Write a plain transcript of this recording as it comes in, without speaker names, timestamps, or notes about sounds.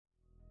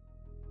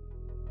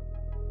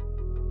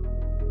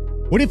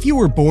What if you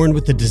were born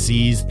with a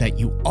disease that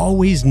you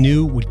always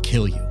knew would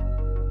kill you?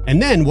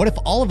 And then what if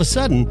all of a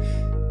sudden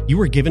you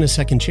were given a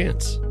second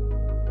chance?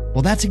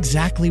 Well, that's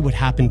exactly what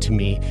happened to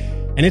me.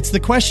 And it's the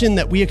question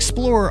that we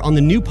explore on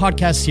the new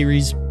podcast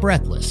series,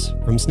 Breathless,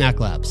 from Snack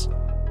Labs.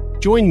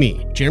 Join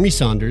me, Jeremy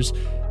Saunders,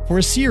 for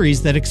a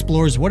series that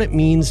explores what it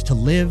means to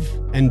live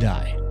and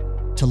die,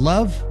 to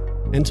love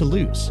and to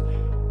lose,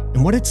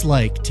 and what it's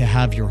like to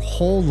have your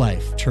whole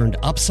life turned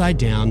upside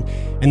down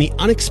and the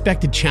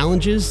unexpected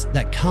challenges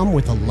that come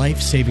with a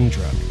life-saving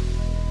drug.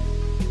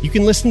 You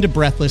can listen to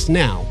Breathless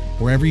now,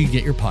 wherever you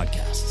get your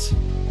podcasts.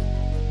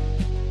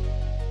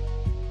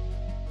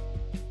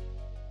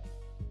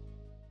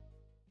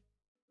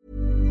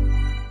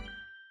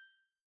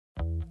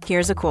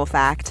 Here's a cool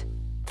fact.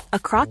 A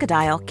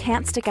crocodile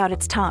can't stick out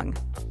its tongue.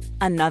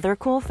 Another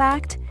cool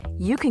fact,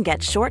 you can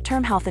get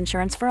short-term health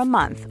insurance for a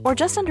month or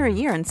just under a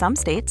year in some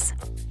states.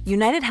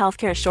 United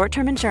Healthcare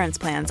short-term insurance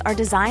plans are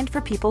designed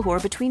for people who are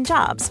between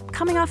jobs,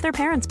 coming off their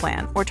parents'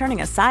 plan, or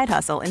turning a side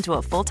hustle into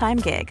a full-time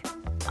gig.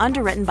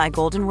 Underwritten by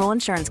Golden Rule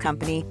Insurance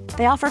Company,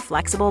 they offer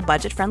flexible,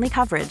 budget-friendly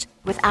coverage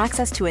with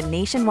access to a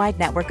nationwide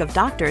network of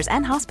doctors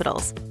and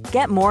hospitals.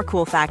 Get more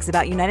cool facts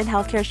about United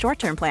Healthcare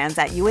short-term plans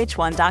at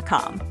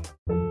uh1.com.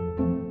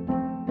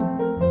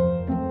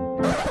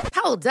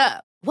 Hold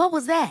up. What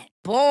was that?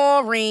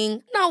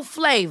 Boring. No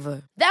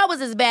flavor. That was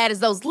as bad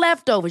as those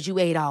leftovers you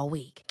ate all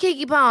week.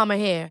 Keke Palmer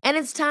here. And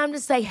it's time to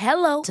say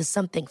hello to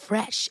something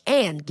fresh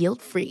and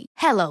guilt-free.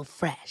 Hello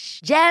Fresh.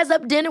 Jazz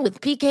up dinner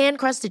with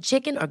pecan-crusted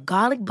chicken or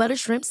garlic butter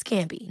shrimp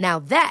scampi. Now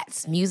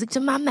that's music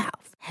to my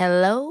mouth.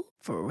 Hello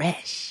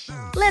Fresh.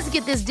 Let's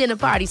get this dinner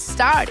party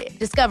started.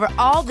 Discover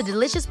all the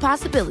delicious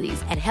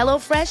possibilities at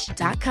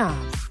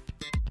hellofresh.com.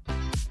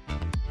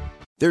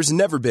 There's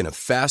never been a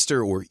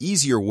faster or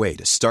easier way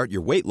to start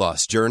your weight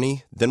loss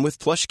journey than with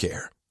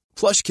PlushCare.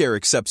 PlushCare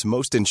accepts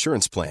most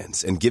insurance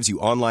plans and gives you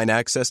online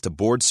access to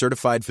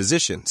board-certified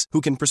physicians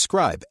who can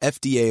prescribe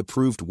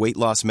FDA-approved weight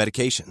loss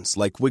medications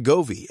like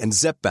Wegovy and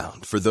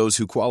Zepbound for those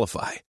who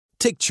qualify.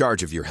 Take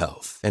charge of your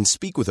health and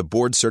speak with a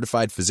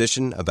board-certified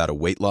physician about a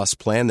weight loss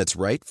plan that's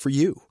right for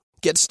you.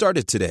 Get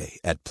started today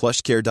at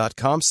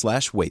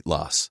plushcare.com/weight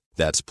loss.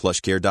 That's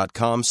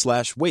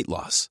plushcare.com/weight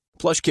loss.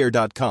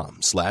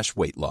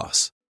 plushcare.com/weight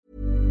loss.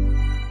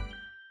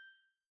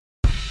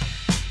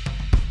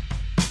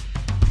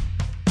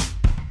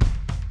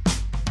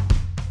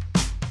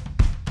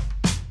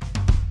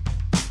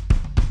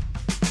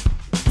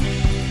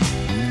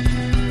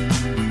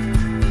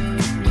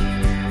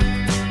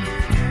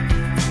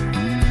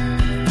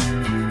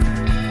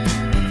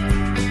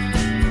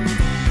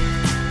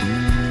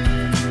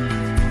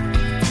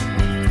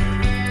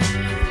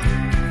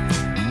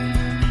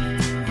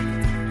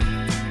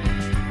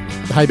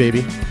 Hi,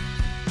 baby.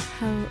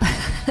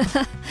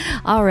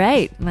 All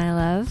right, my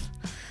love.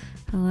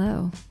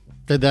 Hello.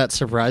 Did that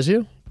surprise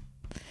you?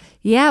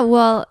 Yeah,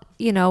 well,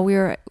 you know,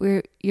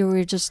 you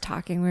were just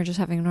talking, we were just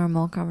having a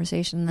normal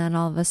conversation, and then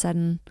all of a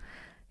sudden,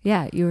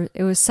 it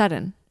was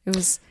sudden. It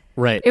was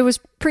right. It was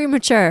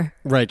premature.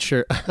 Right,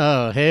 sure.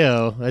 Oh,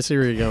 hey-oh. I see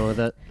where you're going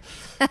with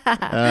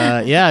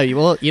that. Yeah,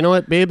 well, you know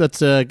what, babe?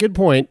 That's a good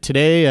point.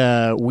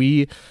 Today,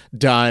 we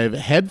dive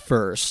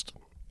headfirst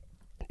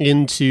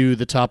into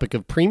the topic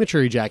of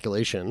premature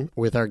ejaculation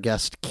with our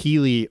guest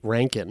Keely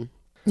Rankin.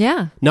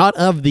 Yeah, not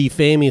of the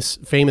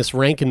famous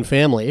Rankin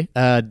family,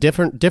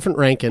 different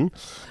Rankin,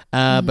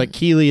 but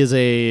Keely is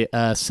a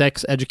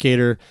sex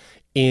educator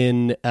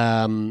in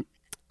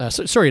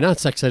sorry, not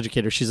sex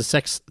educator. She's a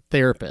sex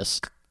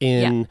therapist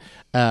in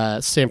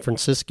San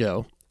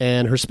Francisco,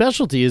 and her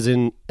specialty is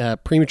in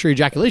premature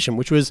ejaculation,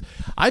 which was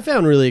I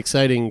found really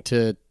exciting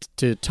to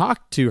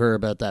talk to her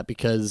about that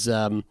because.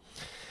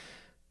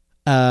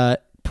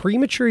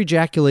 Premature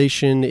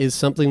ejaculation is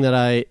something that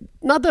I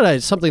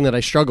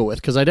struggle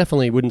with, because I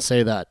definitely wouldn't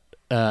say that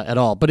at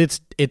all, but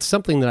it's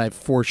something that I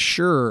for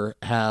sure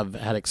have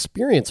had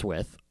experience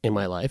with in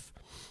my life,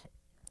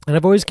 and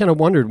I've always kind of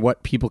wondered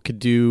what people could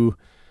do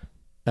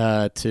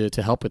to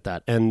help with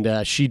that,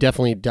 and she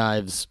definitely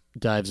dives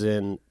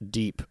in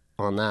deep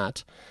on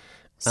that.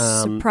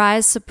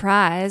 Surprise,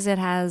 it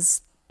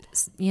has,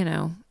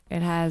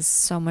 it has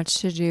so much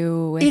to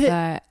do with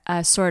a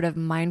sort of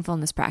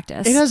mindfulness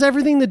practice. It has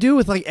everything to do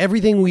with like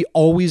everything we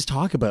always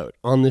talk about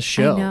on this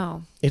show. I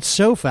know. It's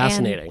so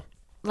fascinating. And,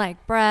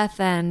 like breath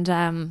and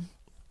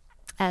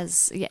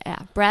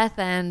breath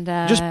and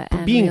just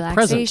and being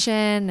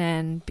relaxation present.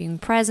 And being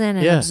present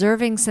and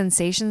observing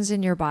sensations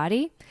in your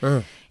body.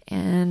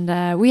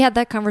 And we had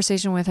that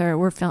conversation with her.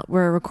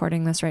 We're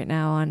recording this right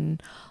now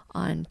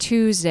on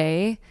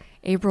Tuesday,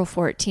 April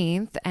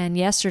 14th, and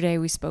yesterday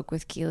we spoke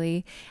with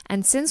Keely.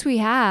 And since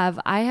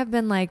I have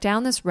been like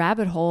down this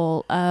rabbit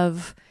hole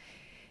of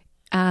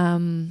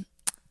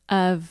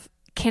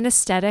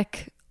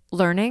kinesthetic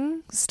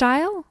learning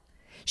style.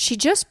 She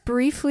just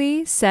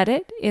briefly said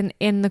it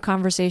in the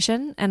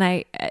conversation, and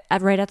I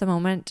right at the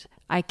moment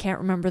I can't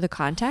remember the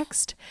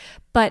context.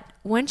 But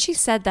when she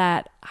said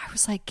that, I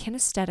was like,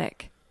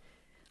 kinesthetic.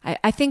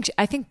 I think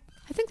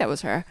I think that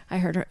was her. I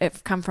heard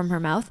it come from her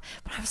mouth.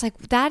 But I was like,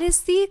 that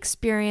is the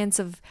experience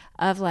of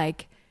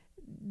like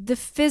the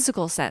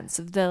physical sense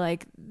of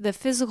the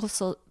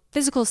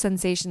physical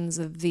sensations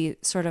of the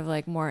sort of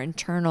like more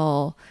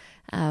internal,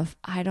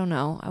 I don't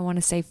know, I want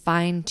to say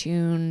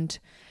fine-tuned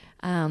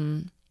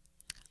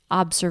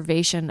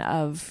observation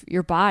of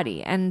your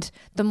body. And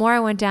the more I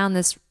went down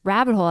this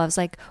rabbit hole, I was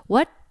like,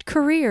 what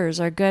careers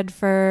are good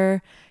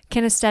for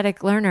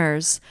kinesthetic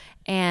learners?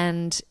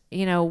 And,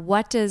 you know,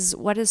 what does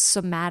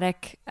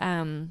somatic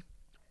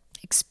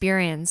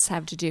experience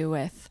have to do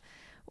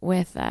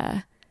with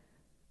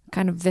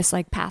kind of this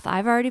like path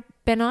I've already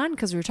been on?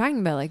 Because we were talking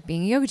about like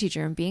being a yoga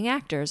teacher and being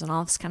actors and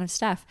all this kind of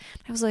stuff.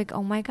 I was like,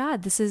 oh my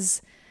God,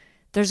 there's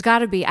got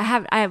to be.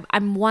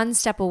 I'm one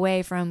step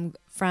away from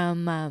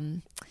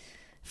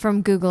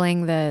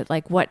Googling the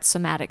like what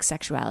somatic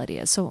sexuality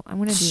is. So I'm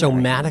going to do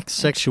somatic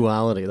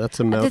sexuality. That's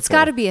a mouthful. It's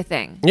got to be a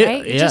thing, yeah,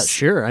 right? Yeah,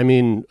 sure. I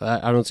mean,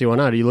 I don't see why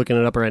not. Are you looking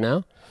it up right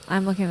now?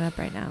 I'm looking it up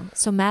right now.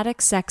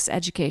 Somatic sex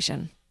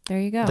education. There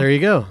you go. There you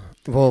go.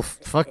 Well,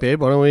 fuck,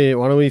 babe. Why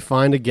don't we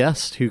find a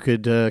guest who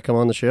could come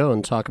on the show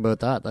and talk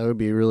about that? That would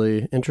be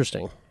really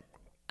interesting.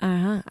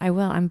 I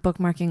will. I'm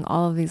bookmarking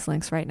all of these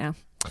links right now.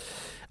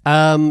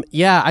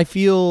 Yeah, I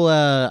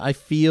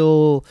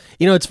feel,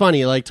 you know, it's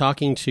funny, like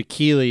talking to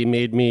Keely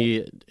made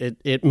me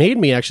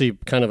actually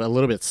kind of a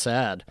little bit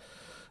sad,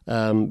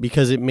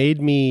 because it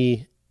made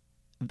me,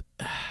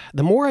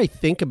 the more I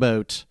think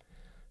about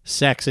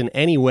sex in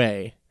any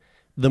way,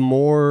 the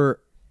more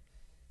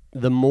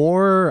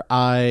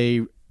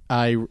I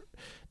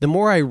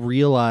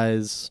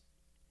realize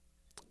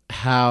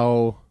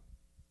how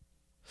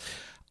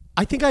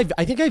I think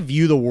I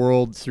view the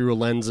world through a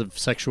lens of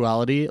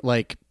sexuality,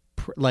 like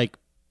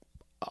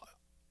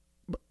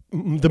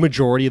the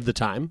majority of the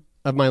time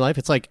of my life.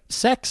 It's like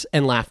sex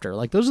and laughter.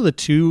 Like those are the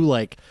two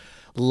like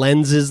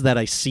lenses that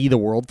I see the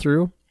world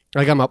through.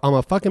 Like I'm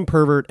a fucking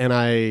pervert and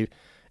I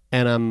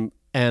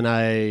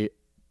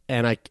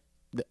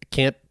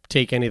can't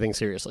take anything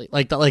seriously.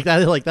 Like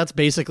that's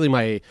basically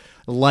my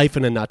life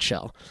in a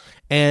nutshell.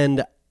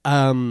 And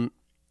you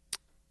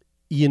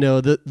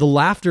know, the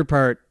laughter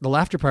part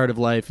of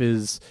life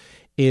is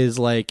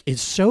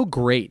so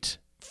great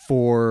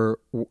for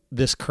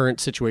this current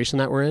situation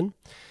that we're in,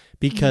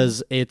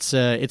 because it's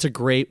a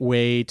great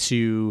way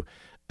to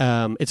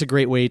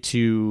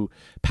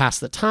pass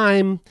the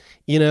time.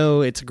 You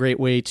know, it's a great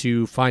way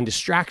to find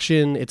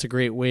distraction. It's a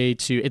great way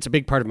to, it's a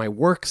big part of my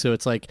work. So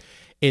it's like,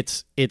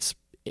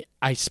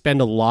 I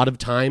spend a lot of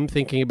time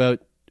thinking about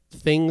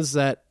things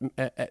that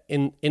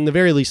in the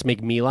very least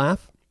make me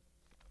laugh.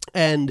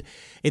 And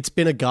it's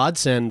been a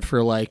godsend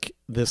for like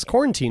this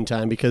quarantine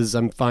time, because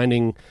I'm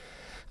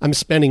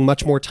spending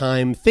much more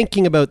time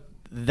thinking about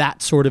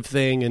that sort of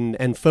thing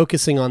and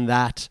focusing on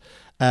that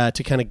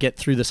to kind of get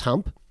through this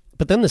hump.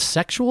 But then the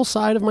sexual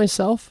side of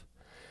myself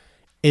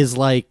is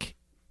like,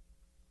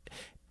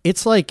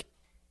 it's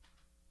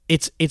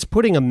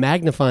putting a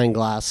magnifying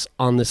glass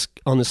on this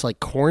like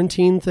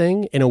quarantine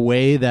thing in a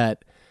way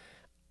that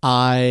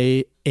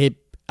I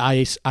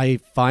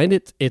find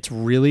it's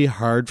really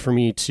hard for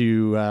me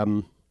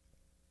to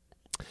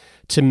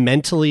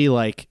mentally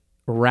like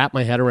wrap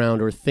my head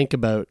around or think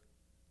about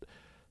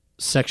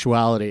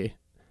sexuality.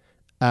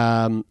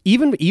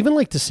 Even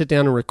like to sit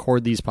down and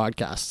record these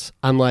podcasts.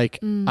 I'm like,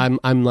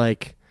 I'm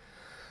like,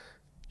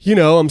 you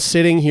know, I'm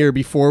sitting here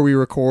before we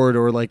record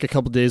or like a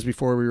couple days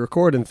before we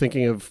record and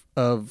thinking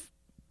of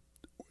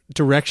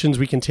directions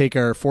we can take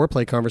our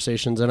foreplay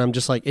conversations. And I'm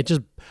just like, I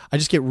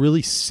just get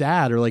really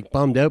sad or like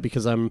bummed out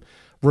because I'm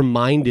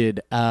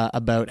reminded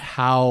about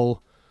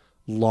how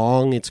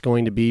long it's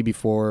going to be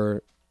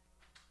before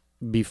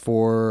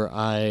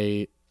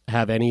I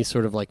have any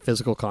sort of like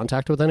physical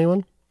contact with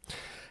anyone.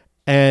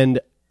 And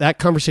that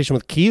conversation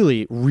with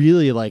Keely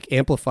really like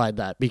amplified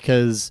that,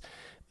 because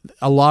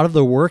a lot of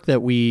the work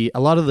that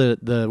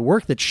the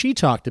work that she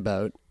talked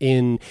about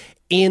in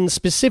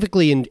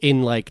specifically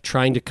in like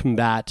trying to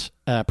combat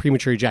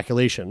premature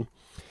ejaculation,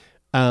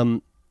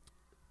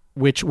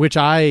 which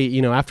I,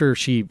 you know, after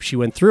she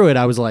went through it,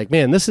 I was like,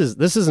 man, this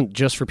isn't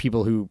just for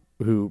people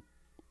who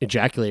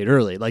ejaculate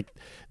early. Like,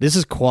 this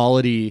is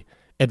quality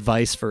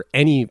advice for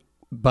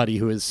anybody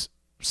who is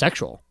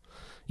sexual.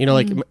 You know,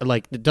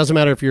 like it doesn't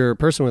matter if you're a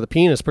person with a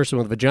penis, person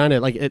with a vagina,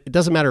 like it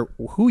doesn't matter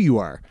who you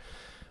are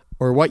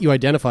or what you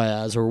identify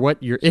as or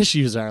what your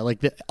issues are.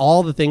 Like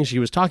all the things she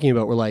was talking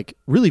about were like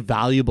really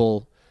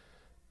valuable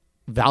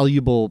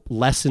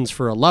lessons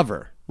for a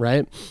lover,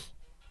 right?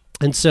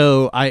 And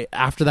so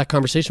after that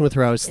conversation with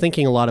her, I was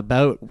thinking a lot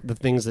about the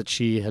things that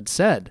she had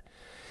said.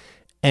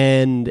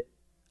 And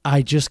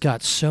I just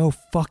got so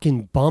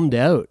fucking bummed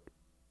out,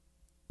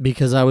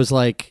 because I was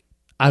like,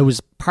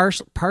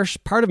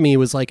 part of me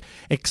was like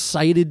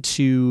excited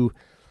to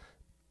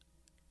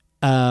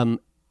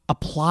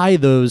apply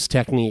those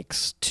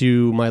techniques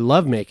to my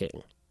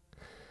lovemaking.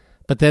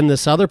 But then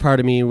this other part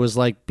of me was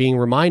like being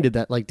reminded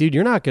that like, dude,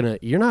 you're not gonna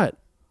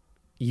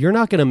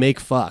make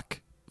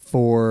fuck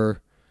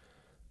for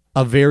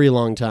a very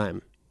long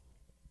time.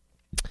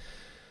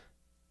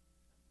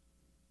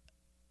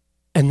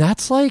 And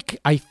that's like,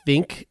 I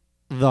think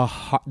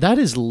that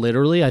is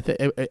literally,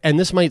 and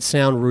this might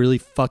sound really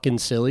fucking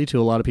silly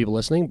to a lot of people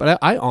listening, but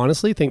I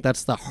honestly think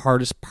that's the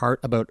hardest part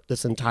about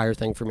this entire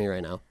thing for me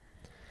right now.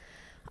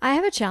 I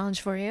have a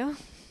challenge for you.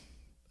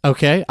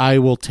 Okay, I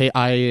will take.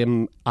 I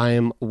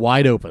am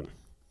wide open.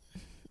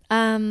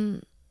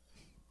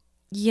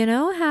 You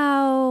know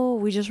how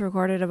we just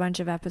recorded a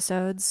bunch of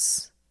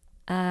episodes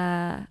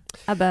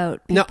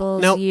about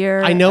people's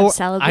year of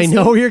celibacy? I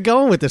know where you're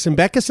going with this, and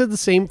Becca said the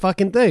same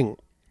fucking thing,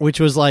 which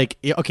was like,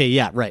 okay,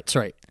 yeah, right,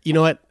 sorry. You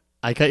know what?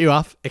 I cut you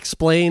off.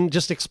 Explain,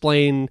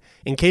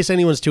 in case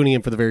anyone's tuning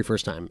in for the very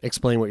first time,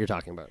 explain what you're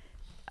talking about.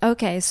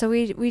 Okay, so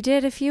we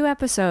did a few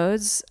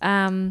episodes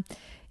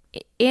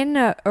in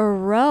a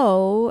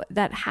row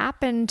that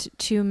happened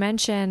to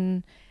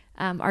mention,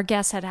 our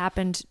guests had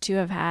happened to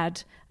have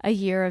had a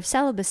year of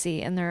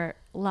celibacy in their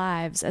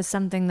lives as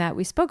something that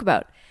we spoke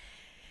about.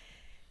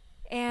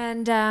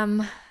 And,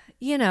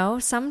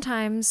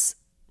 sometimes...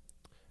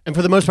 And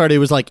for the most part, it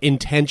was like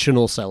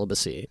intentional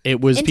celibacy.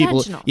 It was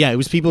people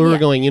who were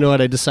going, you know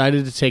what, I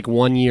decided to take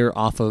 1 year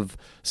off of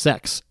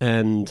sex,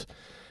 and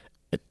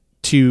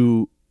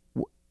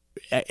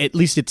at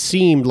least it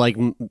seemed like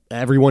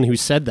everyone who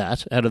said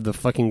that out of the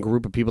fucking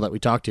group of people that we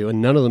talked to,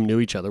 and none of them knew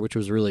each other, which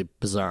was really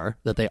bizarre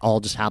that they all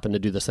just happened to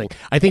do this thing.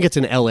 I think it's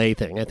an LA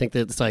thing. I think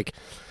that it's like,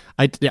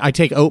 I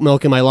take oat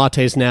milk in my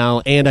lattes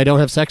now, and I don't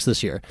have sex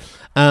this year.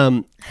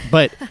 But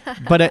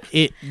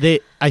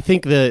I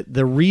think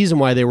the reason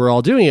why they were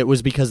all doing it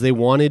was because they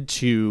wanted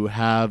to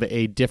have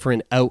a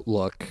different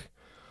outlook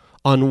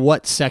on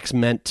what sex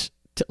meant,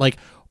 like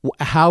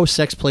how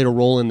sex played a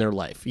role in their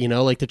life,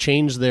 like to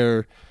change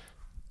to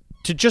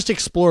just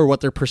explore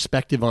what their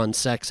perspective on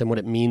sex and what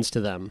it means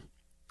to them.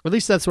 Or at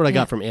least that's what I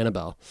got from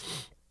Annabelle.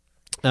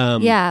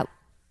 Yeah.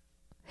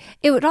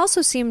 It would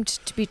also seem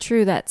to be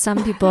true that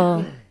some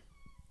people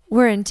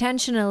were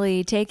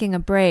intentionally taking a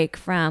break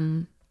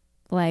from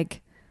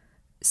like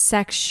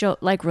sexual,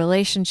 like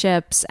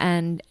relationships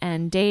and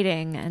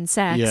dating and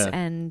sex,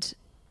 and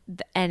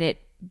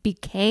it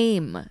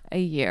became a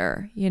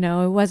year.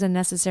 It wasn't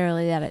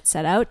necessarily that it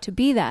set out to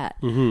be that,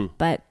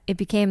 but it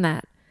became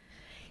that.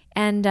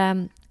 And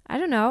I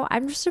don't know.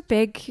 I'm just a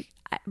big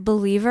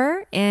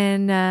believer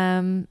in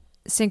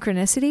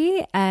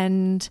synchronicity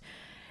and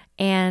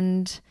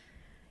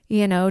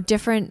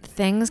different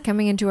things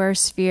coming into our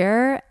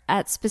sphere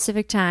at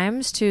specific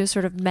times to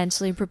sort of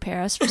mentally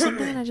prepare us for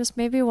something. And I just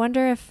maybe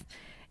wonder if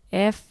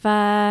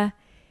because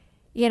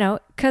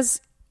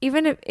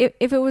even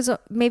if it was,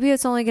 maybe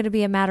it's only going to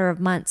be a matter of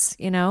months,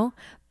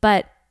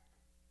 but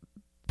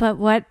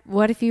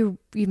what if you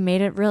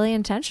made it really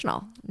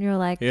intentional? You're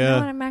like, you know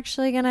what,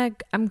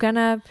 I'm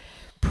gonna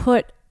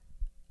put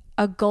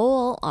a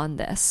goal on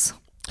this.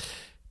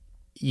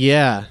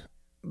 Yeah.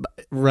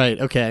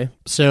 Right. Okay.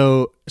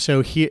 So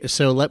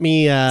let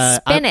me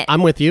spin it.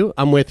 I'm with you.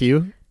 All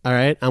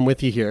right. I'm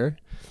with you here.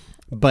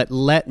 But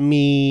let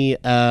me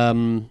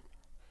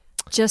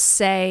just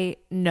say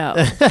no.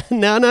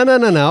 No.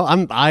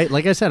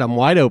 Like I said, I'm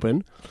wide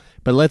open.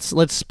 But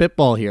let's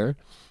spitball here.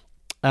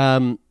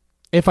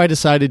 If I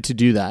decided to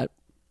do that,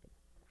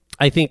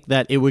 I think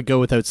that it would go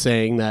without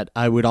saying that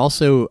I would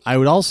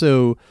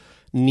also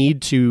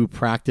need to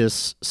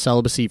practice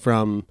celibacy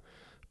from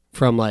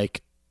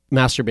like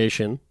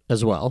masturbation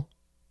as well,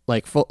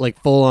 like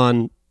full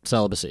on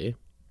celibacy.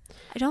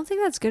 I don't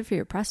think that's good for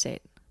your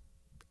prostate.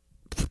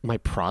 My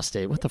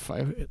prostate? What the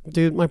fuck,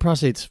 dude? My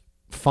prostate's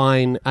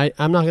fine.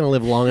 I'm not gonna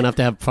live long enough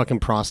to have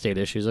fucking prostate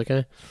issues.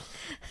 Okay,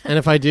 and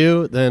if I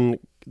do, then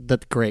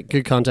that's great.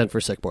 Good content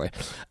for Sick Boy.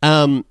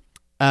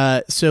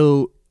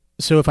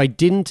 So if I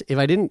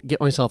didn't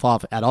get myself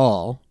off at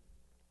all,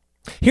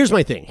 here's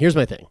my thing. If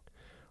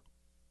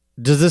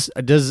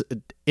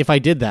I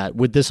did that,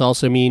 would this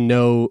also mean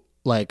no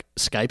like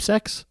Skype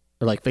sex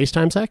or like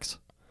FaceTime sex?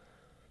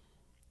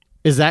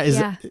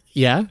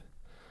 Yeah.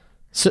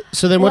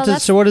 So then what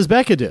does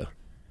Becca do?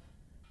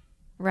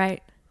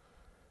 Right.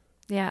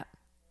 Yeah.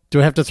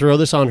 Do I have to throw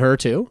this on her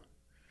too?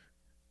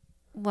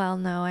 Well,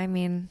 no, I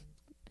mean,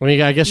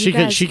 I guess she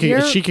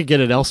could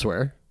get it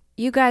elsewhere.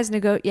 You guys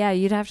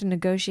you'd have to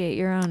negotiate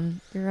your own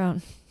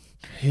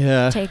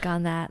take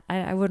on that.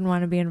 I wouldn't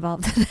want to be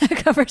involved in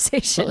that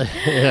conversation.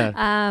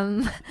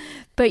 Yeah.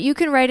 But you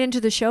can write into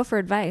the show for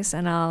advice,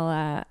 and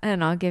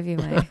I'll give you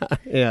my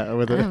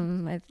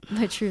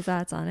my true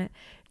thoughts on it.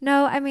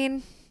 No, I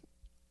mean,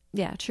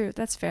 yeah, true.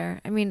 That's fair.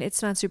 I mean,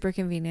 it's not super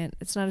convenient.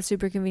 It's not a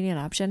super convenient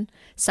option.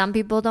 Some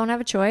people don't have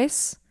a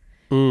choice.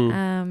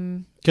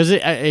 Because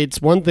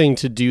it's one thing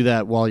to do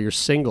that while you're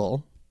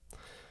single.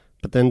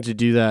 But then to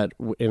do that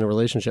in a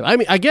relationship, I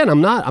mean, again, I'm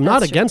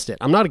not against it.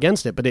 I'm not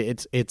against it, but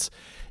it's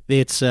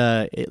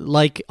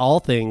like all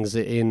things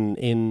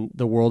in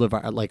the world of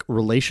like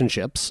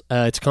relationships.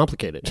 It's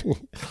complicated,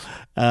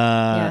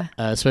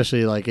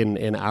 especially like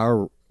in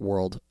our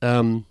world.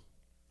 But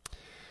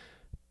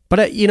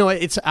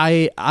it's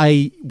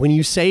when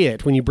you say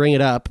it, when you bring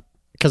it up,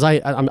 because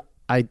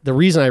the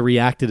reason I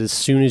reacted as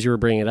soon as you were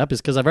bringing it up is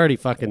because I've already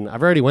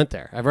went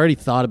there. I've already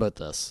thought about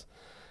this.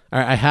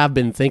 I have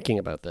been thinking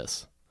about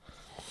this.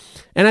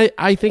 And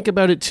I think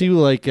about it too,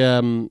 like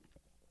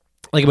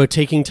about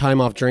taking time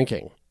off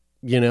drinking.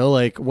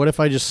 Like what if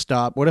I just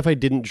stopped? What if I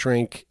didn't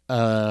drink?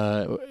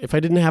 If I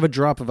didn't have a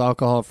drop of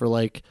alcohol for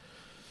like,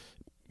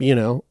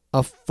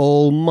 a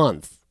full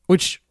month,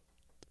 which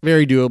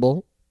very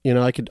doable.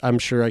 I'm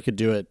sure I could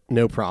do it,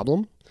 no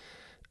problem.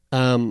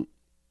 But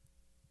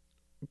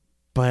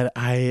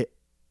I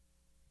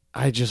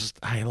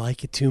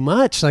like it too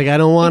much. Like I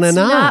don't want to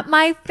not. It's not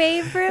my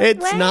favorite way.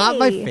 It's not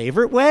my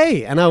favorite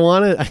way. And I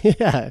want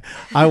to,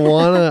 I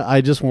want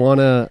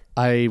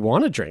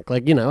to drink.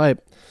 Like,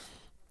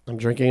 I'm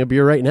drinking a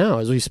beer right now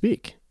as we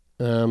speak.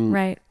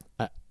 Right.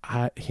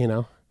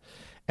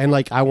 And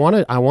like, I want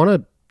to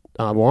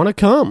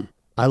come.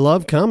 I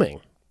love coming.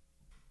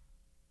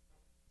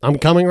 I'm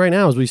coming right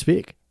now as we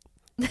speak.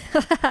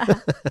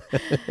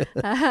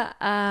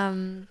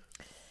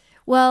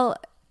 Well,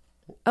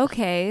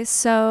 okay,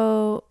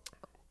 so...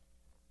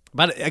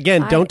 But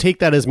again, don't take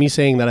that as me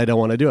saying that I don't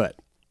want to do it.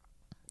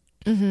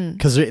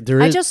 Because there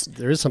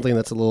is something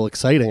that's a little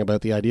exciting about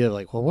the idea of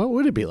like, well, what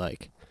would it be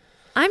like?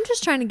 I'm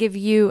just trying to give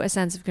you a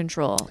sense of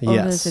control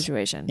over the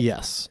situation.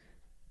 Yes.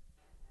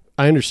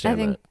 I understand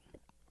that.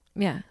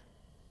 Yeah.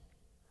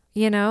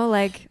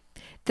 Like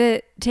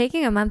the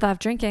taking a month off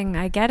drinking,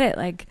 I get it.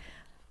 Like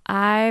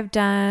I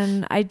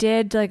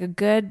did like a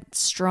good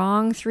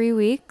strong 3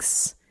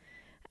 weeks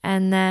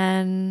and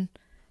then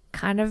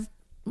kind of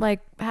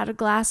like had a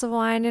glass of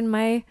wine in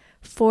my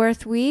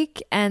 4th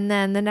week. And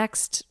then the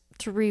next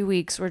 3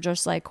 weeks were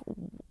just like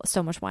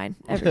so much wine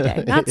every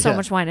day. Not so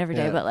much wine every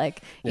day, but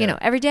like,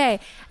 every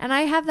day. And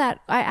I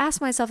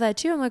asked myself that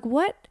too. I'm like,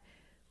 what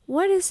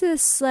is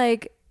this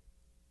like,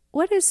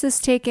 what is this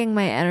taking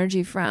my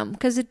energy from?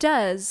 Because it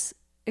does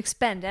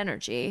expend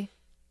energy.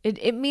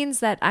 It means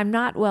that I'm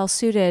not well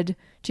suited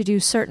to do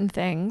certain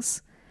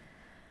things.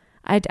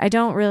 I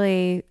don't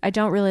really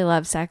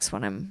love sex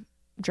when I'm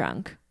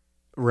drunk.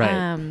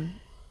 Right.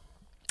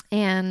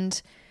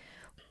 And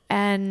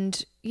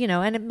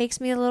it makes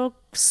me a little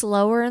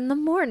slower in the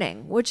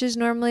morning, which is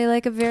normally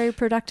like a very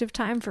productive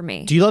time for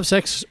me. Do you love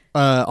sex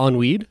on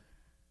weed?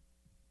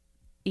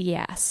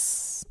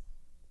 Yes.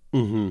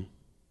 Mm-hmm.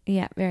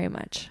 Yeah, very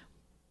much.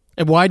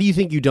 And why do you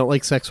think you don't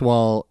like sex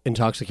while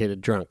intoxicated,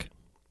 drunk?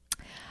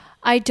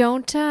 I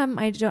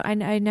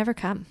never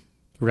come.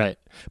 Right.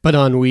 But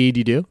on weed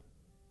you do?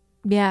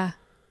 Yeah.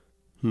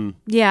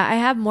 Yeah, I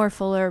have more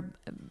fuller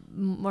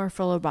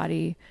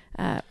body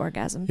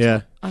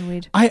orgasms on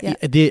weed.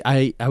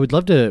 I would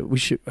love to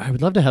I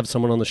would love to have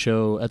someone on the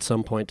show at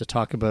some point to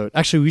talk about.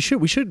 Actually,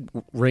 we should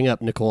ring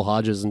up Nicole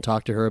Hodges and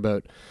talk to her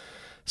about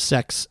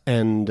sex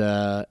and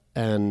drugs.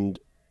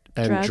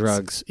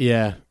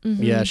 Yeah.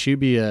 Mm-hmm. Yeah, she'd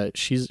be a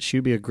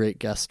great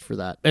guest for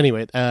that.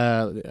 Anyway,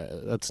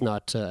 let's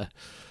not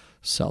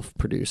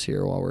self-produce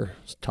here while we're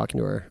talking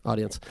to our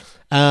audience.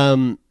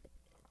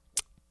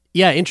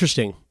 Yeah,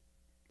 interesting.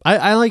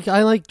 I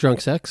like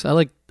drunk sex. I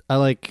like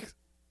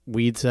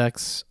weed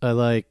sex. I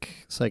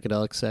like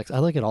psychedelic sex. I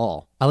like it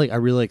all. I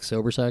really like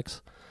sober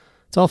sex.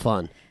 It's all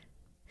fun.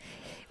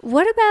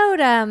 What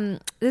about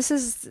this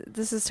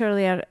is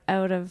totally out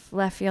of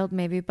left field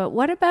maybe, but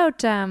what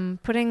about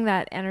putting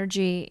that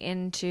energy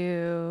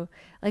into,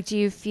 like, do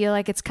you feel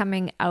like it's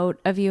coming out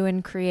of you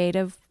in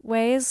creative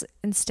ways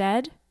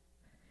instead?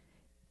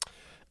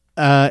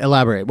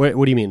 Elaborate.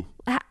 What do you mean?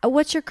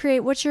 What's your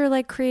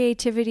like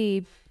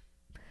creativity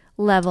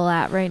level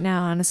at right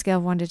now on a scale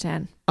of 1 to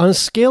 10? On a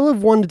scale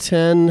of 1 to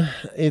 10,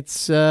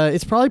 it's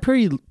probably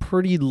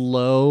pretty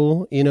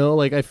low.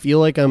 Like I feel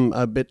like I'm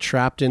a bit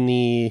trapped in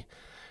the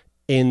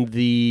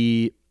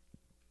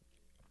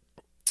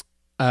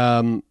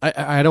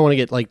I don't want to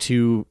get like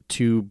too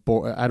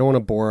I don't want to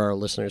bore our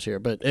listeners here,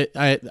 but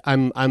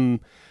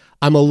I'm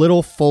a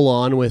little full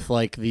on with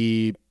like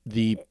the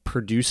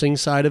producing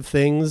side of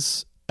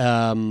things,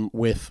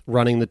 with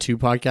running the 2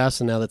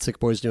 podcasts, and now that Sick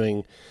Boy's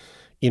doing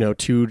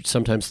 2,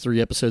 sometimes 3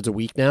 episodes a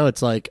week now,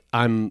 it's like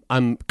I'm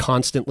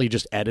constantly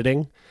just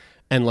editing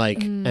and like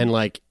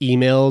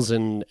emails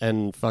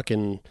and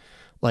fucking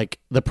like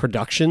the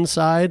production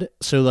side.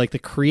 So like the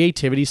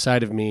creativity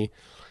side of me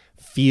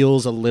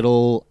feels a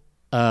little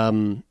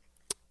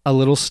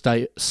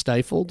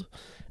stifled.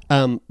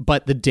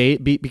 But the day,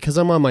 because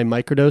I'm on my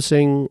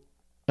microdosing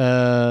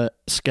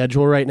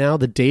schedule right now,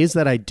 the days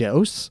that I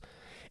dose,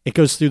 it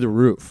goes through the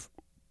roof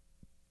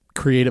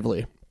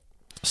creatively.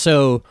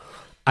 So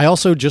I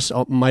also just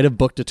might have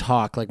booked a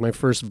talk, like my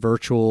first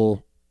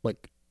virtual,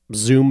 like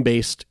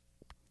Zoom-based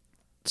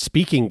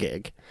speaking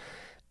gig.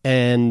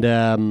 And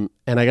I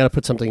got to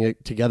put something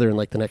together in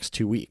like the next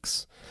 2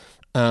 weeks.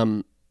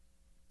 And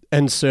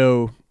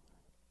so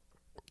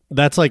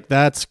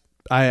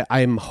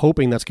I'm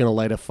hoping that's going to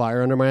light a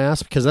fire under my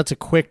ass, because that's a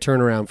quick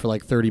turnaround for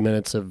like 30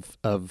 minutes of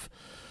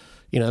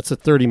it's a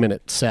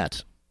 30-minute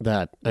set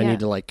that I need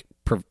to like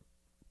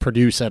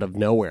produce out of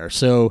nowhere.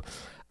 So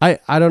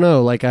I don't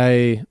know, like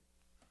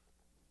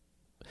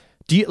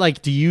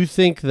do you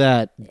think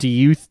that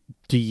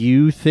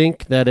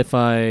if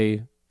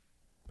I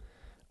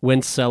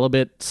went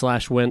celibate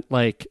 / went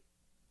like,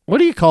 what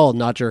do you call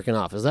not jerking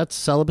off? Is that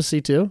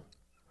celibacy too?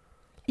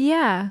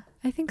 Yeah,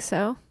 I think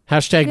so.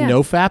 Hashtag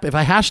nofap. If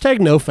I hashtag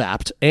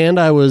nofapped and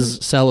I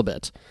was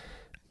celibate,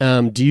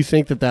 do you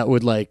think that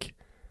would like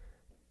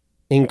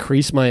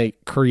increase my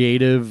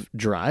creative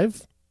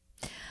drive?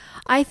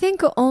 I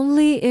think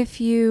only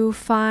if you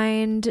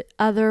find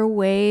other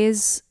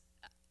ways,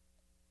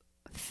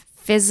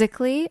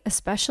 physically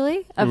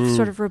especially, of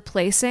sort of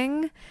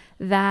replacing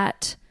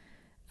that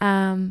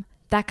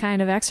that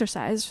kind of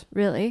exercise,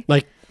 really.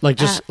 Like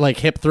just like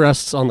hip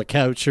thrusts on the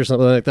couch or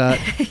something like that.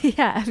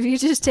 Yeah, if you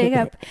just take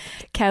up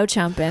couch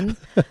humping.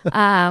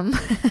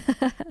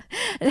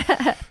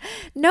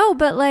 No,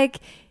 but like,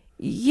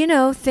 you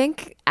know,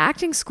 think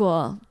acting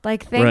school.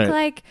 Like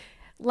think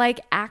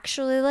like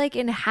actually like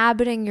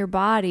inhabiting your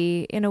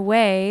body in a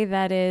way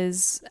that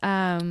is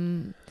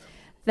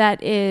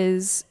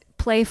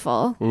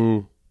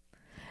playful.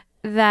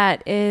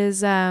 That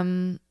is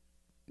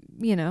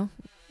you know,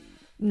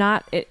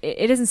 not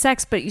it isn't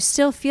sex, but you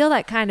still feel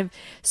that kind of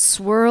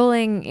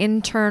swirling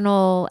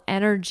internal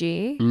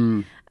energy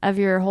of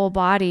your whole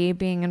body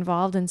being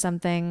involved in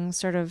something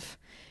sort of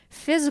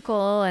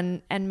physical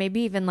and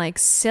maybe even like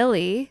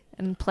silly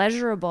and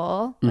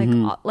pleasurable.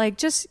 Like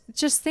just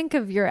think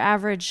of your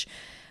average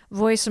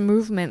voice and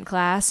movement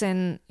class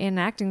in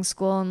acting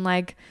school, and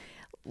like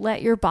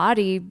let your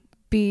body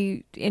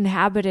be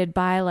inhabited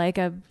by like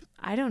a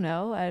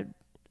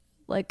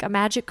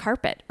magic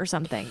carpet or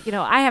something. You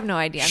know, I have no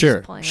idea. I'm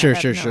just pulling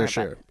that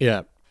up.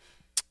 Yeah.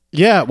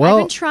 Yeah, well,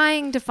 I've been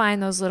trying to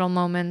find those little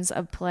moments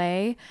of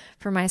play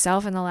for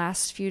myself in the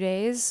last few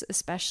days,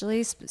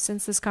 especially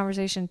since this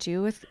conversation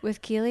too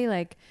with Keely.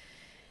 Like,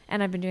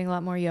 and I've been doing a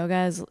lot more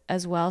yoga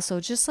as well. So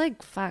just like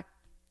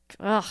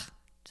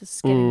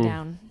just getting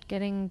down,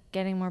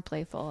 getting more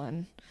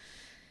playful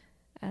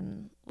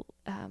and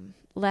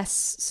less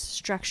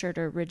structured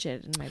or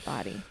rigid in my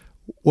body.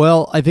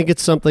 Well, I think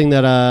it's something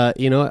that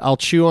I'll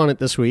chew on it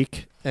this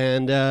week,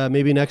 and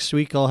maybe next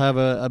week I'll have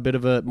a bit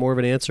of more of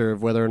an answer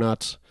of whether or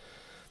not.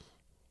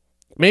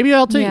 Maybe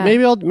I'll take. Yeah.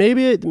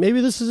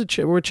 Maybe this is a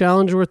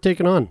challenge worth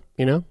taking on.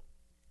 You know.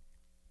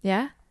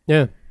 Yeah.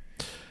 Yeah.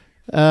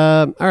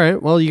 All right.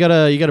 Well, you got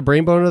a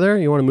brain boner there.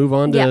 You want to move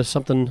on to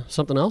something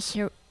else?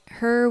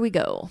 Here we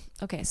go.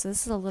 Okay, so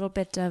this is a little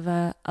bit of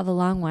a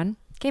long one.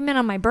 Came in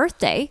on my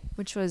birthday,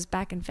 which was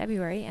back in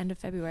February, end of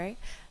February,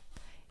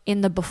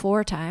 in the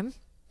before time.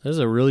 This is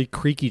a really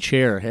creaky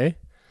chair. Hey.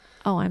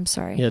 Oh, I'm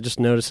sorry. Yeah, just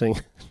noticing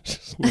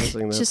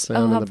that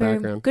sound in the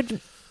background.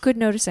 Good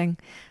noticing.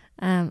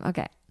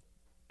 Okay.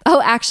 Oh,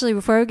 actually,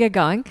 before we get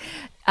going,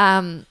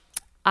 I'm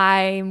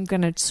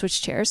gonna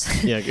switch chairs.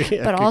 Yeah,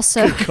 but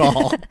also good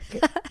call.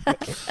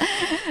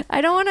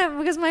 I don't want to,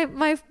 because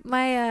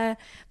my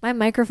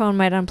microphone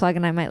might unplug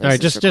and I might lose. All right,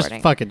 just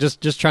fuck it.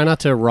 Just try not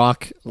to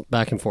rock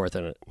back and forth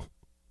in it.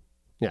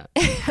 Yeah,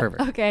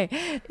 perfect.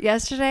 Okay.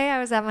 Yesterday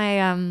I was at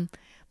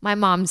my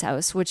mom's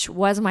house, which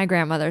was my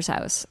grandmother's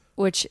house,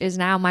 which is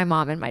now my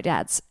mom and my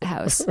dad's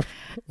house,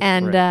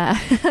 and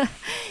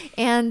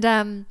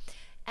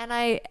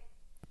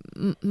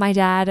my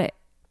dad,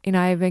 you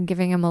know, I've been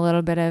giving him a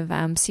little bit of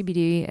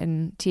CBD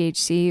and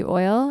THC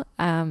oil,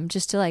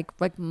 just to like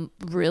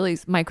really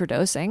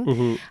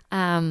microdosing,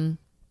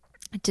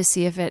 to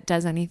see if it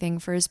does anything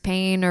for his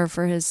pain or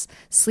for his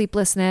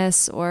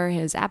sleeplessness or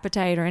his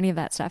appetite or any of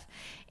that stuff.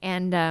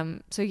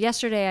 And so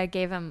yesterday I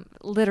gave him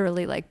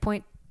literally like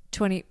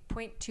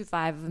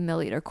 0.25 of a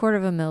milliliter, quarter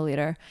of a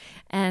milliliter,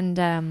 and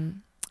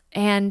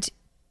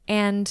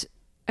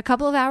a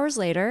couple of hours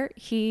later,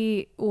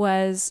 he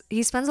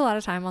spends a lot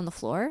of time on the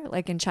floor,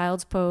 like in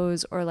child's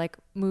pose or like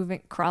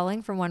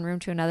crawling from one room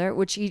to another,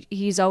 which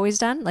he's always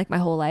done, like my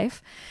whole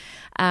life.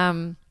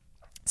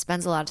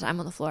 Spends a lot of time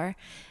on the floor.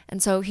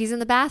 And so he's in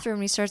the bathroom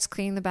and he starts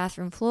cleaning the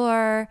bathroom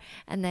floor,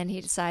 and then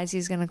he decides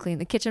he's going to clean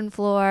the kitchen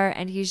floor,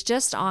 and he's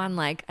just on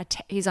like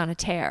he's on a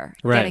tear,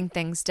 getting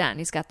things done.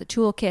 He's got the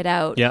toolkit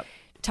out,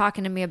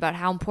 talking to me about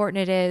how important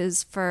it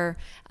is for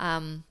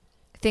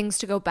things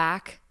to go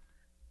back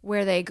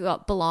where they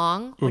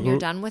belong when you're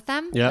done with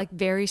them. Like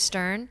very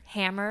stern.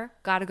 Hammer,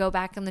 got to go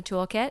back in the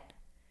toolkit.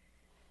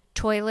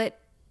 Toilet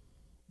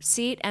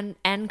seat and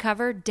end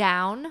cover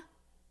down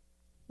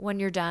when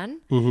you're done.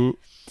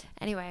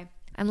 Anyway,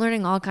 I'm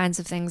learning all kinds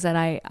of things that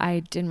I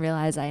didn't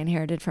realize I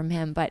inherited from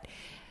him. But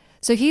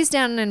so he's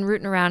down and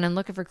rooting around and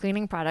looking for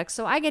cleaning products.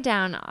 So I get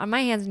down on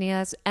my hands and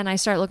knees and I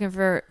start looking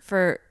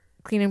for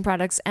cleaning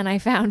products, and I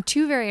found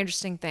two very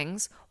interesting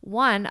things.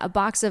 One, a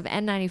box of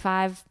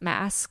N95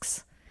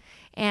 masks.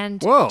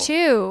 And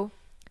two,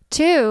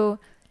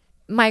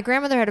 my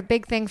grandmother had a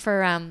big thing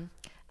for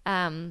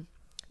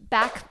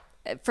back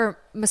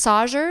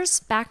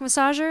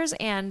massagers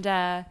and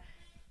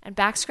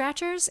back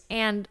scratchers,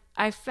 and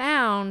I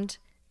found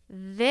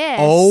this.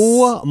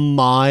 Oh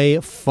my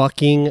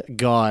fucking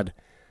God.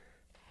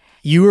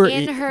 You were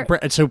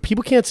so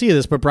people can't see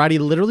this, but Bridie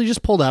literally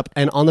just pulled up,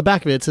 and on the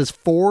back of it says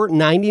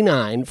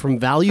 $4.99 from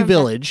Value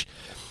Village.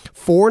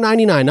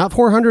 $4.99, not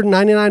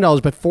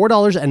 $499, but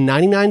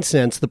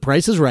 $4.99. The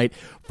price is right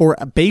for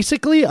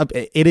basically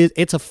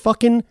it's a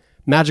fucking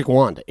magic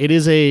wand. It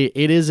is a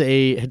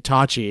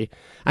Hitachi.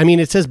 I mean,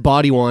 it says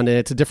body wand and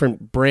it's a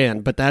different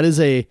brand, but that is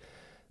a.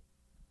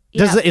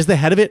 Is the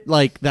head of it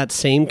like that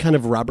same kind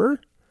of rubber?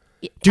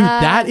 Dude,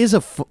 that is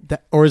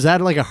or is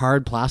that like a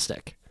hard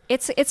plastic?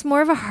 It's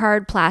more of a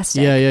hard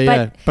plastic.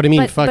 Yeah. But I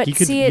mean, fuck, you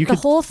could see it. The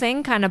whole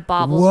thing kind of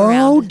bobbles around. Whoa,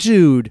 around.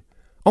 Dude!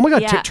 Oh my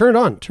god, turn it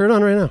on! Turn it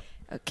on right now.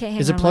 Okay, hang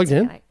on. Is it plugged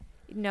in?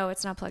 No,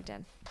 it's not plugged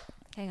in.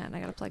 Hang on, I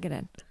gotta plug it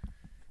in.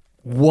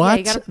 What?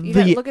 You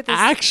gotta look at this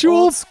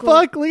actual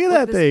fuck? Look at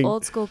that thing.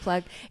 Old school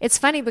plug. It's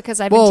funny because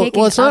I've been taking.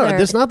 Well,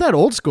 it's not that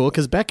old school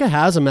because Becca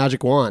has a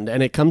magic wand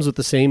and it comes with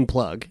the same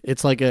plug.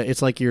 It's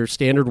like your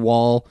standard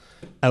wall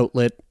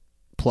outlet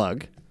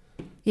plug.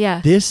 Yeah.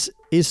 This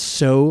is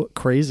so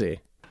crazy.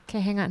 Okay,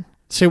 hang on.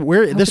 So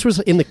this was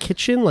in the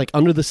kitchen, like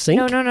under the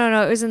sink?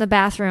 No. It was in the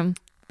bathroom.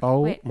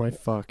 Oh my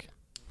fuck.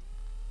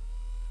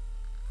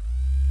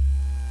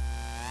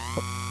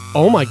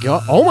 Oh my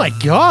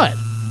god.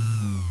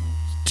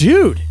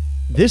 Dude,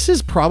 this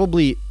is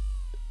probably...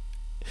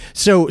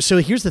 So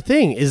here's the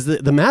thing, is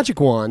the magic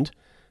wand,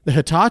 the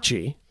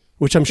Hitachi,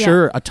 which I'm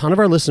sure a ton of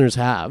our listeners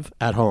have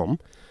at home,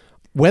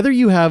 whether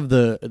you have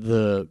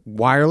the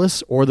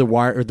wireless or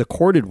the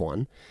corded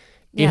one,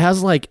 it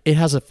has like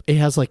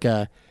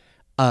a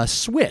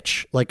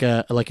switch, like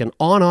an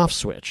on-off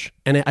switch.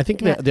 And I think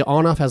the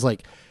on-off has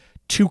like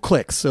 2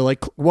 clicks. So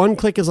like one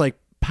click is like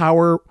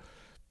power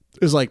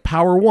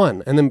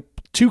 1, and then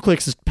 2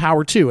 clicks is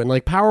power 2, and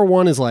like power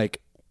 1 is like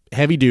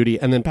heavy duty,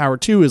 and then power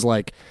 2 is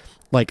like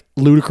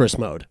ludicrous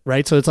mode,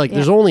 right? So it's like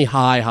there's only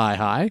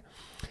high.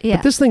 Yeah.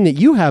 But this thing that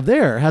you have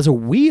there has a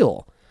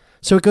wheel,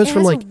 so it goes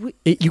from like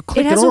you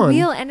click it on. It has a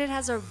wheel and it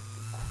has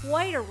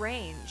quite a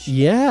range.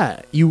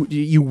 Yeah,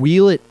 you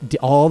wheel it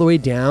all the way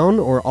down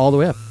or all the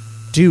way up.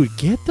 Dude,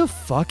 get the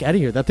fuck out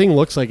of here! That thing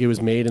looks like it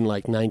was made in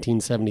like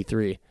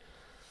 1973.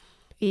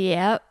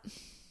 Yep.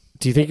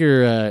 Do you think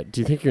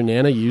your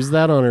Nana used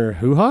that on her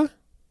hoo-ha?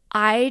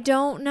 I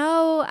don't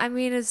know. I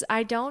mean,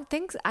 I don't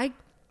think... I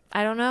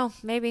don't know.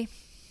 Maybe.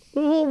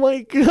 Oh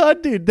my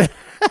god, dude.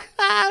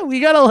 We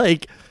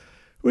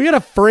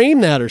gotta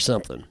frame that or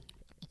something.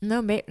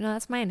 No,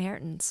 that's my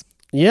inheritance.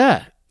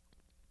 Yeah.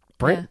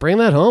 Bring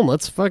that home.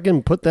 Let's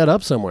fucking put that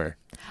up somewhere.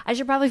 I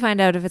should probably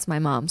find out if it's my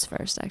mom's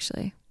first,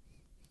 actually,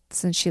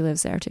 since she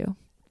lives there too.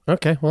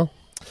 Okay, well.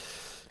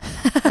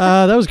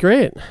 That was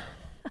great.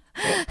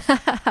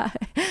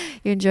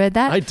 You enjoyed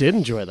that? I did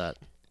enjoy that.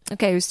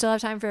 Okay, we still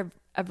have time for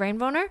a brain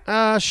boner?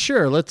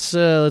 Sure. Let's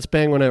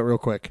bang one out real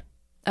quick.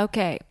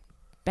 Okay,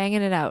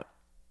 banging it out.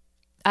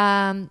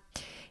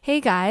 Hey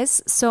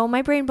guys, so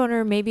my brain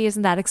boner maybe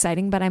isn't that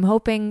exciting, but I'm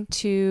hoping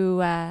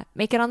to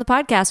make it on the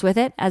podcast with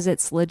it, as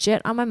it's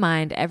legit on my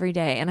mind every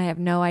day, and I have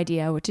no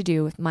idea what to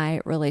do with my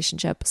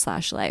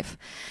relationship/life.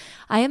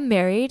 I am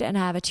married and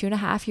have a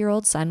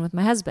 2.5-year-old son with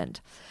my husband.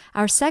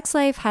 Our sex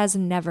life has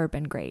never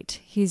been great.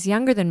 He's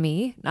younger than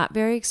me, not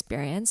very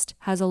experienced,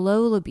 has a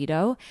low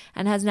libido,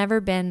 and has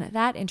never been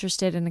that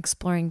interested in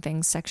exploring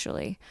things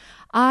sexually.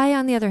 I,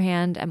 on the other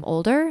hand, am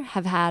older,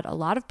 have had a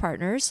lot of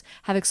partners,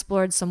 have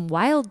explored some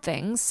wild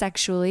things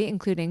sexually,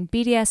 including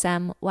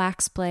BDSM,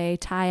 wax play,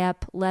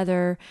 tie-up,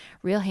 leather,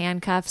 real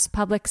handcuffs,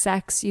 public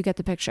sex, you get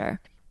the picture.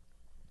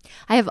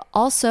 I have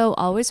also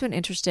always been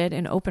interested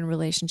in open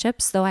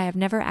relationships, though I have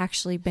never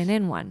actually been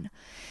in one.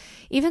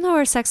 Even though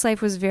our sex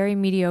life was very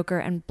mediocre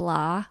and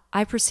blah,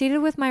 I proceeded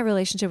with my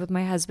relationship with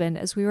my husband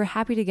as we were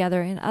happy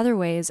together in other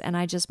ways, and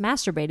I just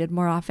masturbated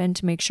more often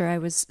to make sure I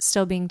was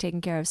still being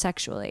taken care of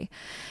sexually.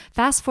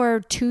 Fast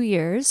forward 2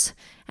 years,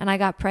 and I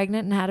got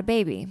pregnant and had a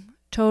baby.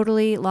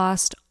 Totally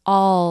lost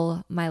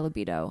all my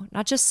libido.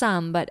 Not just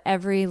some, but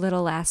every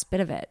little last bit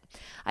of it.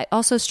 I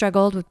also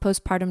struggled with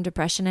postpartum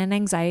depression and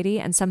anxiety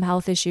and some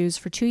health issues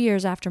for 2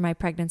 years after my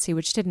pregnancy,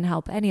 which didn't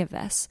help any of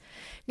this.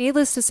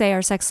 Needless to say,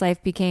 our sex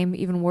life became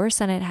even worse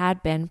than it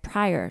had been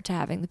prior to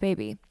having the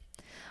baby.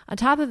 On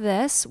top of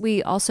this,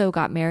 we also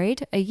got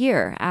married a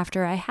year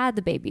after I had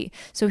the baby.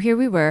 So here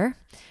we were,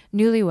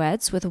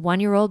 newlyweds with a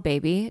 1-year-old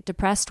baby,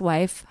 depressed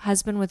wife,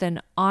 husband with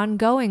an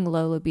ongoing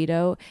low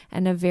libido,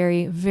 and a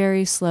very,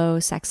 very slow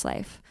sex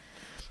life.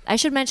 I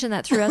should mention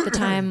that throughout the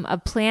time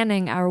of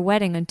planning our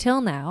wedding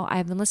until now, I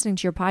have been listening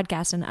to your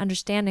podcast and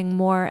understanding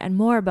more and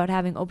more about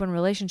having open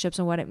relationships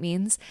and what it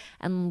means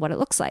and what it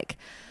looks like.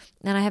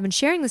 And I have been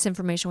sharing this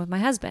information with my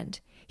husband.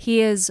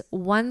 He is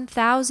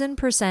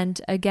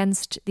 1,000%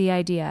 against the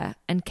idea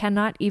and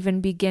cannot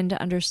even begin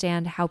to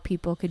understand how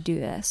people could do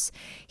this.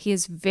 He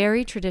is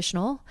very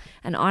traditional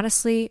and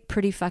honestly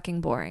pretty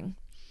fucking boring.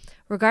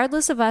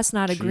 Regardless of us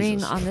not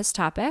agreeing on this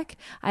topic,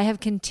 I have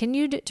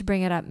continued to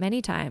bring it up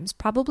many times,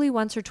 probably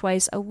once or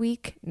twice a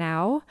week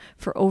now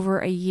for over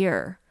a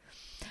year.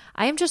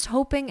 I am just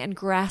hoping and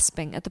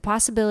grasping at the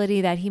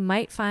possibility that he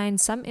might find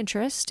some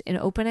interest in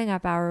opening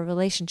up our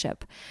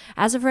relationship.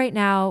 As of right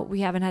now, we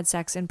haven't had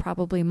sex in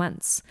probably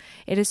months.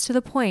 It is to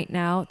the point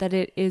now that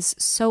it is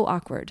so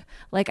awkward,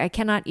 like I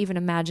cannot even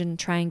imagine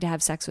trying to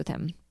have sex with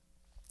him.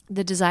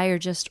 the desire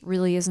just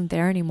really isn't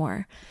there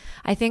anymore.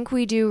 I think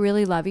we do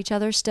really love each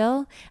other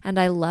still, and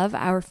I love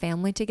our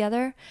family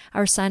together.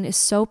 Our son is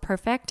so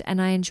perfect,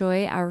 and I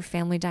enjoy our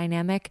family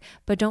dynamic,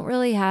 but don't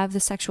really have the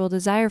sexual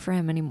desire for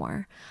him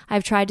anymore.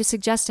 I've tried to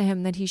suggest to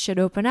him that he should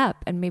open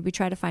up and maybe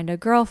try to find a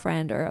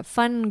girlfriend or a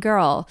fun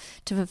girl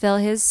to fulfill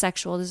his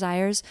sexual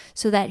desires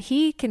so that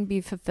he can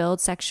be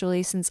fulfilled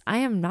sexually, since I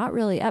am not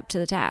really up to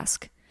the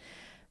task.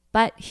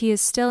 But he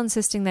is still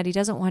insisting that he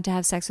doesn't want to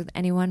have sex with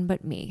anyone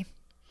but me.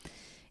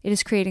 It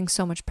is creating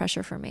so much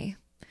pressure for me.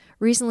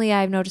 Recently,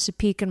 I've noticed a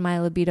peak in my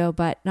libido,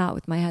 but not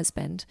with my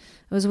husband.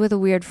 It was with a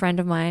weird friend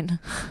of mine.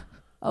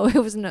 Oh, it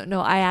was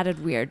no, I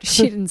added weird.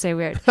 She didn't say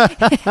weird. Sorry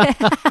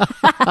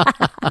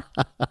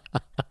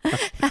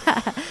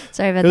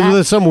about that. It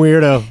was some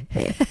weirdo.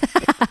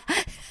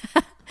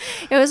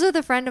 It was with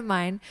a friend of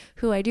mine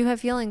who I do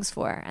have feelings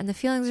for, and the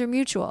feelings are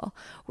mutual.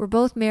 We're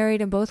both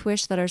married and both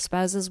wish that our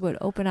spouses would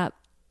open up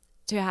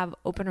to have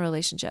open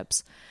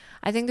relationships.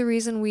 I think the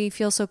reason we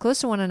feel so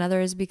close to one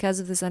another is because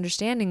of this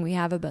understanding we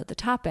have about the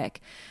topic.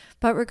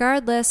 But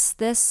regardless,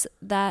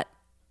 that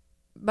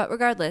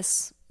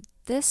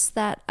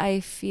I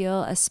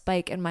feel a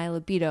spike in my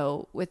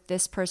libido with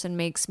this person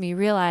makes me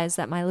realize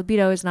that my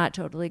libido is not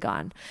totally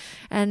gone,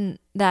 and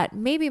that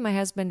maybe my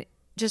husband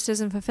just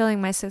isn't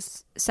fulfilling my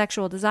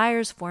sexual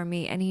desires for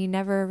me, and he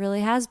never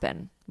really has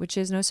been, which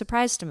is no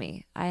surprise to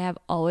me. I have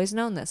always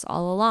known this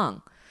all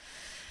along.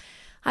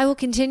 I will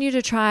continue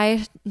to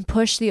try and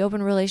push the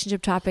open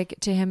relationship topic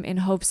to him in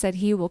hopes that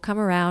he will come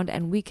around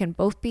and we can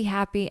both be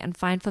happy and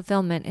find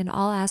fulfillment in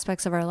all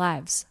aspects of our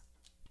lives.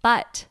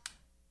 But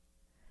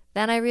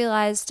then I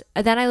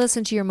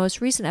listened to your most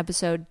recent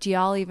episode, Do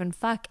Y'all Even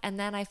Fuck? And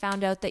then I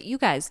found out that you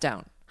guys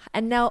don't.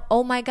 And now,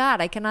 oh my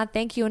God, I cannot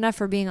thank you enough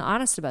for being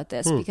honest about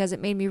this, because it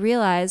made me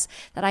realize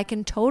that I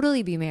can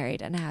totally be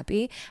married and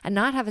happy and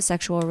not have a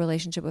sexual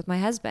relationship with my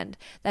husband,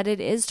 that it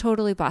is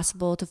totally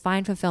possible to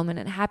find fulfillment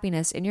and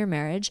happiness in your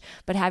marriage,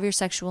 but have your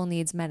sexual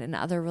needs met in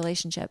other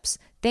relationships.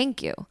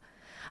 Thank you.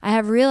 I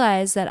have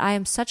realized that I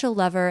am such a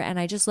lover, and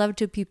I just love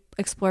to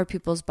explore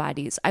people's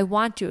bodies. I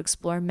want to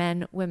explore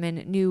men,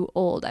 women, new,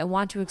 old. I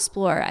want to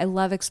explore. I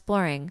love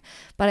exploring,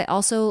 but I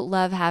also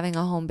love having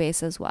a home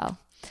base as well.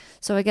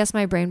 So I guess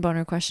my brain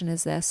boner question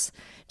is this.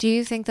 Do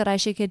you think that I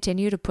should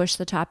continue to push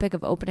the topic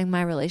of opening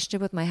my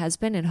relationship with my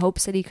husband in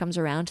hopes that he comes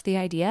around to the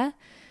idea?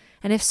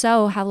 And if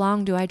so, how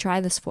long do I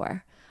try this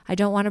for? I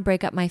don't want to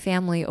break up my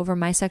family over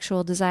my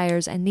sexual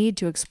desires and need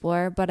to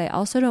explore, but I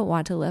also don't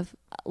want to live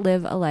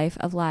a life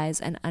of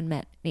lies and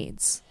unmet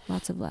needs.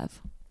 Lots of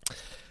love.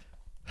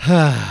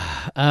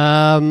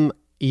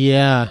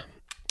 Yeah.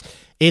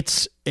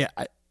 It's...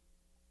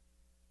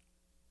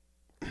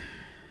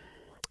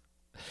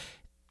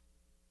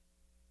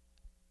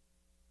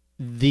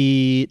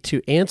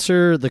 to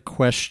answer the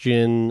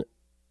question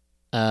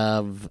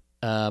of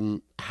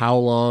how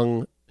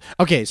long...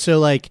 Okay, so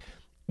like,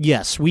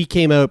 yes, we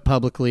came out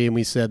publicly and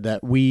we said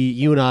that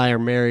you and I are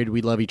married.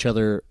 We love each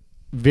other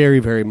very,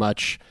 very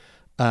much.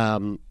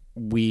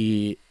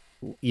 We,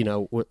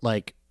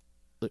 like,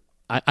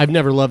 I've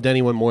never loved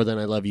anyone more than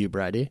I love you,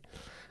 Bridie.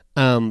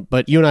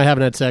 But you and I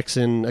haven't had sex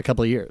in a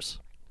couple of years.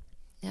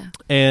 Yeah.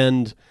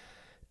 And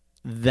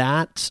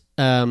that,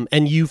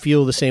 and you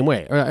feel the same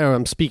way, or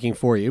I'm speaking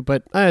for you,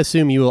 but I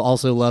assume you will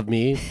also love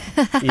me,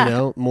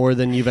 more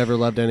than you've ever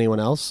loved anyone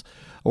else,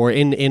 or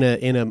in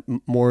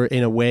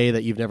a way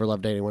that you've never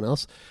loved anyone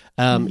else.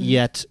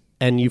 Yet,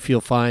 and you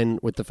feel fine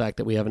with the fact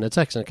that we haven't had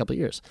sex in a couple of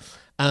years.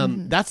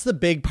 That's the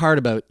big part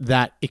about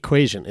that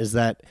equation, is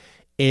that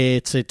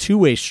it's a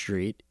two-way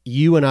street.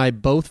 You and I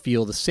both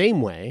feel the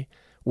same way,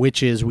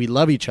 which is we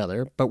love each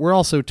other, but we're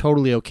also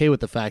totally okay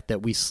with the fact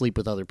that we sleep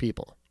with other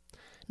people.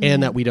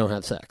 And that we don't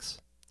have sex.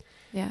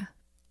 Yeah.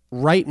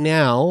 Right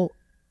now,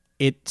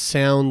 it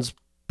sounds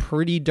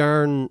pretty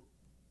darn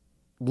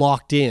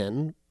locked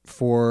in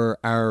for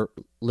our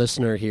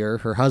listener here,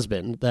 her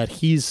husband, that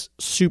he's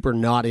super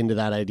not into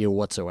that idea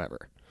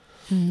whatsoever.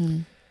 Mm-hmm.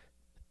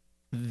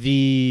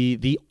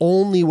 The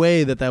only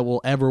way that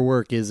will ever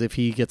work is if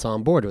he gets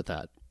on board with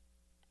that.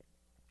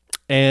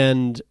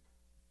 And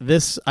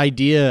this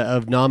idea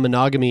of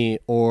non-monogamy,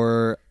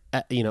 or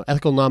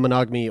ethical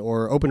non-monogamy,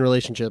 or open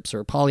relationships,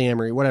 or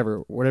polyamory,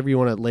 whatever you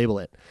want to label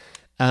it.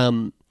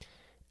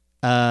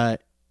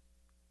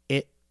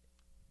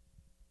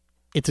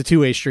 It's a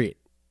two-way street.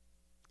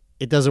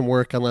 It doesn't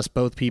work unless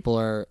both people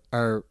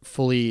are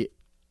fully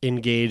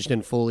engaged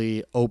and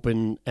fully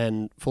open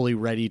and fully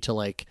ready to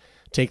like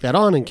take that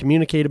on and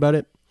communicate about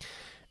it.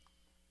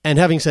 And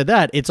having said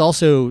that, it's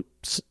also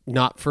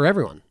not for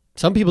everyone.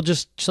 Some people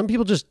just,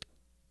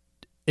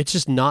 it's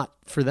just not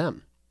for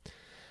them.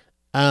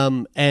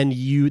 And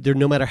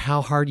no matter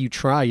how hard you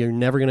try, you're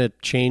never going to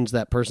change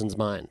that person's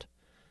mind.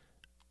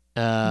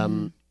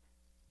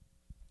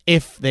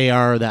 If they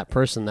are that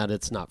person that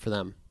it's not for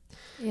them.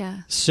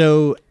 Yeah.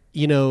 So,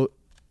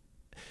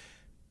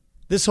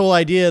 this whole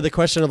idea, the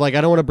question of like,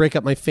 I don't want to break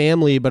up my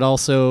family, but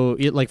also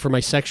like for my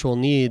sexual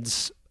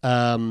needs,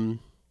 I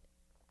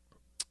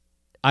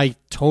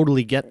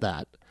totally get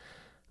that.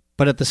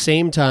 But at the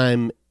same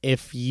time,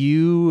 if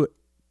you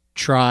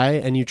try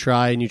and you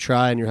try and you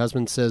try and your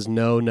husband says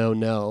no, no,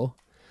 no,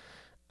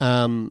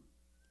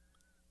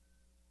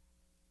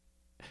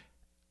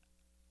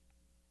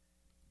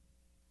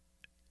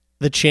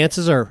 the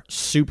chances are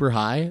super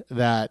high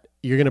that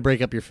you're going to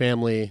break up your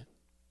family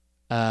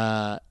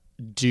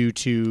due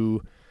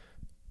to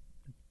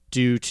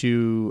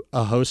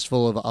a host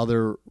full of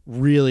other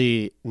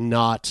really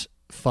not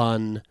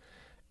fun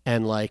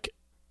and like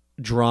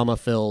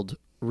drama-filled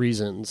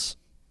reasons,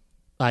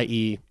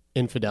 i.e.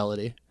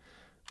 infidelity,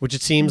 which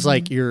it seems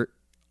like you're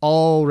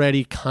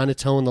already kind of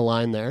towing the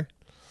line there.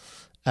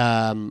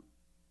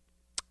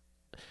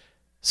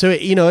 So,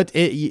 you know,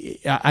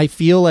 I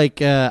feel like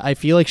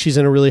she's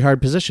in a really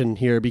hard position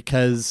here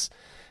because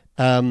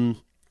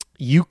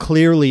you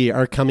clearly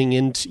are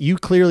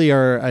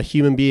a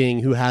human being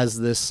who has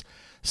this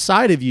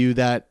side of you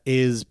that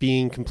is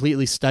being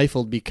completely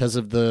stifled because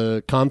of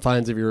the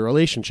confines of your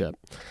relationship.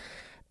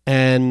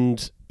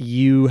 And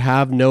you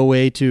have no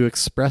way to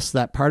express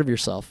that part of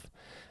yourself.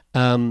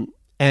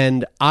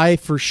 And I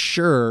for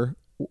sure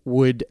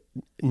would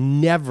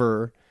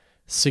never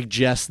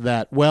suggest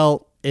that,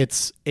 well,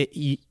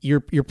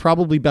 you're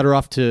probably better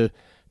off to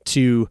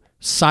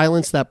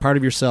silence that part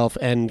of yourself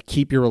and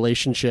try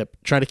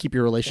to keep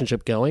your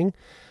relationship going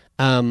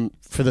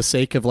for the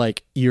sake of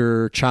like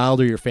your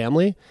child or your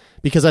family,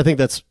 because I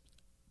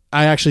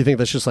actually think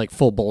that's just like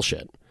full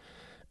bullshit.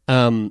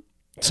 Some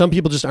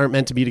people just aren't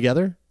meant to be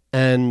together,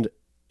 and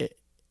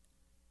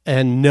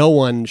no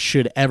one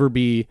should ever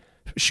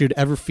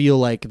feel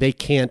like they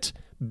can't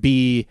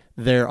be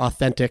their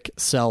authentic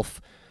self,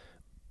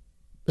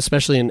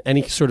 especially in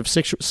any sort of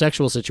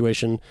sexual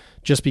situation,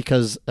 just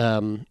because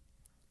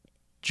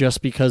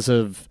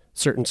of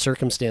certain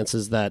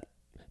circumstances that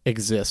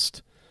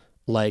exist,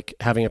 like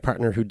having a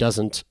partner who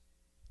doesn't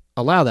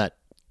allow that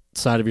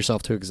side of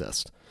yourself to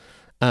exist,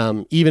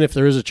 even if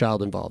there is a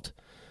child involved,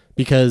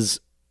 because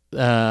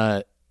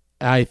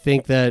I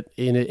think that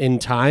in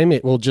time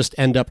it will just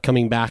end up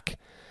coming back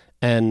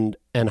and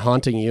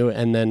haunting you,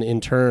 and then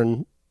in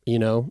turn, you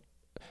know,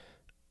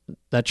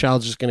 that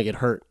child's just going to get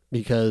hurt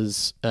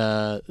because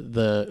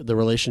the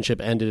relationship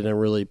ended in a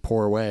really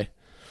poor way.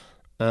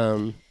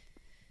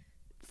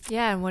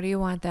 Yeah, and what do you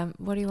want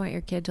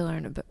your kid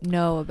to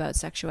know about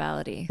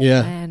sexuality?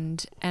 Yeah.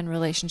 and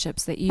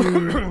relationships that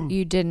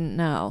you didn't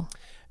know?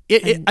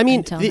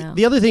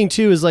 The other thing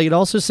too is like, it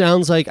also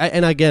sounds like,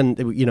 and again,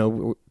 you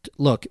know,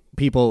 look,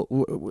 people,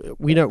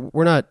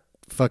 we're not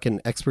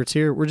fucking experts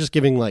here. We're just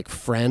giving like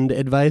friend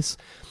advice.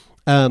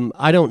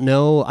 I don't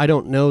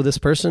know this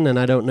person, and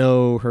I don't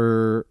know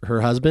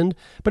her husband,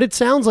 but it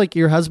sounds like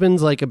your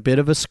husband's like a bit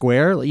of a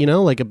square, you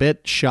know, like a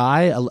bit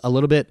shy, a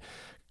little bit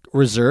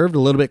reserved, a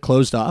little bit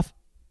closed off.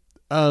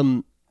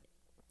 You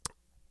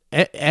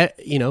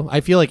know,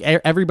 I feel like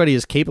everybody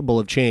is capable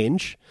of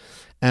change.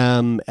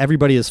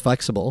 Everybody is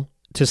flexible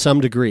to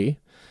some degree.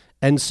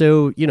 And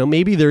so, you know,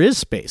 maybe there is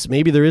space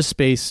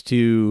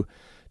to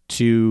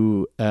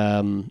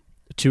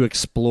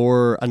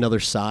explore another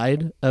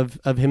side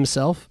of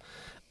himself.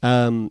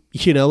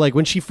 You know, like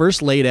when she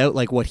first laid out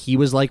like what he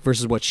was like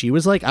versus what she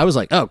was like, I was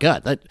like, oh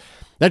God,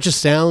 that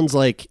just sounds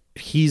like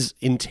he's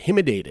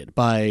intimidated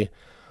by,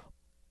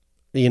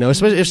 you know,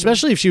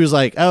 especially if she was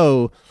like,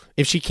 oh,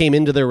 if she came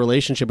into their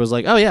relationship was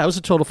like, oh yeah, I was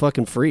a total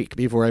fucking freak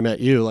before I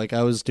met you. Like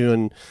I was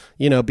doing,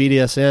 you know,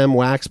 BDSM,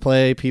 wax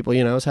play, people,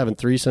 you know, I was having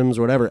threesomes,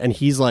 whatever. And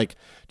he's like,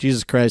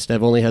 Jesus Christ,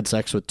 I've only had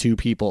sex with 2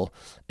 people,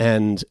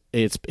 and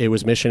it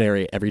was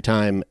missionary every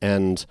time.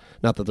 And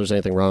not that there's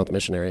anything wrong with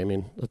missionary. I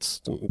mean,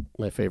 that's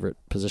my favorite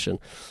position.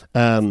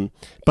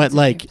 But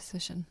like,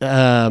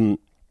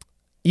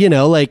 you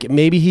know, like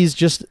maybe he's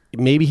just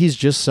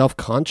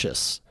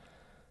self-conscious.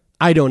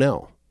 I don't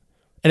know.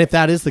 And if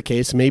that is the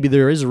case, maybe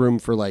there is room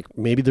for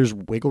maybe there's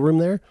wiggle room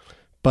there,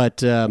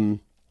 but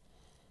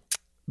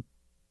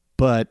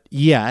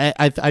yeah,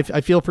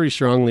 I feel pretty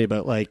strongly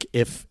about like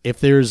if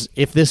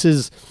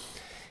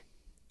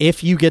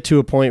you get to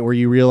a point where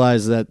you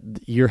realize that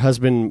your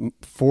husband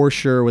for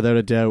sure, without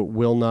a doubt,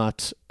 will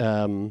not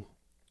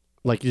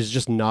is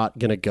just not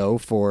going to go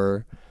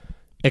for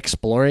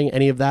exploring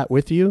any of that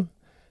with you,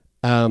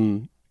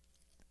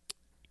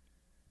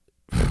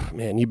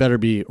 man, you better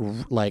be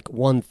like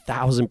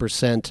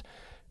 1,000%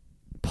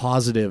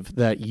 positive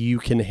that you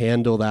can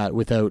handle that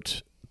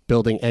without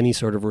building any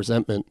sort of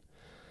resentment,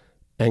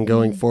 and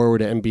going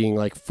forward and being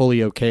like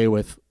fully okay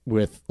with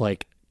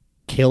like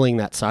killing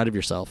that side of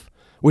yourself,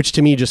 which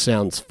to me just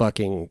sounds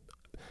fucking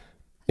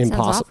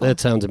impossible. It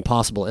sounds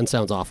impossible and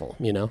sounds awful,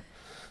 you know?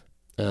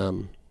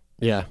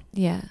 Yeah.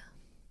 Yeah.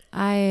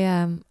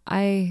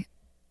 I,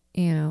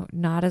 you know,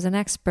 not as an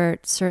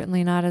expert,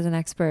 certainly not as an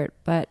expert,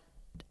 but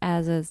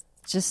as a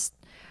just,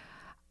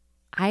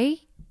 I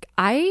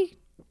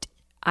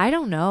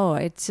don't know.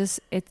 It's just,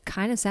 it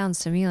kind of sounds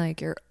to me like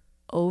you're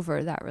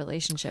over that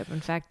relationship. In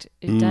fact,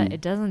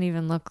 it doesn't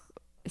even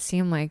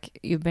seem like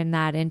you've been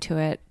that into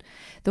it.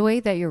 The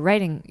way that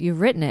you've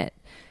written it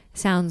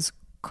sounds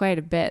quite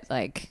a bit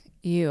like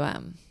he's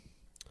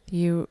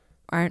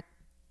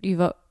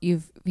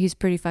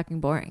pretty fucking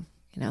boring,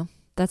 you know?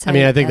 That's how I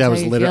mean, I think that's that how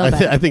was you literally, feel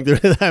about it. I think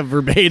that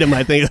verbatim,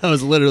 I think that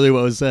was literally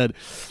what was said.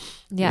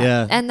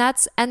 Yeah. And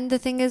the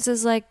thing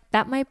is like,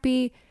 that might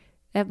be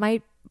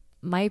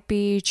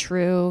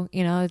true.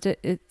 You know,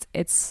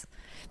 it's,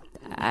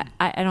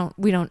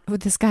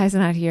 this guy's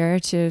not here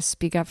to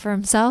speak up for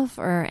himself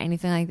or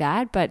anything like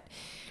that. But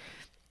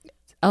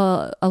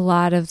a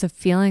lot of the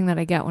feeling that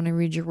I get when I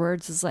read your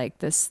words is like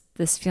this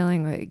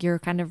feeling that you're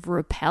kind of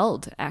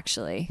repelled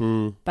actually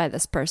by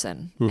this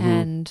person. Mm-hmm.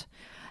 And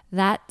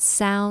that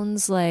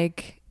sounds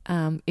like,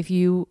 if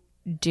you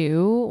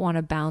do want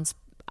to bounce,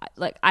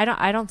 like, I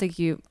don't think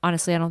you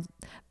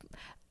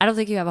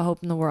think you have a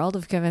hope in the world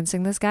of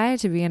convincing this guy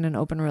to be in an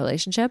open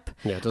relationship.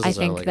 Yeah, it doesn't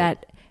sound like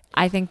it.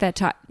 I think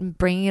that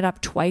bringing it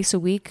up twice a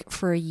week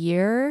for a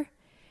year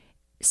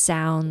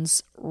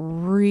sounds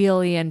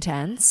really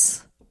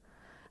intense.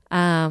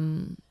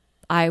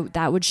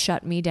 That would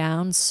shut me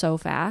down so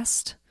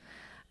fast.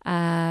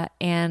 Wait,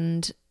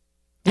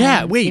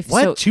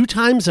 what? So, 2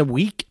 times a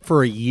week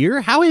for a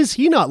year? How has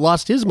he not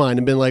lost his mind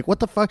and been like, what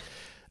the fuck?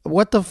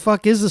 What the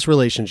fuck is this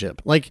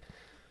relationship? Like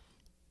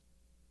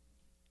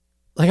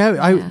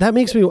that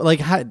makes me like,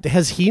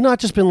 has he not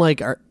just been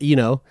like, you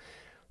know,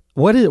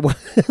 what is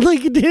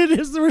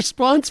is the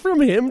response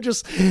from him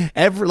just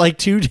every, like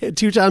two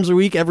times a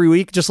week, every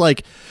week, just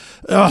like,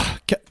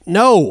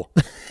 no.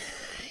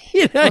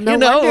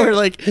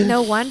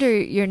 No wonder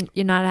you're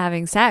not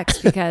having sex,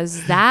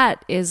 because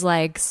that is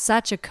like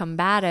such a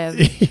combative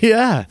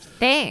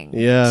thing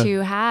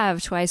to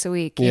have twice a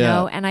week, you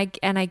know. And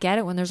I get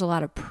it when there's a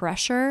lot of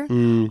pressure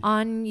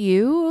on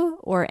you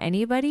or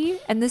anybody.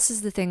 And this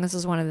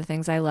is one of the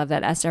things I love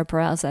that Esther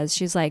Perel says.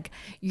 She's like,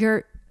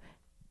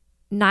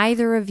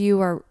 neither of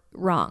you are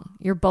wrong.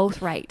 You're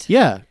both right.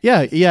 Yeah,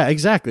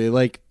 exactly.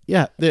 Like,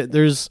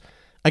 there's,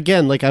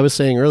 again, like I was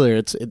saying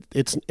earlier,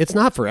 it's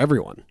not for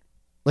everyone.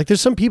 Like,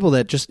 there's some people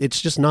that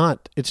it's just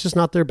not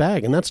their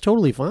bag, and that's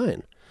totally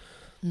fine.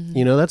 Mm-hmm.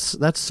 You know, that's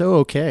so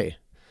okay.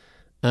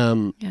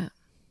 And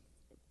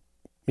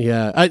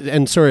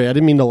sorry, I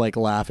didn't mean to like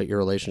laugh at your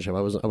relationship.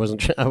 I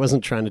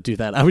wasn't trying to do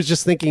that. I was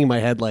just thinking in my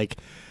head, like,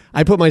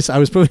 I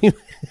was putting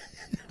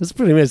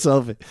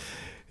myself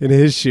in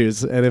his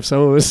shoes, and if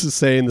someone was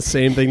saying the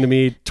same thing to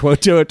me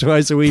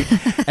twice a week,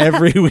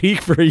 every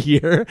week for a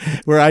year,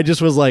 where I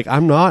just was like,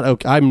 I'm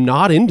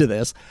not into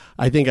this,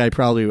 I think I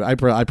probably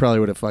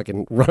would have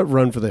fucking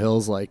run for the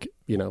hills, like,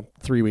 you know,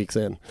 3 weeks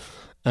in.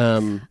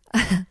 But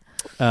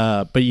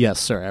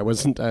yes, sorry, I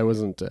wasn't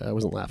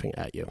laughing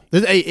at you.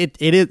 It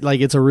is like,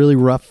 it's a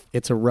rough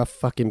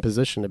fucking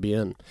position to be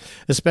in,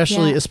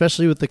 especially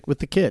with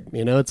the kid.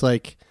 You know, it's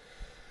like,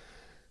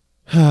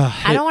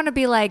 I don't want to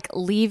be like,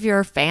 leave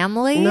your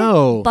family.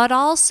 No. But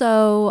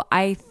also,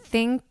 I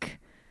think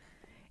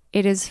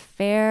it is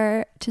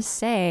fair to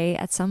say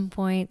at some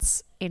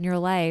points in your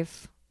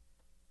life,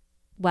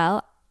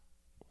 well,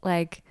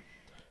 like,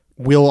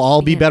 we'll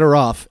all be better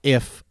off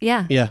if.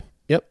 Yeah. Yeah.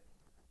 Yep.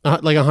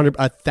 Like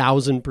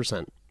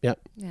 1,000%. Yep.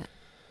 Yeah.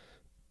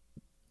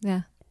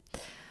 Yeah.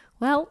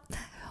 Well,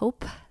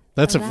 hope.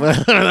 That's a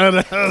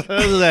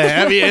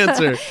heavy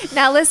answer.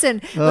 Now listen,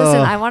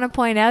 I want to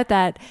point out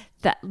that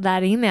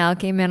email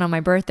came in on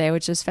my birthday,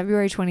 which is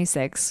February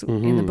 26th,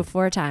 in the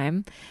before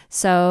time.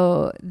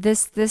 So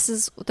there's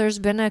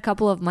been a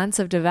couple of months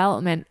of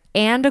development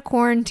and a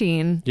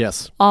quarantine.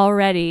 Yes.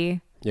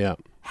 Already. Yeah.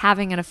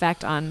 Having an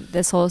effect on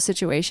this whole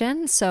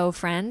situation. So,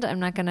 friend, I'm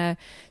not going to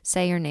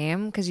say your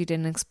name because you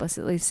didn't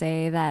explicitly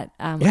say that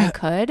I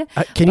could.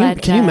 Can you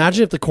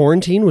imagine if the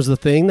quarantine was the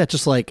thing that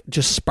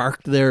just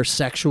sparked their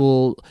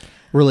sexual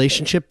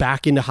relationship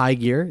back into high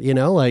gear? You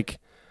know, like.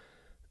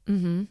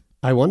 Mm-hmm.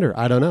 I wonder.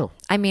 I don't know.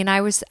 I mean,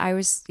 I was,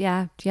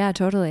 yeah,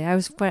 totally. I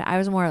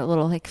was more a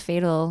little like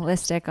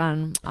fatalistic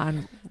on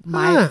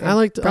my. I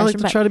like to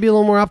try to be a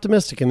little more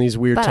optimistic in these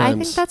weird times. But I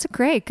think that's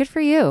great. Good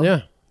for you.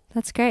 Yeah.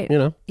 That's great.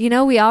 You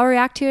know, we all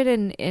react to it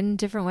in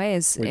different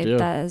ways. We it do.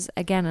 does.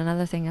 Again,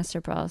 another thing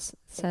Esther Perel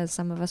says,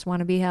 some of us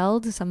want to be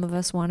held. Some of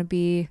us want to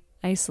be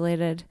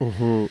isolated.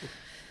 Mm-hmm.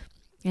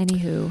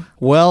 Anywho.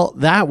 Well,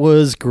 that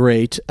was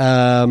great.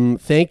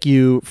 Thank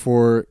you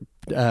for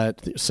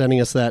sending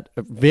us that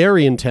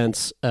very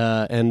intense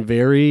and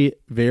very,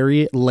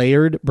 very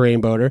layered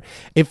brain boner.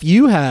 If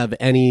you have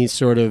any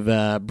sort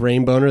of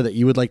brain boner that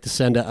you would like to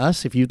send to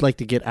us, if you'd like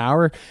to get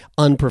our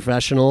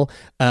unprofessional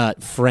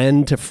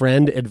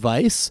friend-to-friend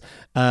advice,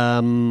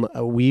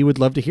 we would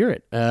love to hear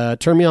it.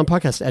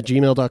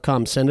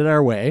 turnmeonpodcast@gmail.com. Send it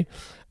our way.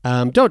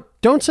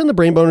 Don't send the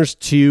brain boners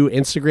to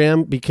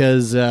Instagram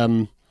because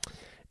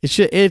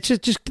it's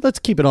just let's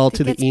keep it all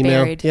to the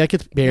email. Buried. Yeah, it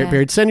gets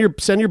buried. Send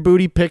your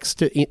booty pics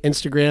to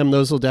Instagram.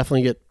 Those will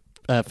definitely get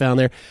found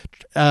there.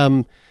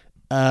 We'll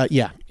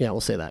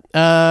say that.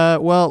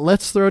 Well,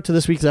 let's throw it to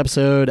this week's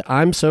episode.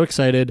 I'm so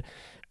excited.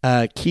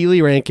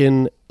 Keely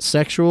Rankin,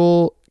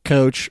 sexual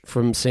coach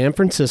from San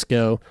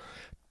Francisco,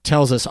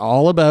 tells us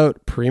all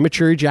about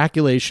premature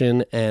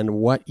ejaculation and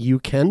what you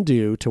can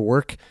do to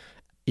work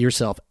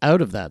yourself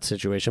out of that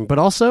situation. But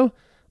also,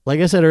 like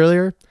I said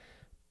earlier,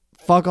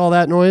 fuck all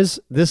that noise.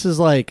 This is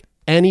like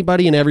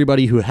anybody and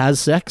everybody who has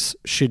sex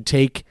should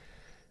take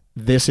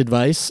this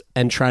advice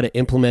and try to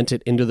implement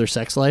it into their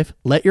sex life,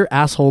 let your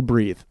asshole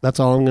breathe. That's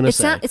all I'm going to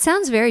say. It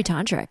sounds very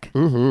tantric.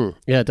 Mm-hmm.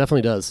 Yeah, it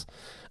definitely does.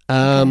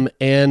 And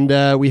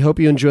we hope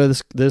you enjoy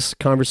this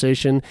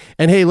conversation.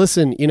 And hey,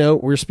 listen,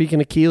 we're speaking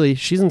to Keely.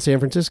 She's in San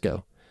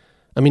Francisco.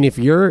 I mean, if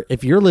you're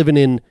living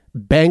in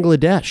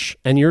Bangladesh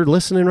and you're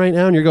listening right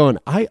now and you're going,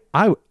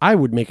 I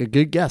would make a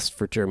good guest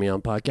for Turn Me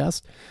On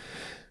podcast,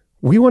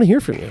 we want to hear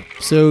from you.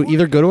 So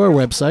either go to our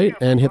website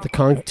and hit the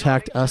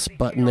contact us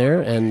button there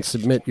and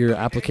submit your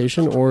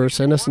application, or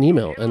send us an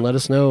email and let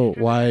us know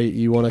why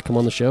you want to come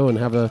on the show and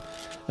have a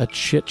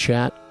chit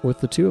chat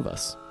with the two of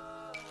us.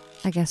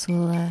 I guess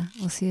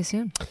we'll see you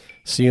soon.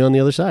 See you on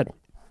the other side.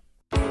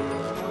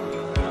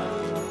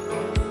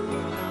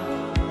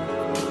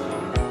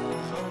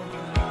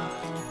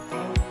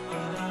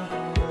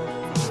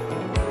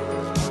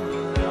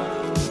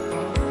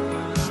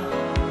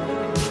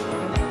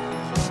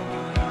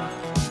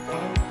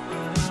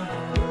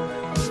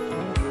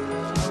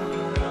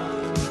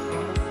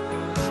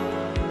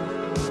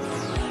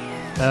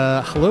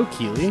 Hello,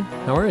 Keely.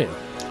 How are you?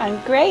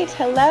 I'm great.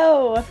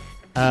 Hello.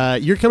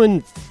 You're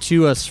coming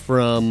to us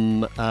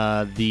from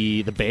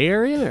the Bay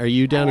Area. Are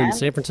you down in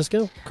San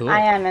Francisco? Cool. I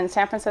am in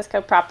San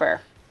Francisco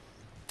proper.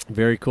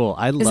 Very cool.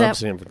 I love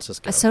San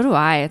Francisco. So do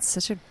I. It's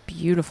such a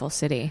beautiful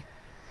city.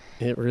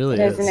 It really is.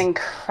 It is an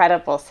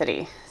incredible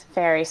city. It's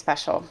very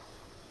special.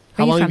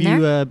 How long have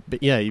you?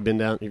 You've been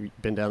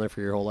down there for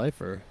your whole life,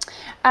 or?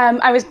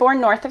 I was born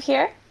north of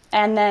here,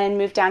 and then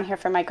moved down here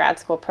for my grad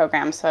school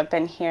program. So I've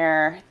been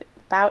here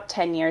about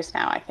 10 years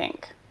now, I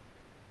think.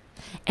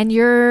 And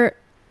you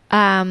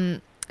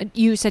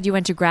said you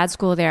went to grad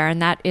school there,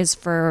 and that is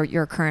for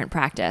your current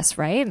practice,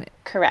 right?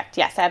 Correct.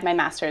 Yes, I have my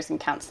master's in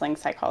counseling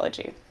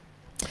psychology.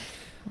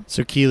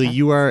 So, Keely,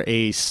 you are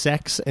a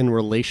sex and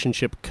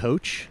relationship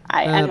coach.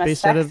 I am a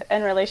sex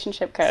and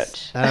relationship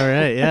coach. All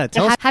right, yeah.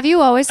 Have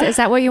you always? Is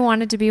that what you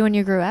wanted to be when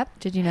you grew up?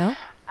 Did you know?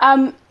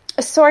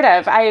 Sort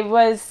of. I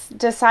was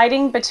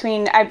deciding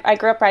between, I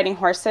grew up riding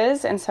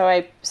horses, and so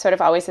I sort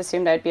of always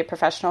assumed I'd be a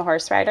professional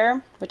horse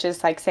rider, which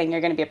is like saying you're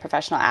going to be a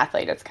professional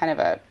athlete. It's kind of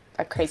a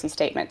crazy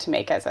statement to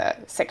make as a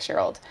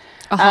 6-year-old.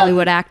 A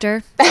Hollywood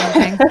actor?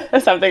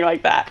 Something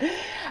like that.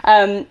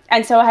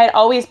 And so I had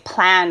always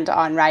planned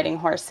on riding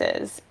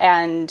horses,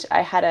 and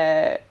I had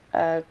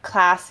a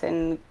class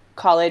in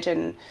college,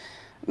 and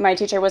my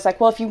teacher was like,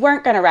 well, if you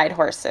weren't going to ride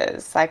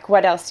horses, like,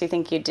 what else do you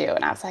think you'd do?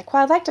 And I was like,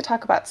 well, I'd like to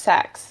talk about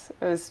sex.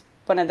 It was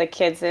one of the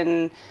kids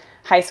in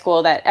high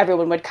school that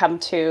everyone would come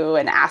to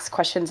and ask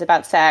questions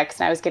about sex.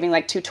 And I was giving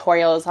like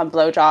tutorials on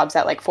blowjobs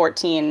at like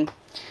 14.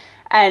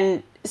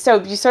 And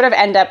so you sort of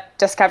end up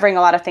discovering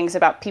a lot of things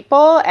about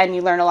people, and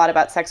you learn a lot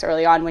about sex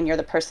early on when you're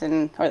the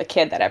person or the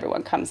kid that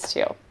everyone comes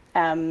to.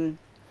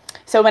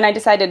 So when I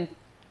decided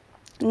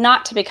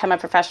not to become a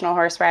professional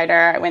horse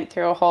rider, I went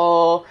through a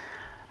whole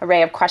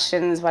array of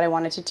questions, what I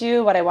wanted to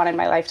do, what I wanted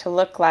my life to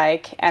look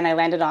like. And I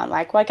landed on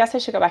like, well, I guess I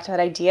should go back to that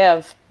idea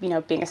of,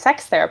 being a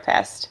sex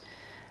therapist,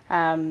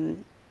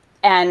 and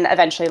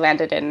eventually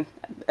landed in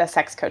a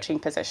sex coaching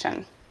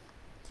position.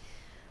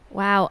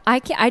 Wow.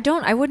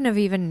 I wouldn't have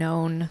even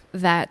known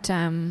that,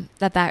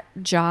 that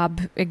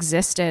job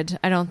existed.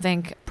 I don't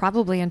think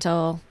probably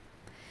until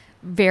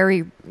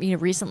very,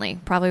 recently,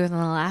 probably within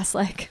the last,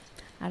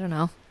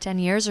 10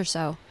 years or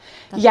so.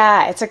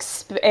 Yeah,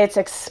 it's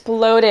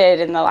exploded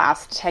in the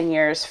last 10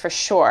 years for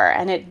sure.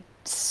 And it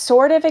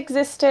sort of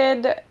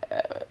existed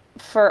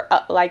for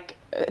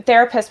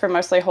therapists were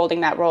mostly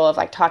holding that role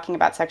of talking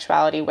about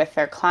sexuality with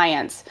their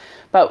clients.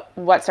 But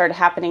what started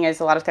happening is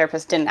a lot of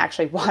therapists didn't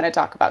actually want to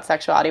talk about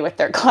sexuality with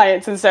their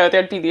clients. And so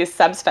there'd be these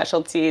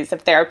subspecialties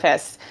of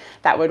therapists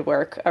that would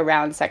work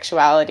around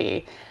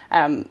sexuality.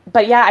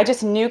 But yeah, I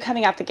just knew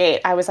coming out the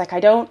gate, I was like, I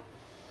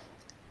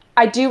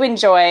do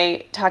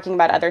enjoy talking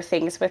about other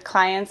things with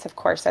clients, of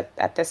course,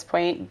 at this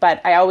point, but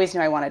I always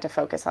knew I wanted to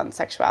focus on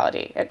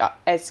sexuality.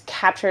 It's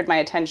captured my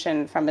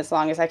attention from as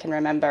long as I can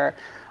remember,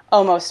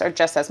 almost or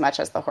just as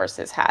much as the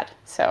horses had.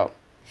 So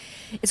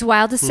it's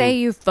wild to say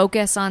you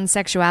focus on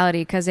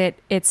sexuality because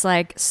it's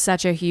like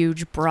such a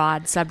huge,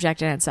 broad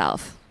subject in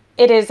itself.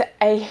 It is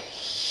a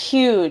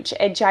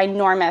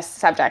ginormous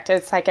subject.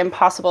 It's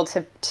impossible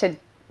to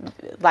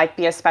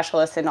be a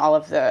specialist in all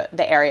of the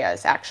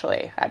areas,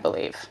 actually, I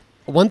believe.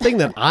 One thing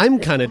that I'm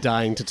kind of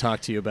dying to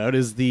talk to you about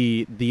is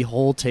the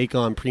whole take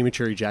on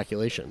premature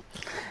ejaculation,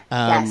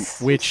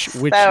 yes. which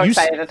so you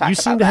seem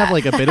to have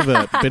a bit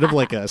of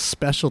a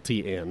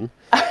specialty in.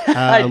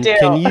 I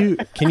do.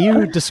 Can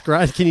you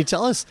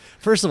tell us,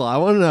 first of all, I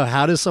want to know,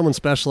 how does someone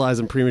specialize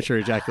in premature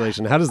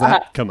ejaculation? How does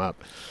that come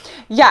up?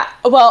 Yeah,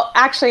 well,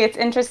 actually, it's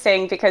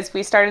interesting because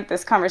we started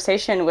this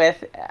conversation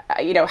with,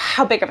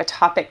 how big of a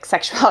topic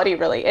sexuality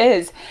really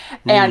is,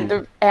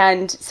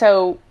 and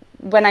so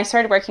when I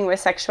started working with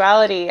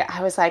sexuality,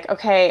 I was like,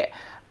 okay,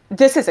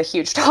 this is a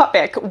huge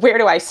topic. Where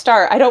do I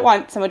start? I don't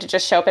want someone to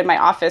just show up in my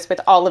office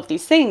with all of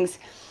these things.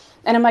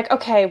 And I'm like,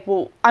 okay,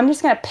 well, I'm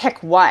just going to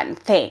pick one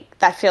thing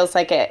that feels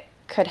like it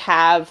could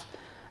have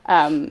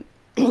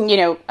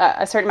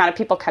a certain amount of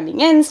people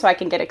coming in so I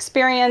can get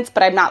experience,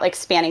 but I'm not like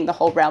spanning the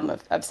whole realm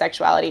of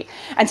sexuality.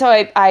 And so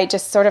I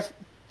just sort of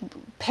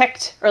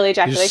picked early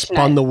ejaculation. You just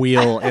spun the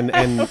wheel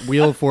and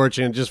Wheel of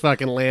Fortune just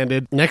fucking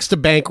landed. Next to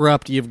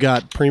bankrupt, you've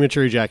got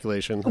premature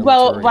ejaculation.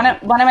 Well, one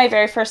of my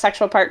very first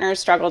sexual partners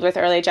struggled with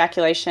early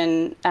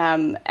ejaculation.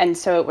 And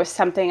so it was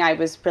something I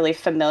was really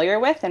familiar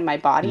with in my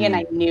body. And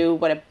I knew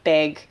what a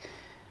big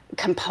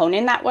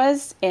component that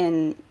was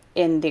in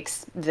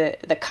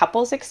the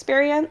couple's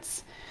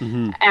experience.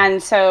 Mm-hmm.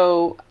 And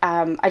so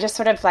I just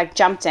sort of like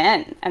jumped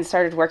in and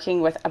started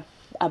working with a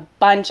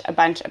bunch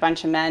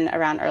of men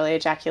around early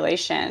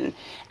ejaculation,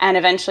 and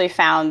eventually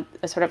found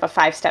a sort of a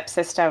 5-step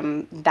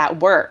system that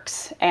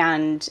works.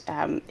 And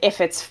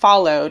if it's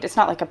followed, it's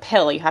not like a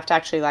pill. You have to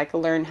actually like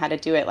learn how to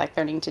do it, like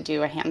learning to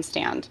do a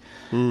handstand.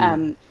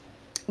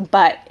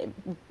 But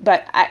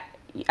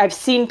I've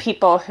seen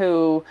people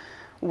who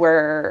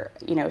were,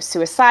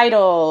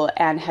 suicidal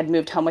and had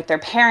moved home with their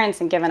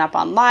parents and given up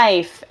on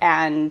life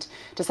and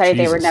decided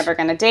they were never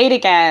going to date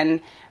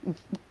again,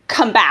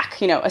 come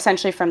back,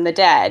 essentially from the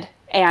dead.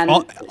 And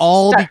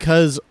all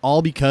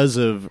because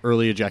of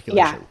early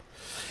ejaculation.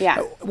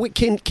 Yeah.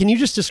 Can you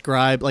just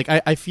describe, like,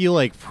 I feel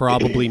like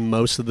probably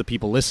most of the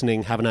people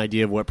listening have an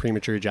idea of what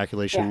premature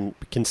ejaculation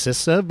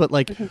consists of, but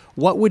like,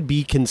 what would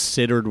be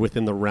considered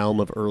within the realm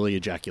of early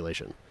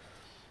ejaculation?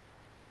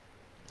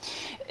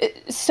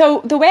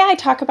 So the way I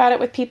talk about it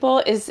with people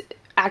is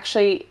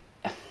actually,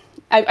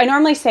 I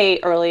normally say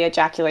early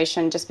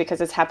ejaculation just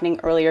because it's happening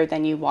earlier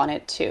than you want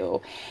it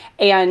to.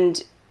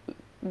 And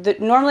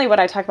normally what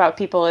I talk about with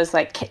people is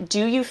like,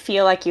 do you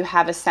feel like you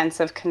have a sense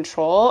of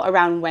control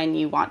around when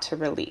you want to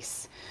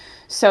release?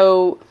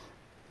 So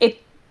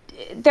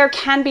there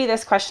can be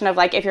this question of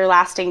like, if you're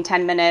lasting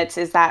 10 minutes,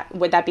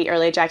 would that be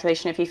early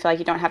ejaculation if you feel like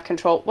you don't have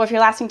control? Well, if you're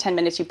lasting 10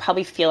 minutes, you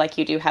probably feel like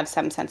you do have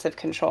some sense of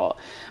control.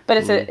 But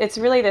it's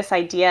really this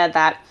idea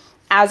that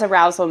as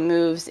arousal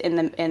moves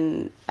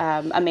in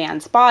a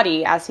man's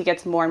body, as he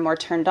gets more and more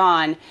turned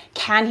on,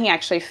 can he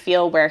actually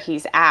feel where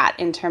he's at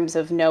in terms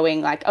of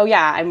knowing like, oh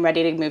yeah, I'm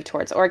ready to move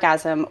towards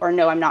orgasm, or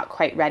no, I'm not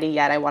quite ready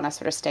yet. I want to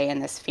sort of stay in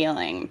this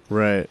feeling.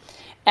 Right.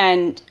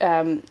 And,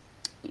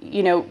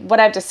 what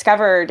I've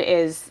discovered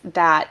is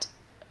that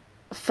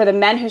for the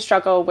men who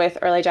struggle with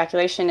early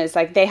ejaculation is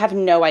like, they have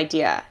no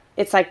idea.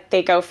 It's like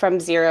they go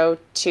from 0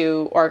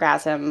 to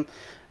orgasm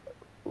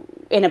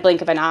in a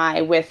blink of an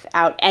eye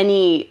without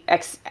any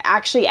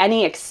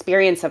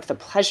experience of the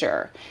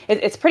pleasure.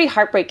 It's pretty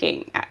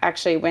heartbreaking,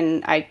 actually,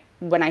 when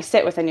I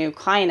sit with a new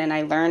client and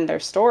I learn their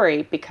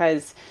story,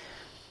 because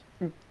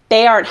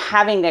they aren't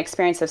having the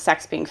experience of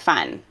sex being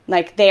fun.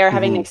 Like, they are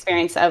having the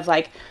experience of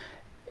like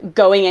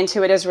going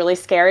into it is really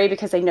scary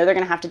because they know they're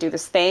going to have to do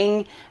this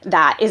thing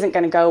that isn't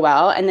going to go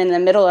well. And then in the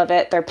middle of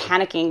it, they're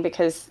panicking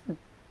because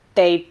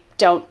they're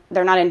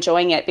not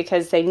enjoying it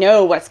because they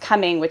know what's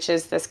coming, which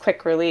is this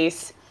quick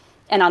release.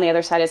 And on the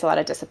other side is a lot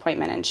of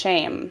disappointment and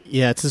shame.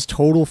 Yeah, it's this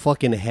total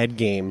fucking head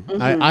game.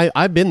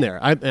 I've been there.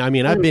 I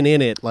mean, I've been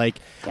in it. Like,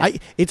 I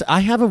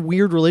have a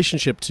weird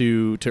relationship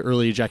to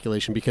early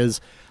ejaculation because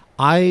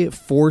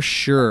for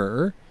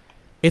sure,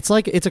 it's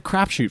like it's a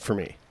crapshoot for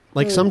me.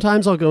 Like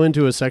sometimes I'll go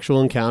into a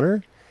sexual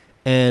encounter,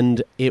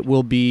 and it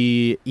will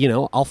be,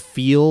 I'll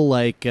feel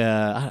like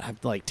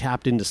I've like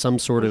tapped into some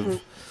sort of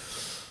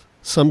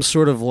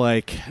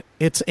like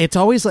it's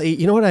always like,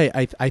 what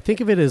I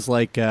think of it as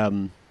like.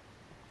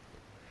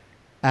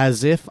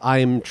 As if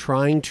I'm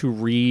trying to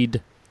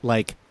read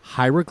like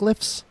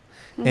hieroglyphs,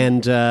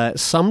 and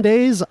some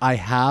days I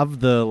have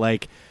the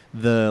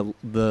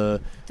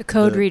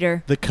code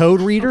reader,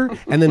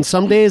 and then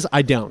some days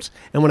I don't.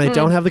 And when I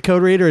don't have the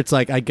code reader, it's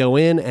like I go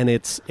in and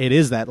it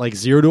is that like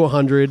 0 to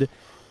 100,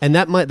 and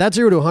that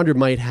 0 to 100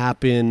 might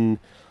happen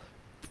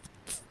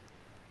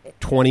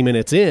 20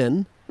 minutes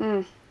in,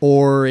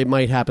 or it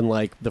might happen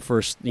like the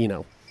first 3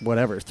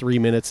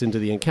 minutes into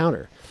the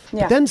encounter.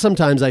 Yeah. But then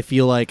sometimes I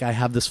feel like I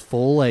have this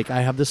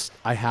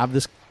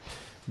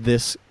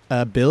this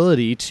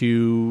ability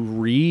to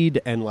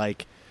read, and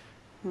like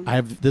I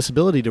have this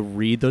ability to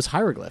read those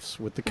hieroglyphs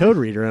with the code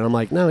reader, and I'm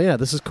like, no, yeah,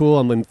 this is cool.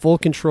 I'm in full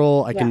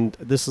control.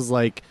 This is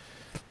like,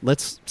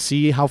 let's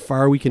see how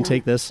far we can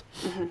take this.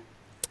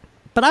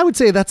 But I would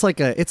say it's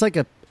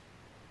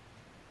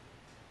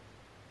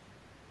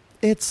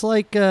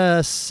like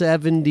a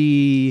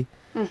 70,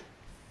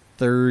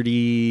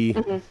 30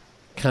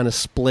 kind of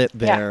split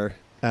there.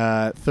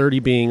 30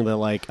 being the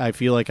like, I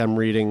feel like I'm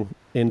reading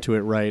into it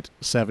right.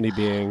 70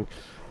 being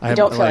I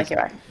don't feel like you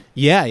are.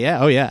 Yeah.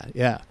 Oh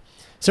yeah.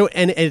 So,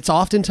 and it's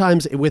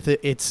oftentimes with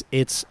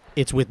it's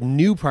with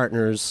new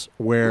partners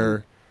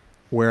where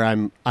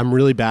I'm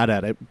really bad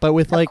at it, but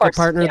with like a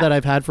partner that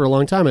I've had for a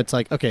long time, it's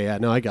like, okay, yeah,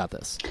 no, I got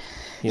this.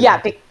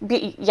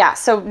 Yeah.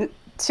 So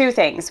 2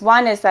 things.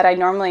 One is that I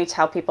normally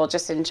tell people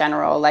just in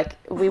general, like,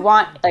 we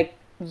want like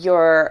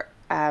your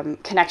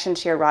connection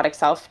to your erotic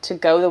self to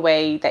go the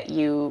way that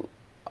you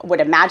would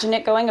imagine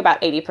it going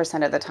about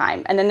 80% of the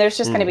time. And then there's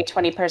just going to be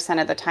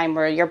 20% of the time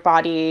where your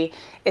body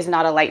is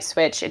not a light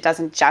switch. It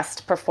doesn't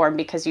just perform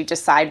because you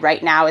decide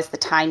right now is the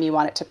time you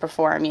want it to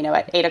perform,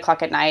 at 8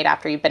 o'clock at night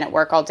after you've been at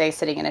work all day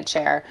sitting in a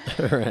chair.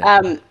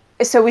 Right.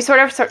 So we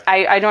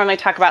I normally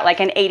talk about like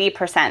an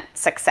 80%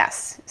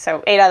 success.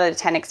 So 8 out of the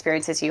 10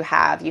 experiences you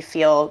have, you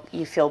feel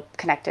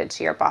connected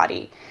to your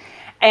body.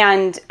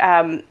 And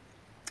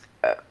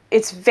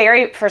it's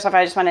first off,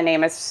 I just want to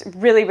name, it's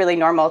really, really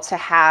normal to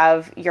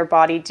have your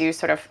body do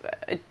sort of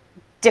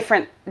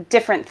different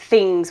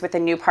things with a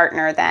new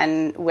partner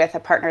than with a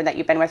partner that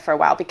you've been with for a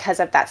while because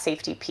of that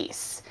safety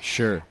piece.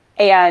 Sure.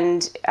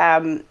 And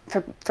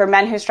for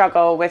men who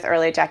struggle with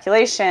early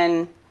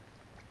ejaculation,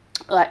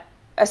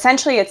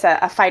 essentially it's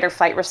a fight or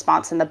flight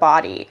response in the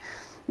body.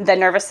 The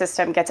nervous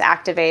system gets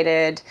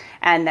activated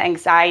and the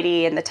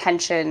anxiety and the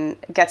tension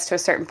gets to a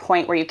certain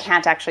point where you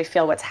can't actually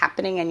feel what's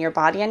happening in your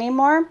body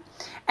anymore.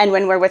 And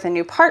when we're with a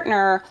new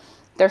partner,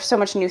 there's so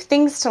much new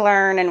things to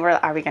learn, and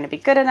are we going to be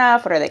good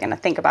enough? What are they going to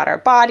think about our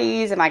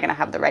bodies? Am I going to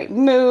have the right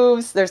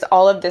moves? There's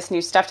all of this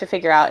new stuff to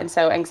figure out. And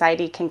so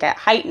anxiety can get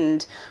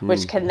heightened,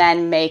 which can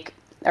then make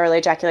early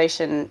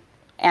ejaculation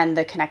and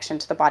the connection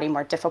to the body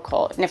more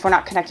difficult. And if we're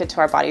not connected to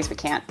our bodies, we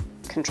can't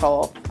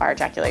control our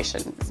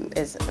ejaculation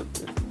is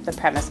the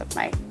premise of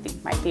my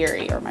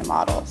theory or my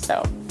model.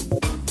 So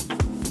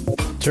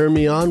Turn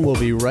Me On will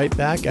be right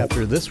back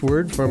after this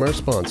word from our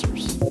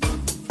sponsors.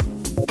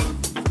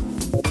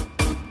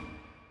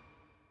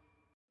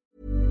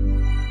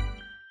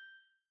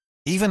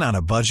 Even on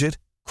a budget,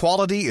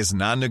 quality is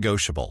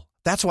non-negotiable.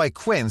 That's why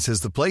Quince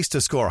is the place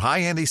to score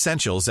high-end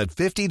essentials at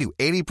 50 to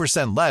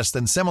 80% less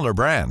than similar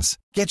brands.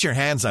 Get your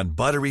hands on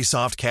buttery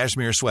soft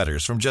cashmere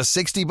sweaters from just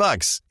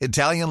 $60,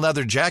 Italian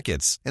leather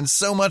jackets, and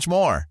so much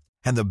more.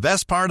 And the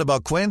best part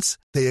about Quince,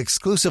 they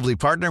exclusively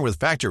partner with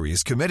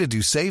factories committed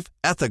to safe,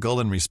 ethical,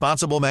 and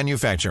responsible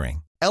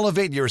manufacturing.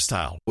 Elevate your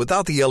style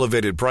without the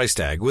elevated price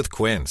tag with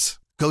Quince.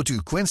 Go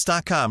to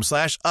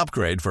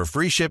quince.com/upgrade for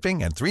free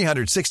shipping and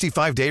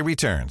 365-day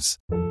returns.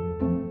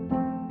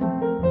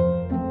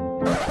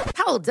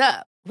 Hold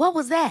up. What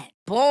was that?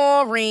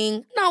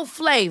 Boring. No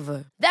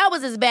flavor. That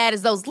was as bad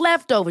as those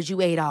leftovers you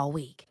ate all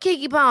week.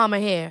 Keke Palmer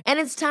here, and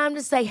it's time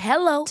to say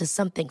hello to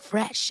something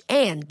fresh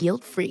and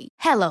guilt-free.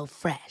 Hello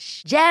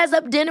Fresh. Jazz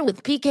up dinner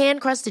with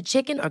pecan-crusted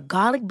chicken or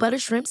garlic butter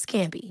shrimp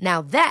scampi.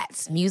 Now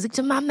that's music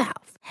to my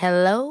mouth.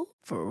 Hello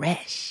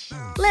Fresh.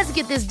 Let's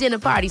get this dinner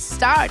party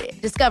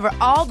started. Discover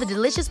all the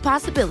delicious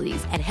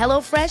possibilities at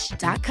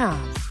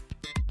HelloFresh.com.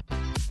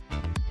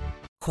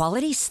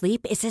 Quality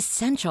sleep is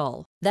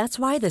essential. That's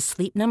why the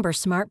Sleep Number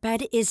Smart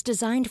Bed is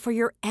designed for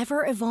your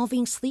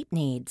ever-evolving sleep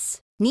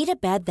needs. Need a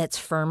bed that's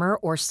firmer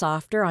or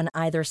softer on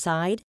either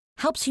side?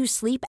 Helps you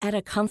sleep at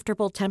a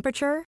comfortable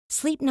temperature?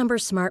 Sleep Number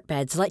Smart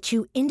Beds let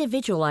you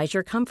individualize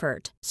your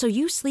comfort, so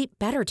you sleep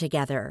better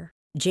together.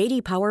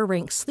 J.D. Power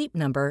ranks Sleep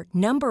Number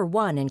number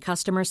 1 in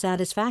customer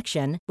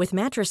satisfaction with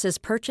mattresses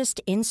purchased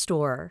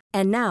in-store.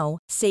 And now,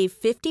 save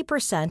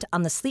 50%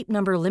 on the Sleep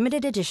Number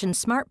Limited Edition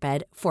Smart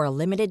Bed for a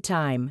limited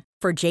time.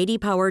 For J.D.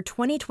 Power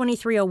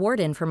 2023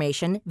 award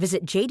information,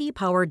 visit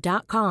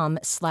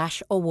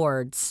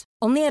jdpower.com/awards.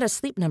 Only at a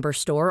Sleep Number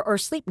store or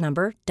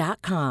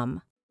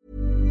sleepnumber.com.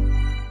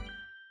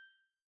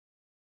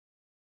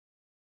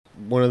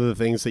 One of the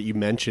things that you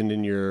mentioned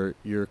in your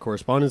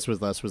correspondence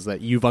with us was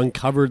that you've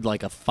uncovered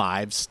like a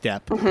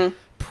 5-step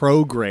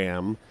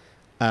program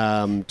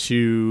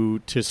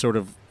to sort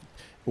of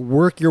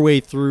work your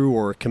way through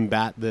or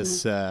combat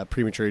this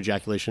premature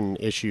ejaculation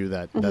issue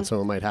that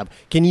someone might have.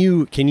 Can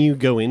you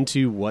go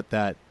into what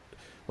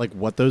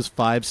those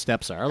 5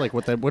 steps are? Like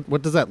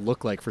what does that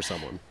look like for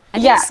someone? I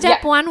think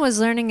step 1 was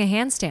learning a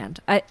handstand.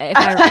 If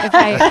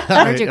I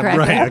heard you correctly.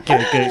 Right. Okay.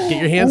 Good.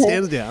 Get your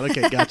handstands down.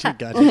 Okay. Gotcha.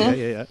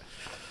 Yeah.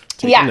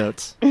 Take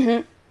notes.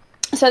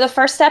 So the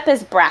first step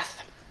is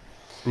breath.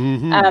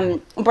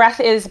 Breath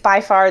is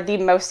by far the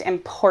most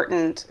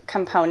important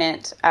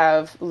component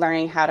of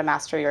learning how to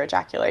master your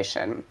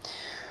ejaculation.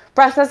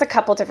 Breath does a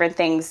couple different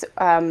things.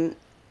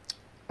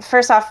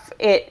 First off,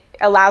 it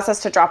allows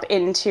us to drop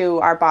into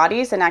our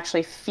bodies and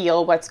actually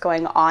feel what's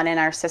going on in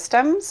our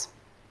systems.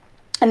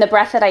 And the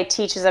breath that I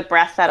teach is a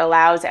breath that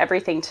allows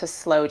everything to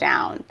slow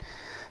down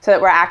so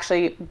that we're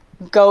actually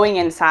going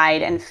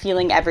inside and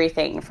feeling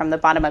everything from the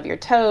bottom of your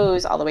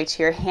toes all the way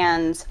to your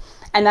hands.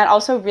 And that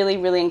also really,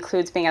 really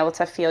includes being able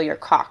to feel your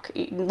cock.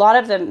 A lot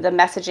of the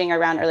messaging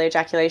around early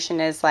ejaculation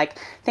is like,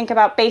 think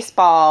about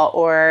baseball,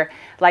 or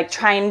like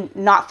try and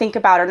not think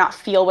about or not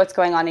feel what's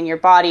going on in your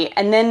body.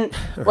 And then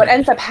what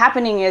ends up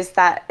happening is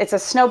that it's a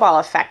snowball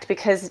effect,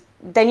 because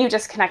then you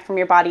disconnect from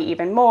your body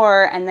even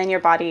more, and then your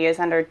body is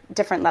under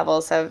different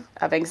levels of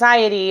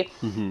anxiety.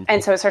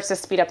 And so it starts to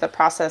speed up the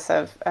process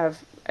of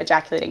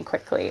ejaculating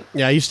quickly.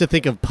 Yeah, I used to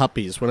think of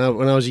puppies when I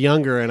was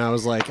younger, and I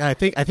was like, I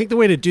think the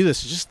way to do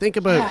this is just think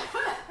about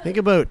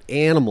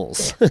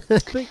animals.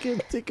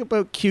 think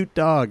about cute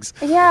dogs.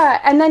 Yeah,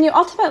 and then you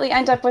ultimately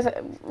end up with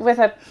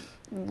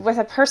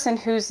a person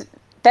who's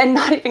then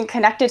not even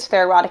connected to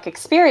their erotic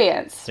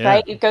experience,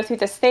 right? You go through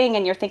this thing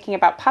and you're thinking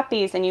about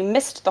puppies and you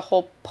missed the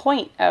whole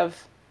point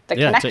of the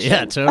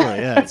connection. Totally.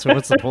 Yeah. So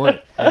what's the point?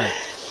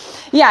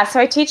 Yeah. So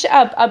I teach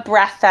a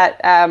breath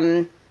that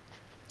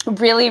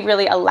really,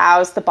 really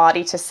allows the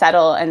body to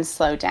settle and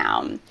slow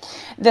down.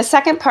 The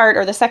second part,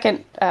 or the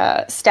second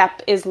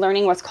step, is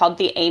learning what's called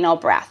the anal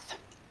breath.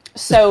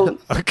 So,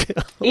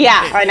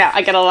 yeah, I know.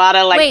 I get a lot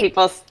of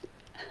people.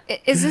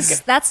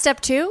 Is that's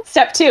step 2?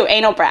 Step 2,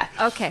 anal breath.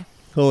 Okay.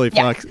 Holy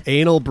fuck.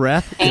 Anal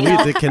breath? Can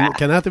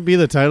that be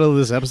the title of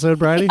this episode,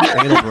 Bridie?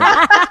 Anal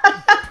breath.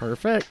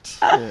 Perfect.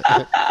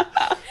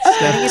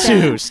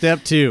 Yeah.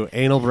 Step 2,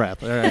 anal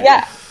breath. All right.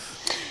 Yeah.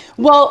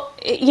 Well,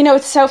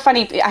 it's so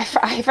funny.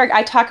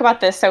 I talk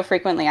about this so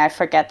frequently, I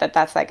forget that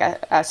that's like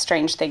a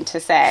strange thing to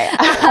say.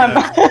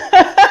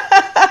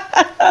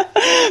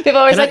 People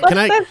always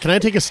can I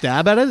take a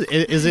stab at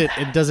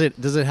it? Does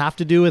it have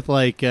to do with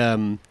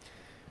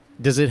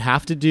does it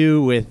have to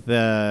do with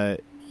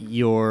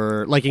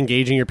your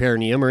engaging your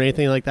perineum or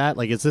anything like that?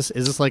 Like, is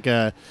this like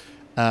a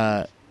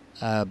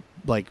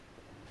like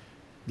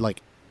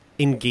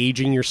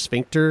engaging your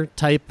sphincter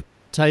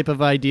type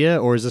of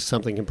idea, or is this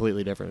something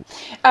completely different?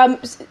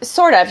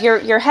 Sort of.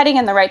 You're heading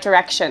in the right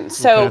direction.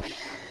 So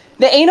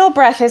the anal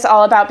breath is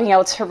all about being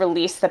able to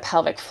release the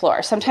pelvic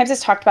floor. Sometimes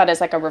it's talked about as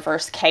like a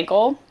reverse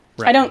Kegel.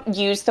 Right. I don't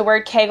use the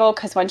word Kegel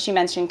because once you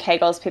mention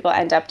Kegels, people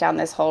end up down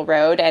this whole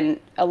road. And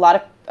a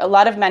lot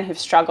of men who've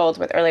struggled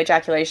with early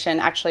ejaculation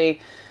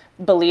actually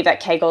believe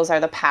that Kegels are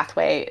the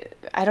pathway.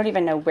 I don't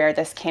even know where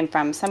this came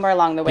from. Somewhere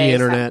along the way, the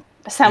internet.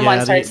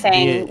 Someone started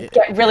saying,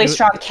 get really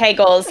strong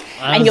Kegels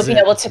and you'll be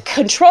able to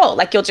control.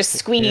 Like, you'll just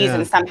squeeze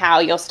and somehow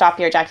you'll stop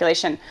your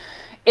ejaculation.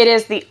 It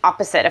is the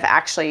opposite of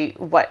actually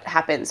what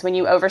happens. When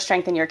you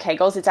overstrengthen your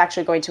Kegels, it's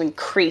actually going to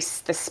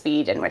increase the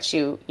speed in which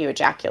you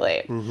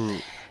ejaculate. Mm-hmm.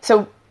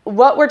 So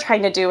what we're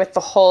trying to do with the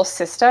whole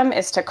system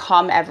is to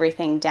calm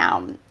everything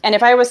down. And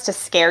if I was to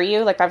scare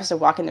you, like if I was to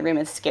walk in the room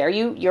and scare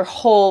you, your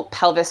whole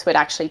pelvis would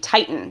actually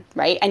tighten,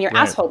 right? And your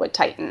asshole would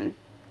tighten.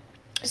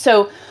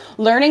 So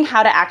learning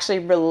how to actually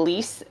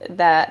release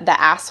the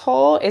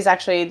asshole is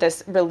actually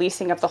this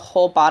releasing of the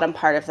whole bottom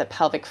part of the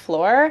pelvic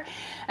floor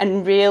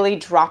and really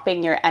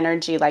dropping your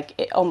energy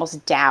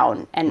almost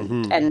down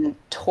and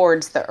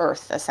towards the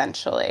earth,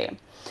 essentially.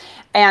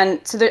 And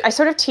so I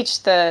sort of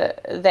teach the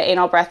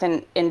anal breath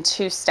in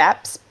 2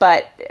 steps,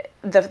 but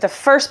the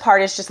first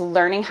part is just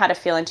learning how to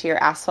feel into your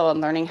asshole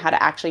and learning how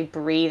to actually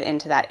breathe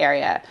into that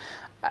area.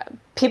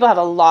 People have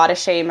a lot of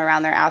shame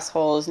around their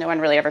assholes. No one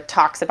really ever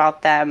talks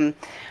about them.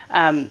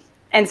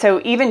 And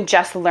so even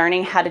just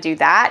learning how to do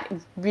that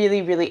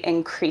really, really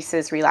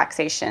increases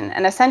relaxation.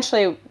 And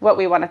essentially what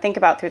we want to think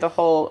about through the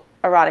whole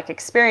erotic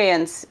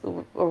experience,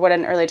 or what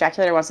an early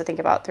ejaculator wants to think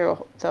about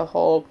through the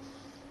whole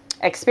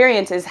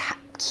experience, is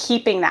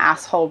keeping the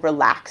asshole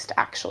relaxed,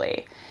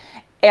 actually.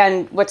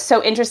 And what's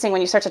so interesting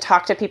when you start to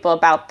talk to people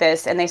about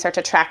this and they start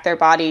to track their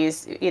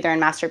bodies, either in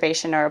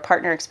masturbation or a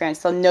partner experience,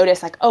 they'll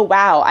notice like, oh,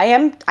 wow,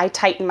 I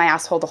tighten my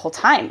asshole the whole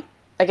time.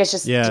 Like, it's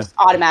just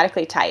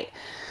automatically tight.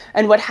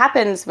 And what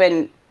happens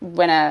when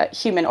a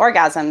human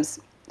orgasms,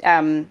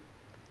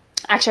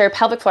 actually our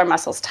pelvic floor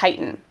muscles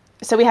tighten.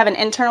 So we have an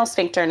internal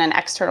sphincter and an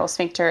external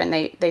sphincter, and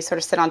they sort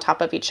of sit on top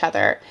of each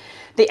other.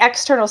 The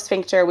external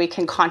sphincter we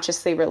can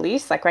consciously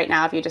release. Like right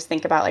now, if you just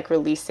think about like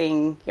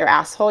releasing your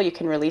asshole, you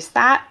can release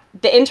that.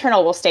 The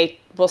internal will stay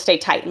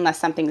tight unless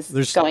something's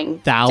going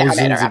down it or up it.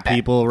 There's thousands of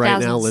people right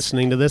now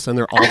listening to this, and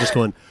they're all just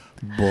going,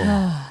 boom.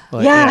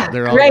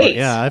 They're all great.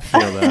 I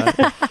feel that.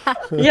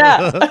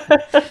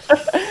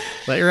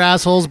 Let your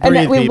assholes breathe,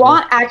 and we people.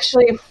 Want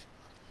actually...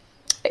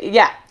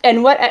 Yeah.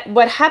 And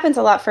what happens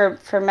a lot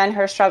for men who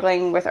are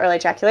struggling with early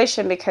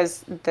ejaculation,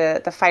 because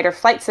the fight or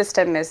flight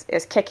system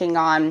is kicking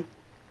on,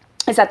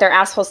 is that their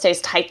asshole stays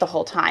tight the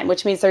whole time,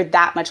 which means they're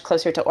that much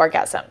closer to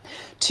orgasm.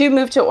 To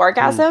move to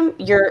orgasm,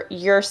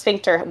 your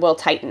sphincter will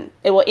tighten.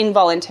 It will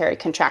involuntarily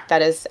contract.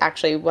 That is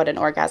actually what an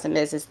orgasm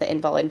is the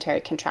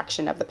involuntary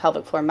contraction of the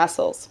pelvic floor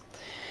muscles.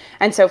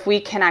 And so if we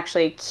can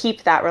actually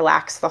keep that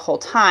relaxed the whole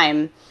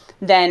time,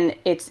 then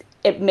it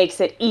makes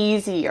it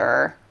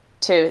easier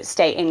to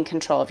stay in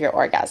control of your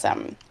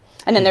orgasm.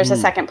 And then there's a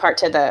second part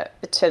to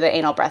the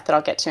anal breath that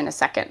I'll get to in a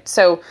second.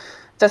 So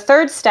the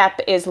third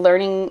step is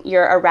learning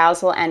your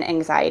arousal and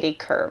anxiety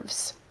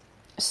curves.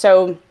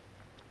 So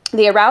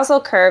the arousal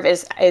curve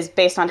is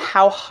based on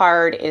how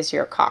hard is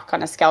your cock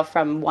on a scale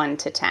from 1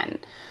 to 10.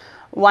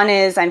 1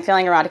 is I'm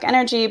feeling erotic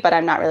energy, but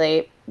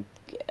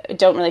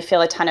don't really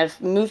feel a ton of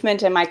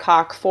movement in my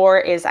cock. 4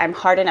 is I'm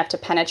hard enough to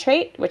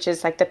penetrate, which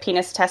is like the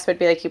penis test would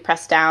be like you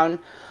press down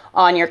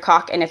on your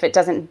cock, and if it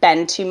doesn't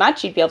bend too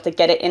much, you'd be able to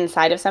get it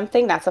inside of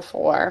something. That's a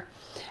 4.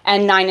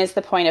 And 9 is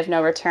the point of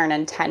no return,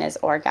 and 10 is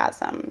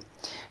orgasm.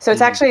 So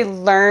it's actually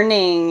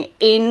learning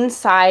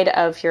inside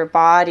of your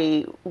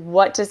body,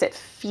 what does it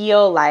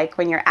feel like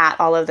when you're at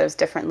all of those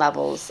different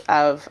levels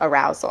of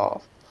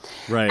arousal.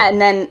 Right.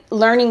 And then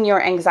learning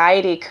your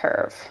anxiety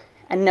curve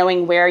and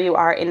knowing where you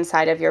are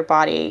inside of your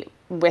body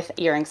with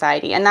your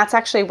anxiety. And that's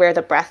actually where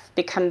the breath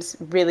becomes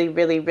really,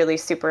 really, really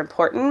super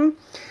important,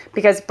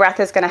 because breath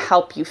is going to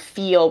help you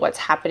feel what's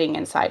happening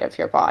inside of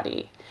your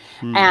body.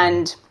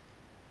 And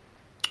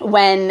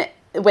when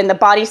the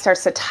body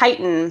starts to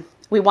tighten,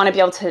 we want to be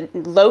able to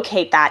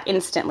locate that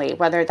instantly,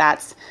 whether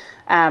that's,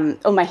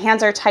 my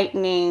hands are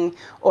tightening,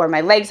 or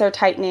my legs are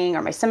tightening,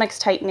 or my stomach's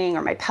tightening,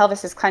 or my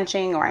pelvis is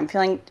clenching, or I'm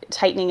feeling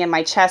tightening in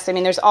my chest. I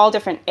mean, there's all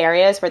different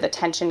areas where the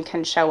tension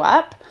can show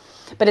up,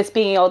 but it's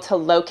being able to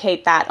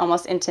locate that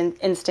almost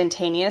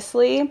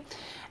instantaneously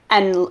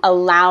and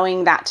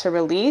allowing that to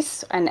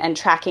release and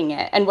tracking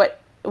it. And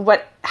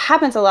what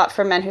happens a lot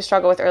for men who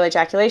struggle with early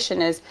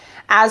ejaculation is,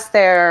 as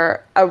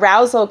their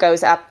arousal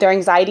goes up, their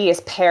anxiety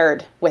is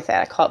paired with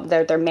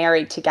it. They're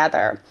married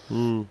together.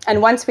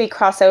 And once we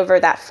cross over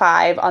that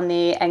 5 on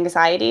the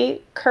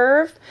anxiety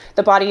curve,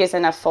 the body is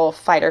in a full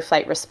fight or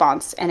flight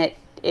response, and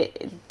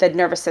the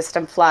nervous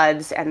system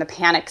floods and the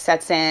panic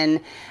sets in,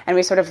 and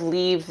we sort of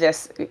leave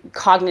this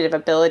cognitive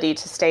ability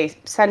to stay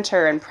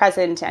center and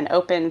present and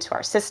open to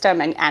our system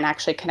and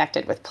actually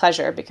connected with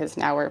pleasure, because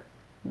now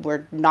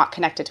we're not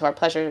connected to our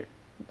pleasure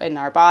in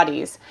our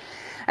bodies.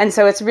 And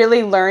so it's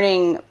really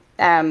learning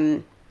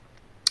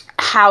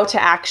how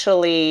to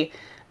actually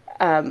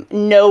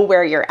know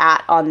where you're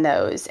at on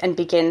those and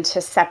begin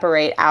to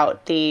separate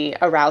out the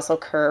arousal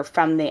curve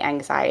from the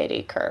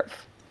anxiety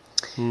curve.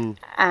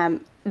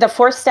 The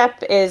 4th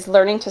step is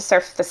learning to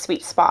surf the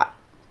sweet spot.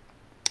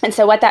 And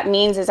so what that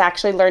means is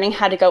actually learning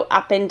how to go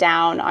up and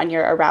down on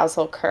your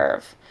arousal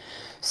curve.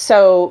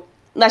 So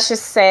let's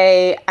just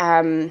say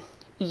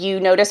you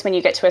notice when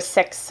you get to a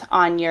 6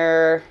 on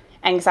your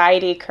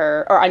anxiety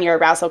curve, or on your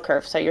arousal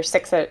curve, so you're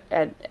 6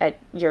 at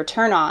your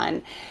turn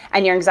on,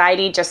 and your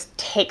anxiety just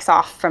takes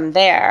off from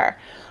there.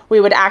 We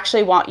would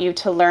actually want you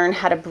to learn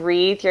how to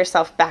breathe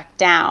yourself back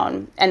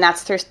down. And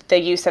that's through the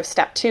use of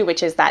step 2,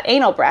 which is that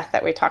anal breath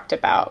that we talked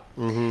about.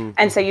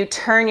 And so you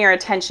turn your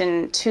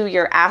attention to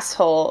your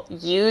asshole,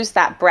 use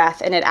that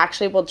breath, and it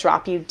actually will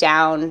drop you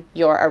down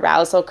your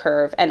arousal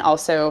curve and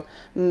also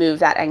move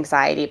that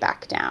anxiety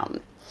back down.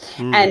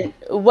 And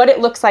what it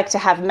looks like to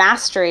have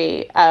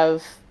mastery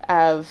of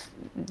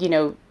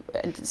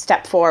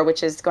step 4,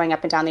 which is going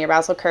up and down the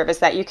arousal curve, is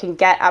that you can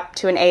get up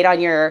to an 8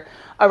 on your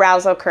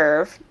arousal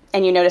curve,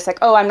 and you notice like,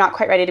 oh, I'm not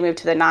quite ready to move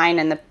to the 9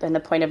 and the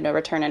point of no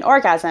return and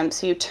orgasm.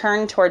 So you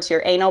turn towards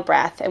your anal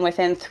breath, and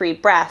within 3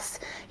 breaths,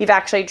 you've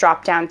actually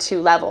dropped down 2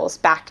 levels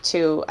back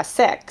to a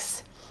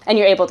 6, and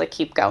you're able to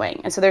keep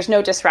going. And so there's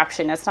no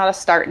disruption. It's not a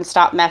start and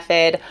stop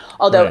method.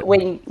 Although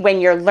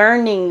when you're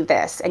learning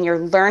this and you're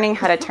learning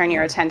how to turn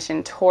your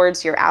attention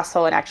towards your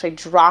asshole and actually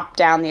drop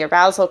down the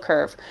arousal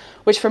curve,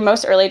 which for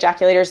most early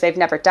ejaculators, they've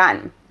never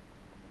done.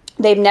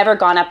 They've never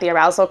gone up the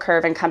arousal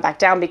curve and come back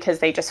down, because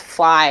they just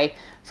fly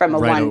from a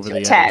 1 to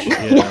a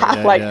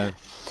 10.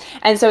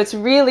 And so it's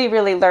really,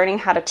 really learning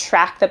how to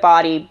track the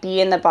body,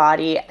 be in the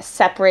body,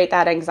 separate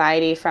that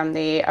anxiety from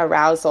the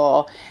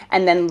arousal,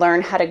 and then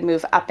learn how to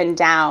move up and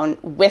down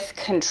with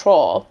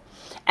control.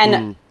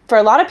 And for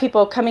a lot of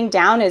people, coming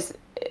down is,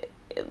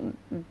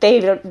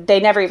 they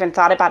never even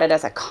thought about it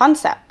as a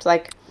concept.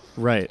 Like,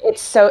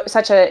 it's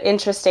such an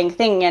interesting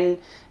thing. And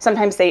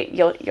sometimes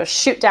you'll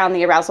shoot down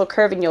the arousal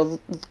curve, and you'll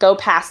go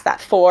past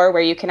that 4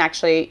 where you can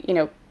actually,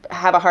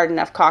 have a hard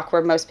enough cock,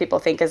 where most people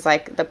think is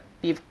like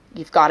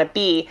you've got to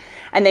be,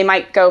 and they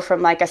might go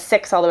from like a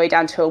 6 all the way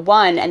down to a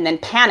 1 and then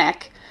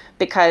panic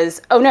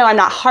because, oh no, I'm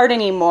not hard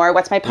anymore.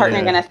 What's my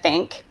partner going to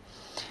think?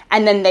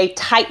 And then they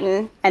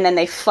tighten, and then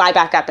they fly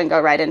back up and go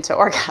right into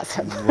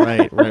orgasm.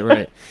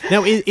 Right.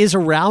 Now, is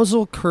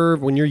arousal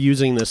curve, when you're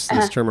using this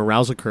term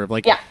arousal curve,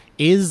 like,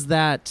 is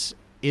that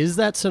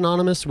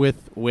synonymous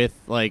with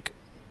like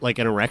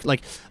an erect,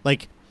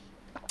 like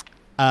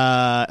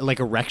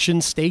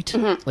erection state?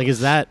 Like,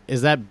 is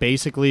that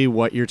basically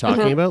what you're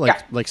talking about?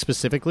 Like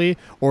specifically,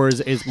 or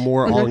is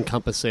more all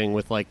encompassing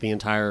with like the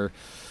entire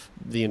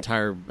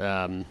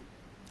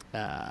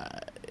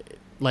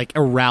like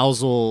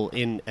arousal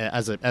in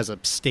as a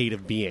state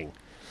of being?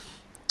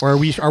 Or are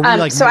we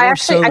like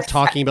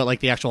talking about like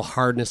the actual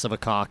hardness of a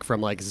cock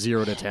from like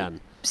 0 to 10?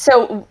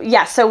 So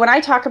when I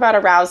talk about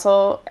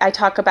arousal, I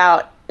talk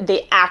about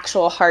the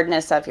actual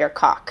hardness of your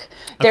cock.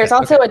 There's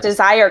also a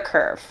desire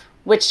curve,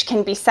 which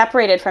can be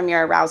separated from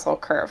your arousal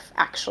curve,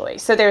 actually.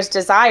 So there's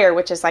desire,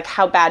 which is like,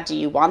 how bad do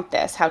you want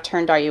this? How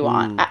turned are you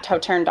on? How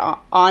turned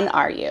on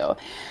are you?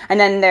 And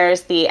then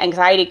there's the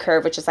anxiety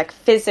curve, which is like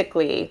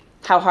physically,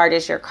 how hard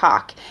is your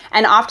cock?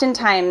 And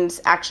oftentimes,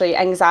 actually, the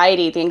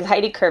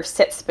anxiety curve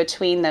sits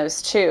between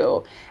those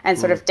two and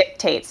sort of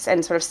dictates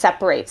and sort of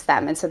separates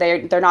them. And so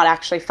they're not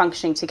actually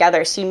functioning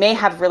together. So you may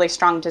have really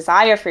strong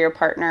desire for your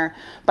partner,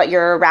 but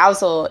your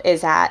arousal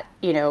is at,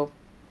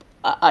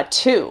 a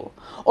 2.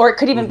 Or it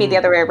could even be the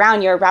other way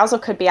around. Your arousal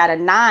could be at a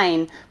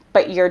 9,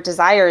 but your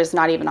desire is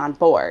not even on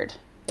board.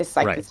 It's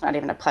like it's not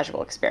even a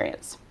pleasurable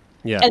experience.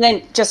 Yeah. And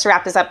then just to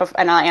wrap this up,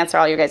 and I'll answer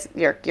all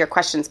your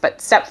questions,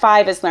 but step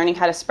 5 is learning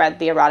how to spread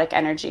the erotic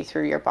energy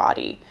through your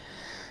body.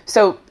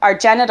 So our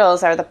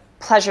genitals are the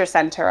pleasure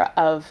center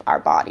of our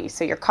body.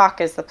 So your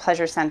cock is the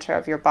pleasure center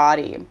of your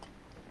body.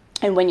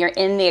 And when you're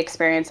in the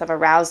experience of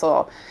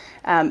arousal,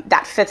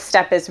 that fifth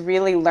step is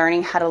really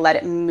learning how to let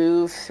it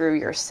move through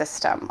your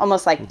system,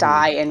 almost like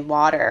dye in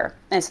water.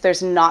 And so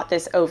there's not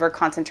this over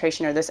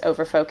concentration or this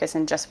over focus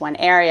in just one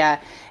area.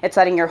 It's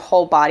letting your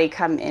whole body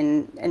come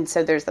in. And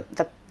so there's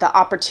the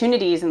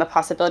opportunities and the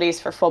possibilities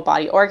for full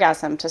body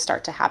orgasm to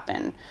start to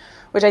happen,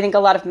 which I think a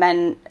lot of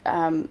men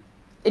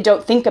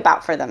don't think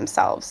about for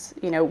themselves.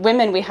 You know,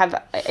 women,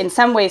 in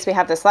some ways we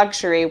have this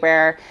luxury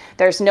where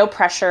there's no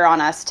pressure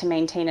on us to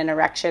maintain an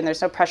erection.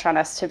 There's no pressure on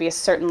us to be a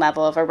certain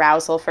level of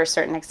arousal for a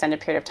certain extended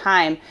period of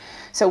time.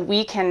 So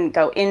we can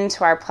go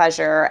into our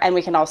pleasure, and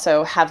we can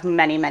also have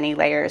many, many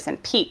layers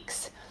and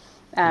peaks.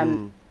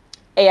 And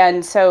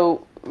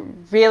so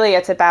really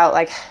it's about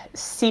like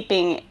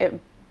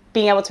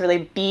being able to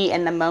really be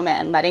in the moment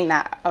and letting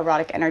that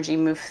erotic energy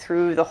move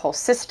through the whole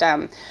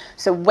system.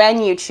 So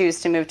when you choose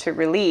to move to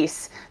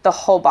release, the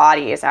whole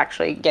body is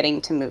actually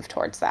getting to move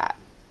towards that.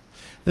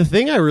 The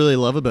thing I really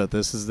love about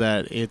this is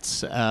that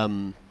it's,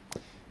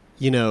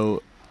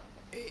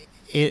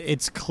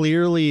 it's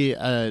clearly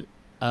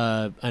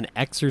an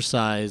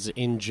exercise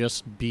in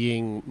just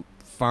being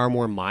far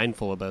more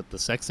mindful about the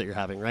sex that you're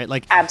having, right?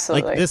 Like,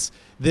 absolutely. Like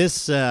this,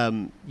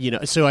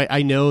 so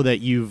I know that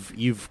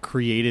you've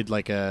created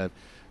like a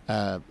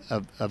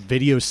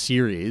video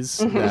series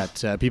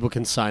that people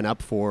can sign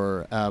up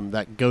for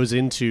that goes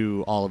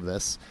into all of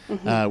this,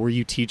 where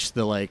you teach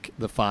the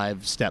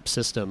 5-step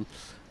system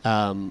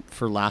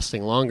for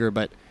lasting longer.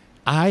 But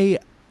I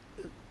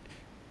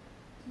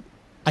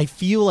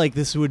feel like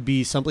this would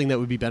be something that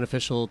would be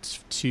beneficial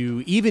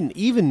to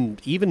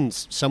even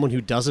someone who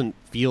doesn't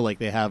feel like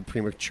they have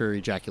premature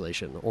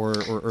ejaculation or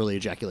early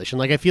ejaculation.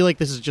 Like, I feel like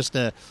this is just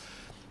a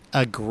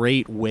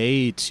great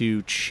way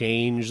to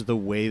change the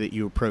way that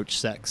you approach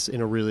sex in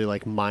a really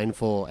like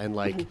mindful and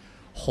like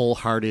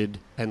wholehearted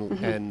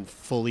and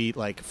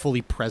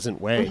fully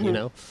present way, you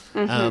know?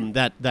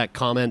 That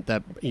comment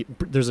that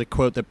there's a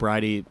quote that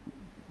Bridie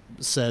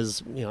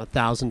says,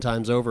 1,000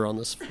 times over on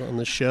this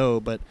show,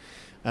 but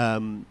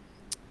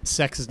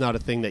sex is not a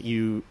thing that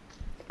you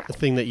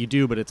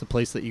do, but it's a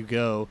place that you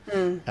go.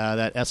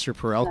 That Esther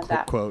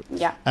Perel quote.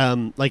 Yeah.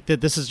 Like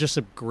that, this is just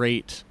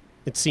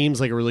it seems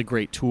like a really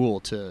great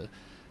tool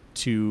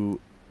to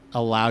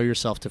allow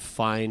yourself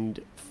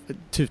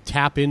to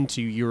tap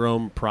into your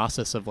own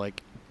process of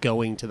like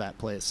going to that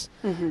place,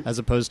 as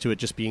opposed to it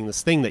just being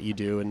this thing that you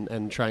do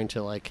and trying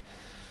to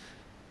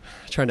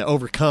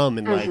overcome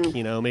and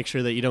make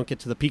sure that you don't get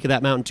to the peak of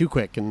that mountain too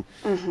quick. And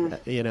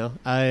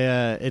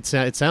it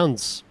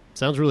sounds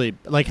really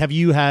like,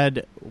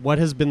 what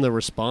has been the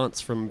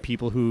response from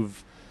people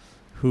who've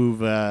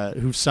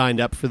signed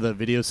up for the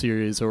video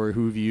series, or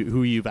who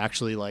you've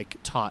actually like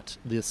taught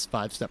this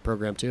 5-step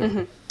program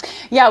to?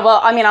 Yeah,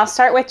 well, I mean, I'll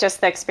start with just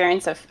the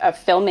experience of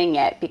filming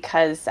it,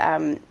 because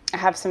I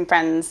have some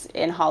friends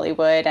in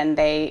Hollywood and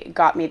they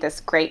got me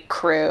this great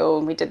crew,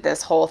 and we did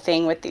this whole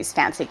thing with these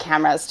fancy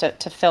cameras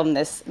to film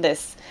this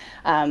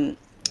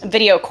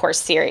video course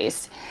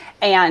series.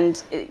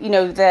 And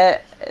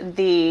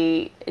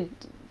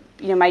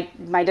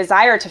my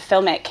desire to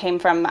film it came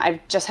from,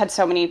 I've just had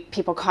so many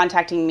people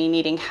contacting me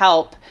needing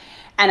help,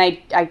 and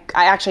I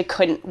actually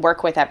couldn't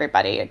work with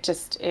everybody. I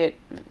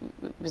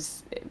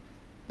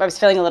was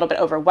feeling a little bit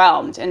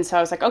overwhelmed. And so I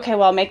was like, okay,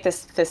 well, I'll make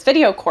this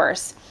video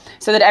course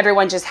so that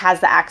everyone just has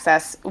the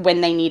access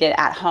when they need it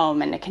at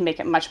home, and it can make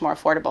it much more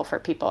affordable for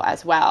people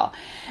as well.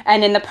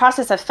 And in the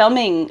process of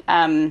filming,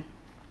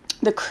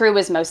 the crew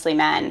was mostly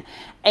men.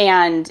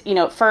 And,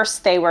 at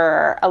first they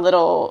were a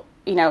little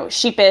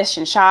sheepish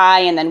and shy.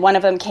 And then one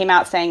of them came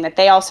out saying that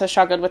they also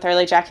struggled with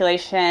early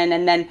ejaculation.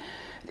 And then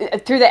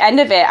through the end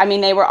of it, I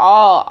mean, they were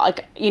all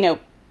like,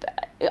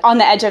 on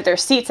the edge of their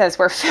seats as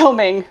we're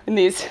filming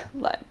these.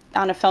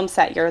 On a film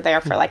set, you're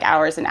there for like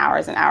hours and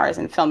hours and hours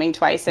and filming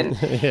twice. And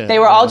they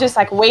were all just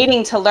like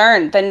waiting to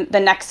learn the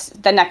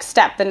next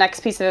step, the next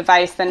piece of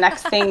advice, the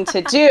next thing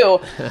to do.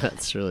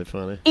 That's really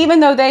funny.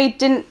 Even though they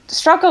didn't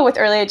struggle with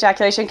early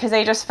ejaculation, because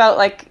they just felt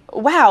like,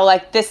 wow,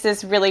 like this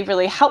is really,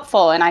 really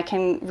helpful, and I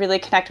can really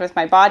connect with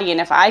my body. And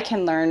if I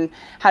can learn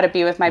how to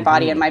be with my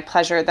body and my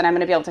pleasure, then I'm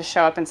going to be able to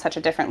show up in such a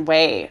different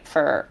way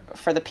for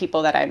the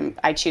people that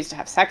I choose to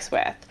have sex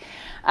with.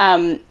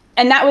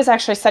 And that was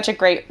actually such a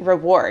great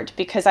reward,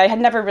 because I had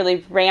never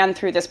really ran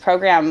through this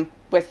program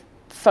with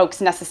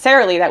folks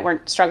necessarily that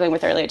weren't struggling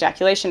with early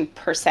ejaculation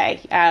per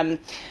se.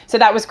 So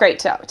that was great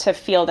to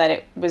feel that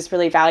it was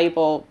really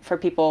valuable for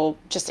people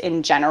just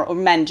in general, or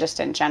men just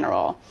in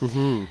general.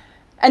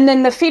 And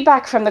then the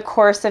feedback from the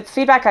course, the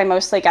feedback I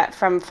mostly get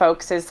from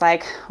folks is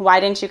like,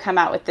 why didn't you come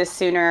out with this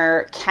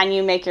sooner? Can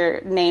you make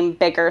your name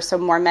bigger so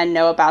more men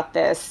know about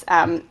this?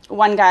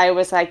 One guy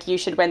was like, you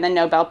should win the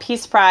Nobel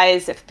Peace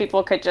Prize. If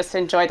people could just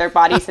enjoy their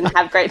bodies and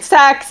have great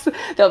sex,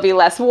 there'll be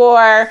less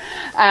war.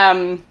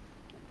 I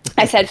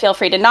said, feel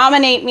free to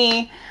nominate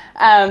me.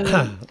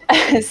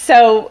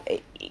 So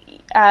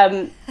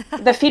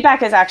the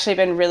feedback has actually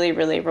been really,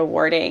 really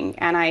rewarding.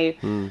 And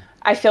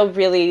I feel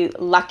really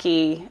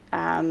lucky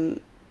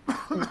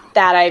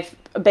that I've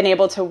been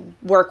able to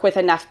work with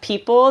enough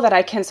people that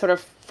I can sort of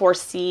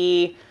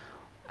foresee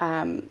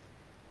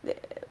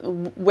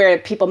where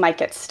people might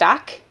get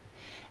stuck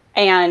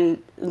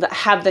and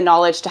have the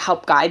knowledge to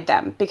help guide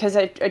them. Because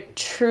I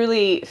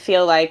truly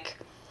feel like,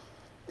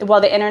 while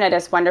the internet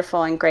is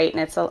wonderful and great,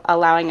 and it's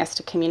allowing us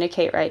to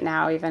communicate right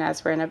now, even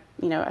as we're in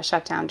a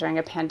shutdown during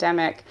a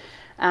pandemic,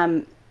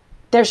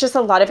 there's just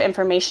a lot of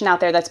information out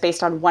there that's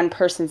based on one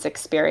person's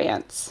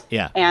experience.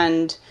 Yeah.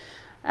 And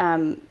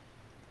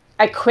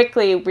I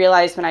quickly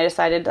realized when I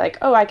decided, like,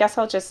 oh, I guess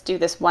I'll just do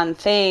this one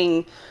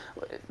thing,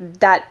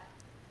 that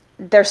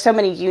there's so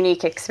many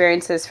unique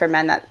experiences for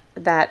men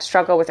that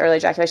struggle with early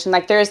ejaculation.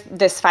 Like, there's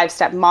this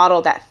 5-step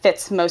model that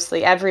fits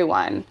mostly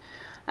everyone.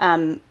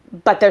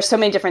 But there's so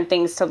many different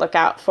things to look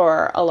out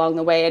for along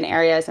the way, in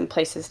areas and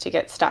places to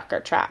get stuck or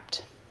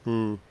trapped.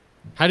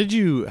 How did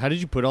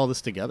you put all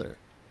this together?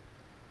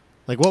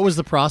 Like, what was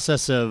the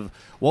process of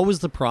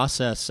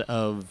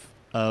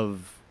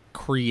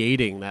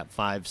creating that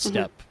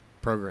 5-step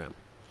program?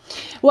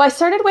 Well, I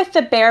started with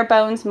the bare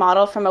bones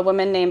model from a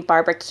woman named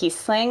Barbara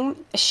Kiesling.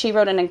 She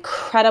wrote an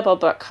incredible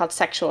book called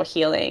Sexual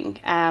Healing.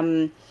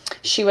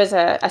 She was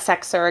a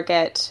sex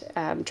surrogate,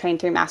 trained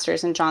through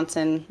Masters and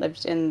Johnson,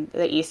 lived in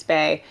the East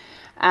Bay.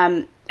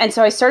 And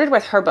so I started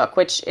with her book,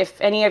 which, if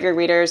any of your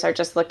readers are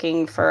just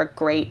looking for a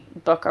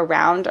great book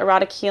around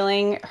erotic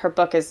healing, her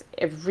book is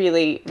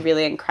really,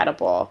 really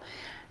incredible.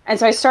 And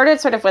so I started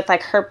sort of with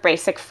like her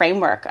basic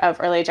framework of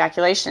early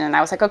ejaculation. And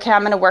I was like, okay,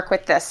 I'm going to work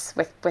with this,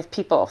 with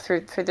people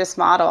through this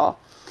model.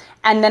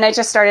 And then I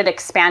just started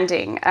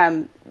expanding.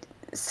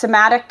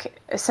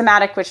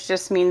 Somatic, which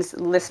just means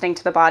listening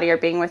to the body or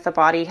being with the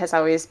body, has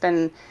always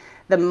been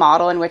the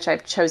model in which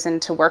I've chosen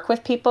to work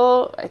with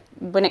people.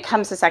 When it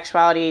comes to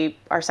sexuality,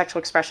 our sexual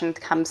expression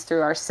comes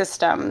through our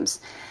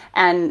systems.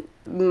 And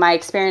my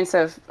experience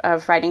of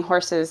riding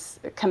horses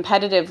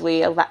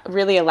competitively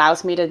really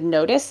allows me to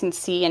notice and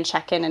see and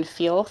check in and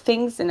feel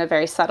things in a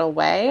very subtle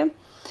way.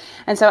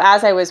 And so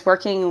as I was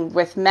working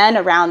with men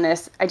around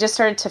this, I just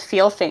started to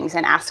feel things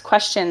and ask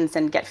questions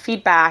and get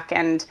feedback,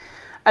 and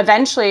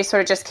eventually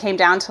sort of just came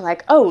down to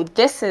like, oh,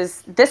 this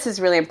is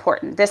really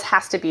important. This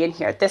has to be in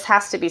here. This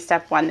has to be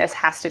step 1. This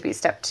has to be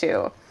step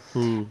 2.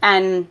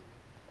 And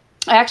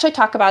I actually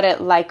talk about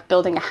it like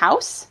building a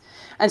house.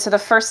 And so the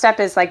first step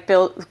is like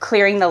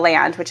clearing the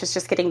land, which is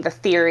just getting the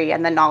theory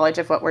and the knowledge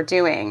of what we're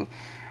doing.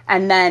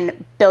 And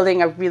then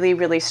building a really,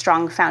 really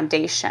strong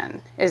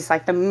foundation is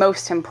like the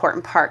most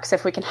important part. Because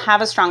if we can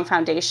have a strong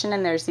foundation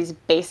and there's these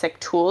basic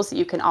tools that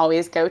you can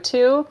always go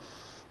to,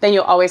 then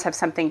you'll always have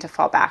something to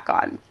fall back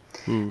on.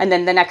 And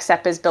then the next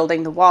step is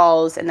building the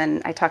walls. And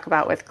then I talk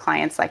about with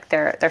clients, like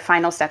their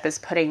final step is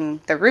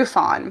putting the roof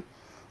on.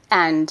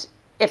 And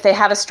if they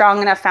have a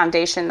strong enough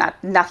foundation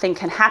that nothing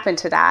can happen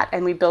to that,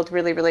 and we build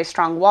really, really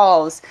strong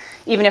walls,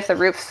 even if the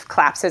roof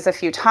collapses a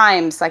few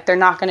times, like they're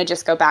not going to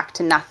just go back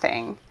to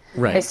nothing.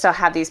 Right. They still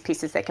have these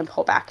pieces they can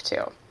pull back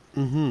to.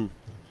 Mm-hmm.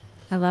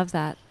 I love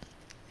that.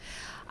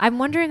 I'm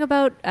wondering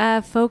about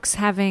folks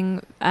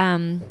having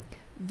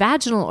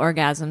vaginal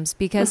orgasms,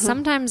 because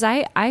sometimes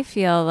I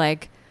feel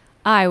like,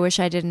 I wish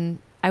I had been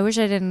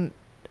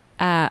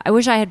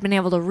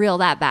able to reel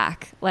that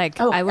back. Like,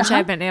 I wish I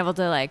had been able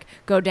to like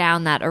go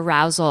down that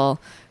arousal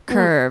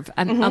curve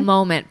a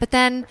moment. But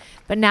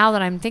now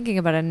that I'm thinking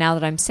about it, now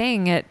that I'm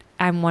saying it,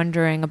 I'm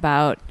wondering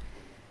about,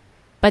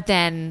 but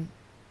then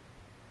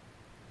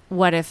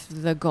what if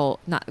the goal,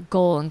 not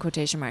goal in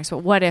quotation marks, but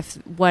what if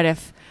what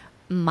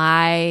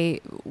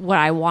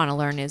I want to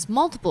learn is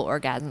multiple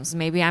orgasms?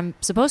 Maybe I'm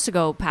supposed to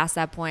go past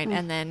that point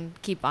and then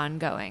keep on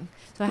going.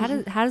 So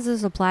how does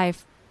this apply?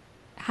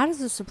 How does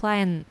this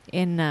apply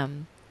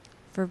in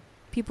for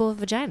people with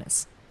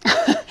vaginas?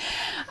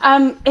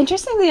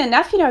 Interestingly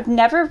enough, I've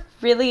never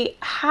really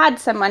had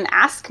someone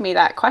ask me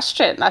that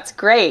question. That's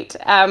great.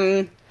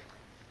 I'll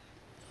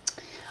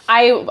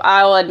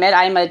admit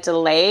I'm a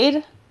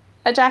delayed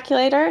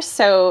ejaculator.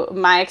 So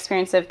my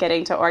experience of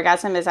getting to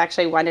orgasm is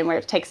actually one in where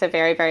it takes a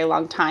very, very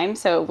long time.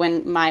 So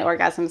when my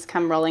orgasms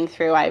come rolling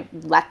through, I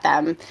let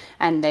them,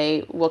 and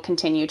they will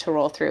continue to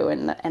roll through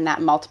in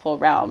that multiple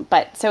realm.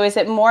 But so is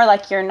it more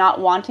like you're not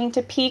wanting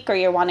to peak, or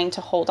you're wanting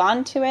to hold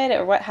on to it,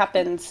 or what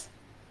happens?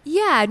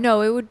 Yeah, no,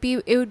 it would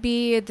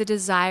be the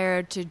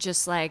desire to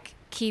just like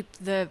keep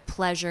the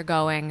pleasure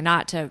going,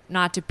 not to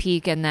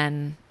peak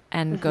and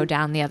go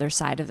down the other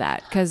side of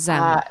that. Because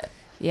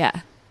yeah.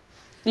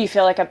 Do you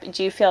feel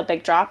a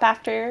big drop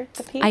after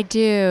the peak? I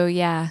do,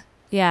 yeah.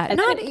 Yeah.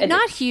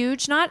 Not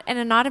huge, not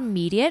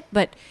immediate,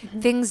 but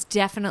things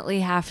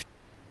definitely have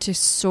to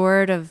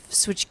sort of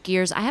switch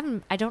gears. I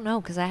don't know,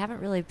 because I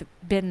haven't really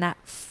been that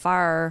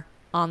far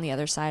on the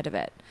other side of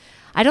it.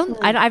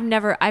 I've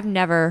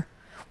never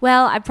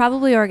well, I've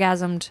probably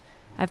orgasmed.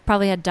 I've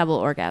probably had double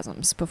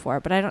orgasms before,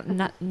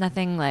 but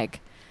nothing like,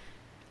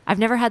 I've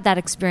never had that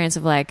experience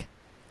of like,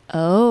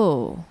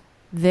 oh,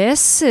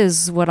 this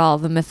is what all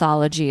the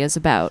mythology is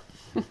about.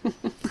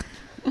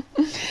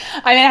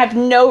 I have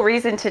no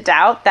reason to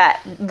doubt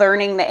that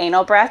learning the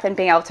anal breath and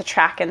being able to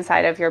track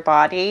inside of your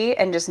body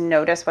and just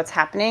notice what's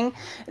happening,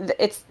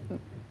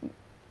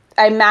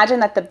 I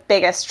imagine that the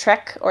biggest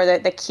trick or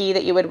the key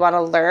that you would want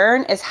to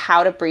learn is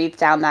how to breathe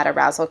down that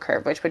arousal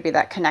curve, which would be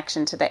that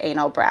connection to the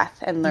anal breath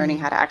and learning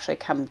how to actually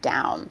come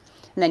down.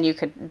 And then you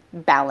could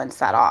balance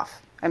that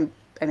off. I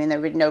mean, there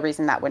would be no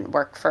reason that wouldn't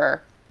work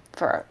for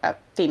a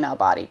female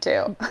body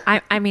too.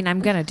 I mean,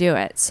 I'm going to do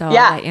it. So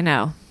Yeah. I'll let you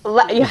know.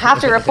 You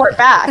have to report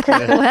back.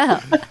 Well,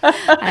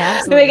 I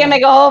absolutely We can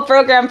make a whole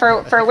program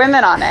for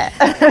women on it.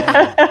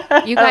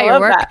 You got I your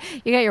love work. that.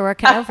 You got your work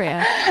cut out for you.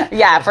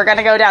 Yeah, if we're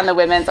gonna go down the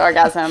women's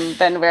orgasm,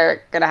 then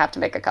we're gonna have to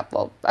make a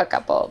couple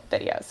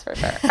videos for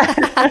sure.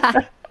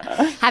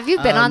 Have you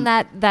been on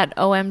that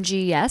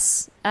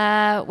OMGYes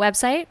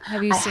website?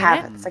 Have you seen I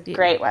have. it? It's a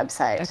great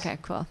website. Okay,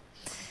 cool.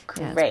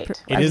 Yeah, Great.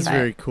 It is website.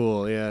 very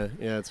cool. Yeah,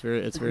 it's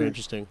very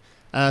interesting.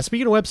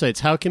 Speaking of websites,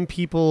 how can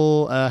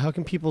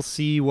people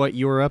see what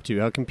you're up to?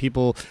 How can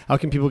people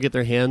get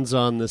their hands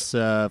on this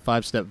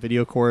 5-step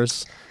video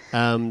course?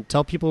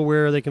 Tell people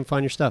where they can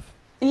find your stuff.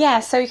 Yeah,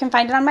 so you can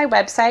find it on my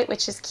website,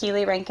 which is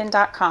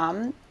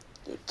KeeleyRankin.com.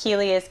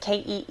 Keeley is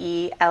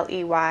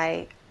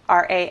KeelyRankin.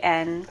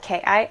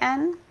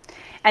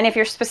 And if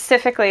you're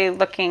specifically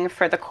looking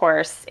for the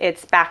course,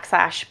 it's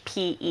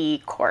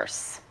 /PE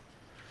course.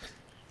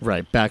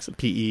 Right,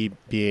 PE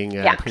being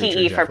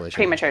PE for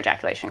premature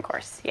ejaculation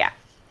course. Yeah,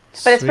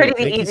 but it's Sweet.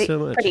 pretty Thank you easy. so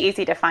much. Pretty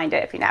easy to find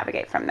it if you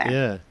navigate from there.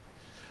 Yeah.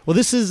 Well,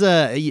 this is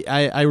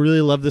I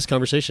really love this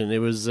conversation. It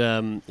was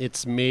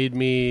it's made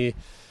me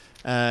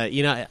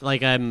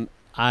like I've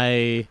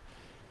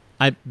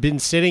been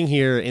sitting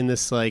here in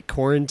this like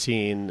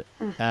quarantine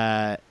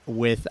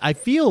with I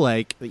feel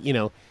like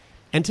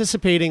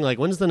anticipating like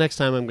when's the next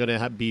time I'm going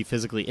to be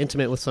physically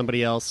intimate with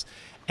somebody else.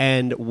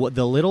 And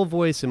the little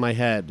voice in my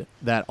head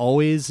that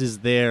always is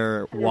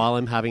there while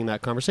I'm having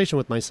that conversation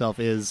with myself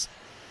is,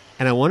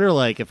 and I wonder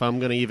like if I'm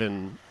gonna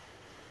even,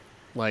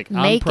 like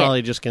I'm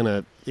probably just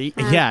gonna,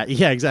 yeah,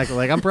 exactly.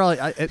 Like I'll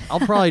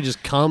probably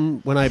just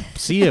come when I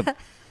see a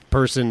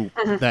person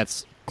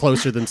that's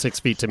closer than 6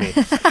 feet to me.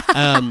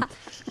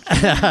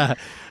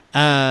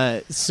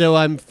 So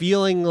I'm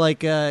feeling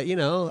like I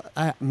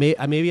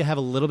maybe have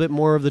a little bit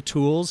more of the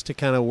tools to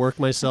kind of work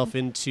myself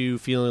into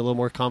feeling a little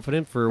more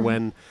confident for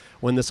when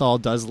this all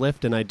does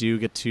lift and I do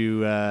get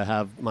to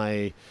have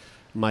my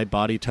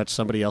body touch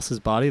somebody else's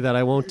body, that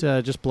I won't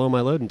just blow my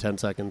load in 10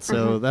 seconds.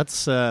 So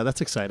that's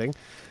exciting.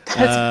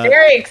 That's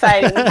very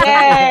exciting.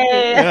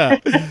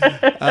 Yay!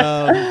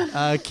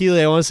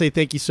 Keeley, I want to say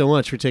thank you so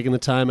much for taking the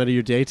time out of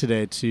your day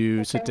today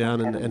to sit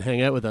down and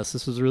hang out with us.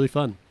 This was really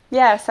fun.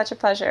 Yeah, such a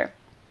pleasure.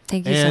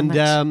 Thank you so much.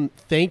 And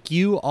thank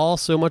you all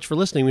so much for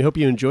listening. We hope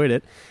you enjoyed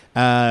it.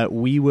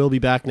 We will be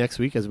back next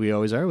week, as we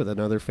always are, with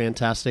another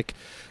fantastic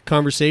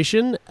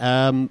conversation.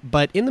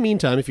 But in the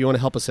meantime, if you want to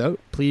help us out,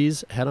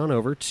 please head on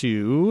over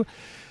to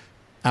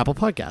Apple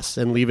Podcasts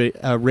and leave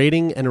a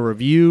rating and a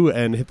review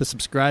and hit the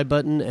subscribe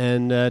button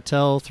and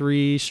tell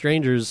 3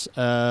 strangers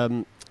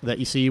that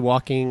you see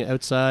walking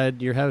outside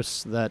your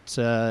house that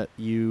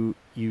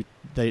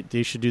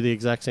they should do the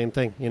exact same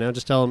thing.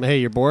 Just tell them, hey,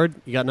 you're bored,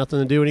 you got nothing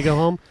to do when you go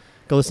home,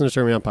 go listen to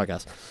Turn Me On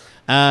Podcast.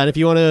 And if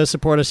you want to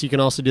support us, you can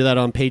also do that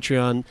on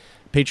Patreon,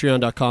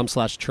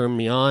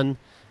 patreon.com/turnmeon.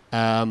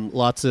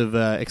 Lots of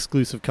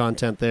exclusive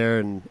content there,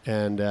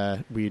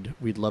 and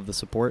we'd love the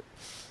support.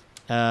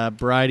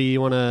 Bridie,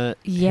 you want to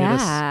hit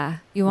us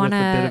you want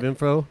with a bit of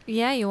info?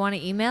 Yeah, you want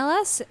to email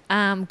us?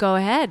 Go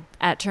ahead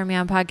at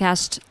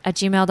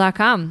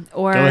turnmeonpodcast@gmail.com.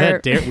 Or go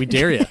ahead, we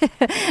dare you.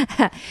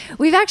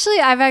 We've actually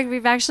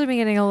been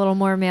getting a little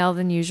more mail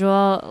than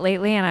usual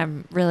lately, and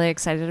I'm really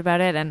excited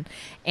about it.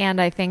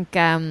 And I think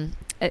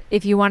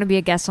if you want to be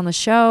a guest on the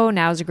show,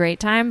 now's a great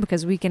time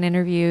because we can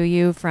interview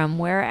you from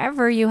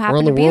wherever you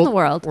happen to be in the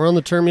world. We're on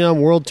the Turn Me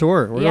On World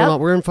Tour.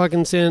 We're in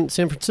fucking San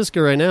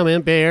Francisco right now,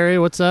 man. Bay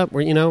Area, what's up?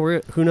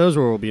 We're who knows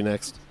where we'll be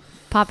next.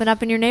 Popping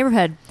up in your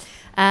neighborhood.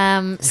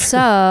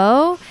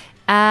 So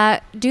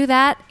do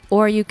that,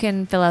 or you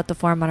can fill out the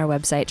form on our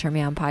website,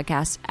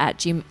 turnmeonpodcast at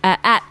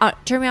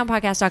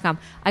turnmeonpodcast.com.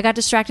 I got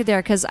distracted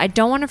there because I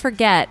don't want to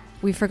forget.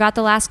 We forgot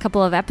the last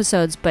couple of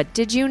episodes, but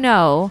did you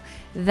know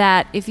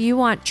that if you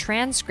want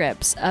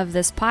transcripts of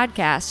this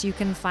podcast, you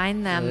can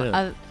find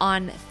them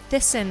on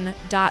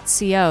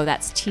thyssen.co.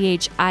 That's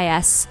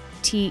THISTEN.co,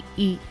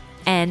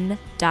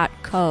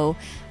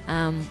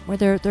 where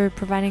they're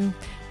providing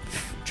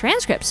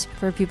transcripts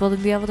for people to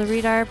be able to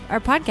read our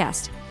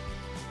podcast.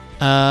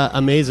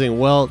 Amazing.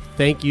 Well,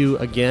 thank you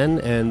again,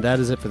 and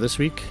that is it for this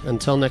week.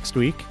 Until next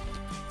week.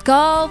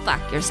 Go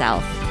fuck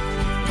yourself.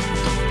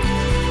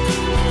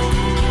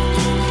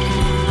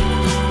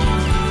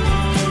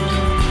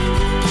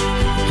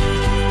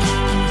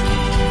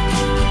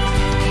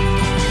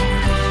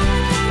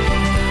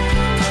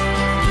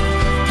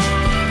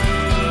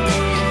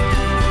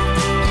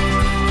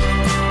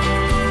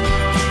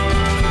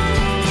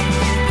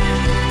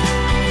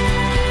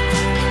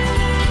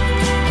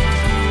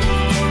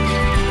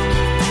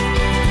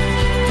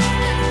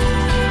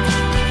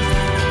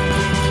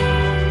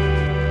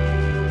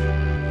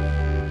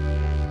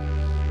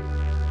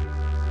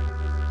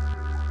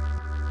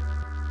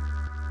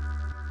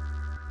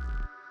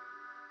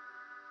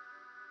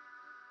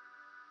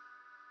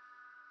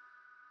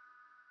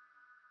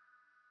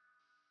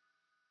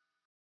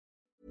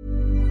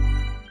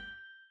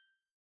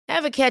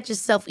 Ever catch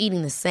yourself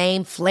eating the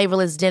same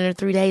flavorless dinner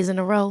 3 days in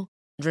a row?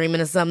 Dreaming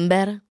of something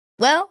better?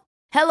 Well,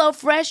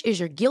 HelloFresh is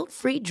your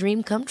guilt-free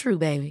dream come true,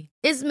 baby.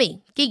 It's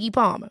me, Keke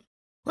Palmer.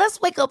 Let's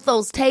wake up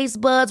those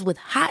taste buds with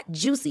hot,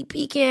 juicy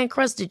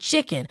pecan-crusted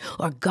chicken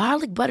or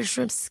garlic butter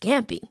shrimp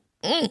scampi.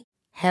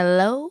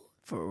 Hello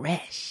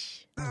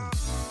Fresh.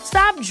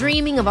 Stop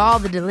dreaming of all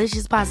the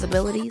delicious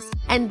possibilities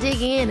and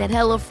dig in at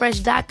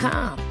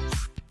HelloFresh.com.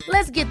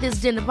 Let's get this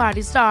dinner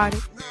party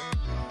started.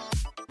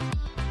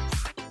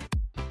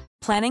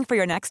 Planning for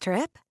your next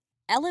trip?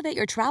 Elevate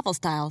your travel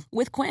style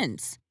with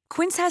Quince.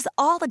 Quince has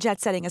all the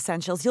jet-setting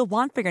essentials you'll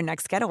want for your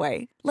next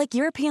getaway, like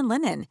European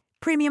linen,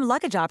 premium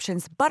luggage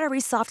options,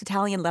 buttery soft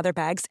Italian leather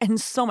bags,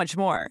 and so much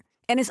more.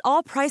 And is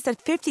all priced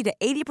at 50 to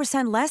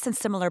 80% less than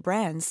similar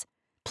brands.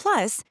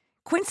 Plus,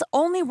 Quince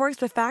only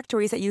works with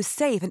factories that use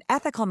safe and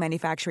ethical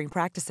manufacturing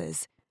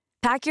practices.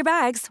 Pack your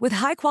bags with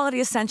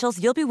high-quality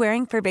essentials you'll be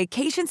wearing for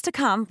vacations to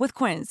come with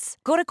Quince.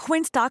 Go to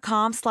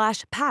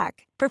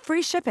quince.com/pack for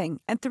free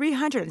shipping and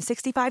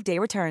 365-day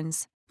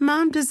returns.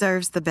 Mom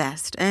deserves the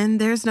best, and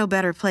there's no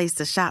better place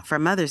to shop for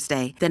Mother's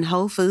Day than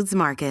Whole Foods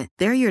Market.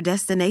 They're your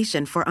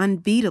destination for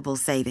unbeatable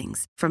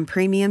savings, from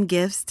premium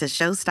gifts to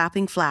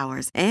show-stopping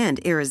flowers and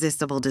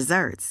irresistible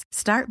desserts.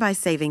 Start by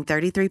saving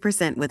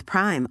 33% with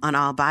Prime on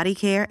all body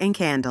care and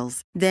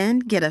candles. Then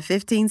get a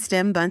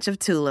 15-stem bunch of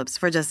tulips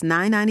for just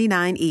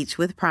 $9.99 each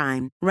with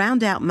Prime.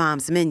 Round out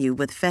Mom's menu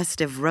with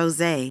festive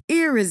rosé,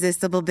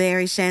 irresistible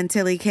berry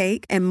chantilly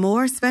cake, and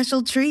more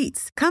special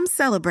treats. Come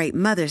celebrate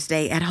Mother's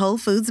Day at Whole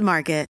Foods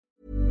Market.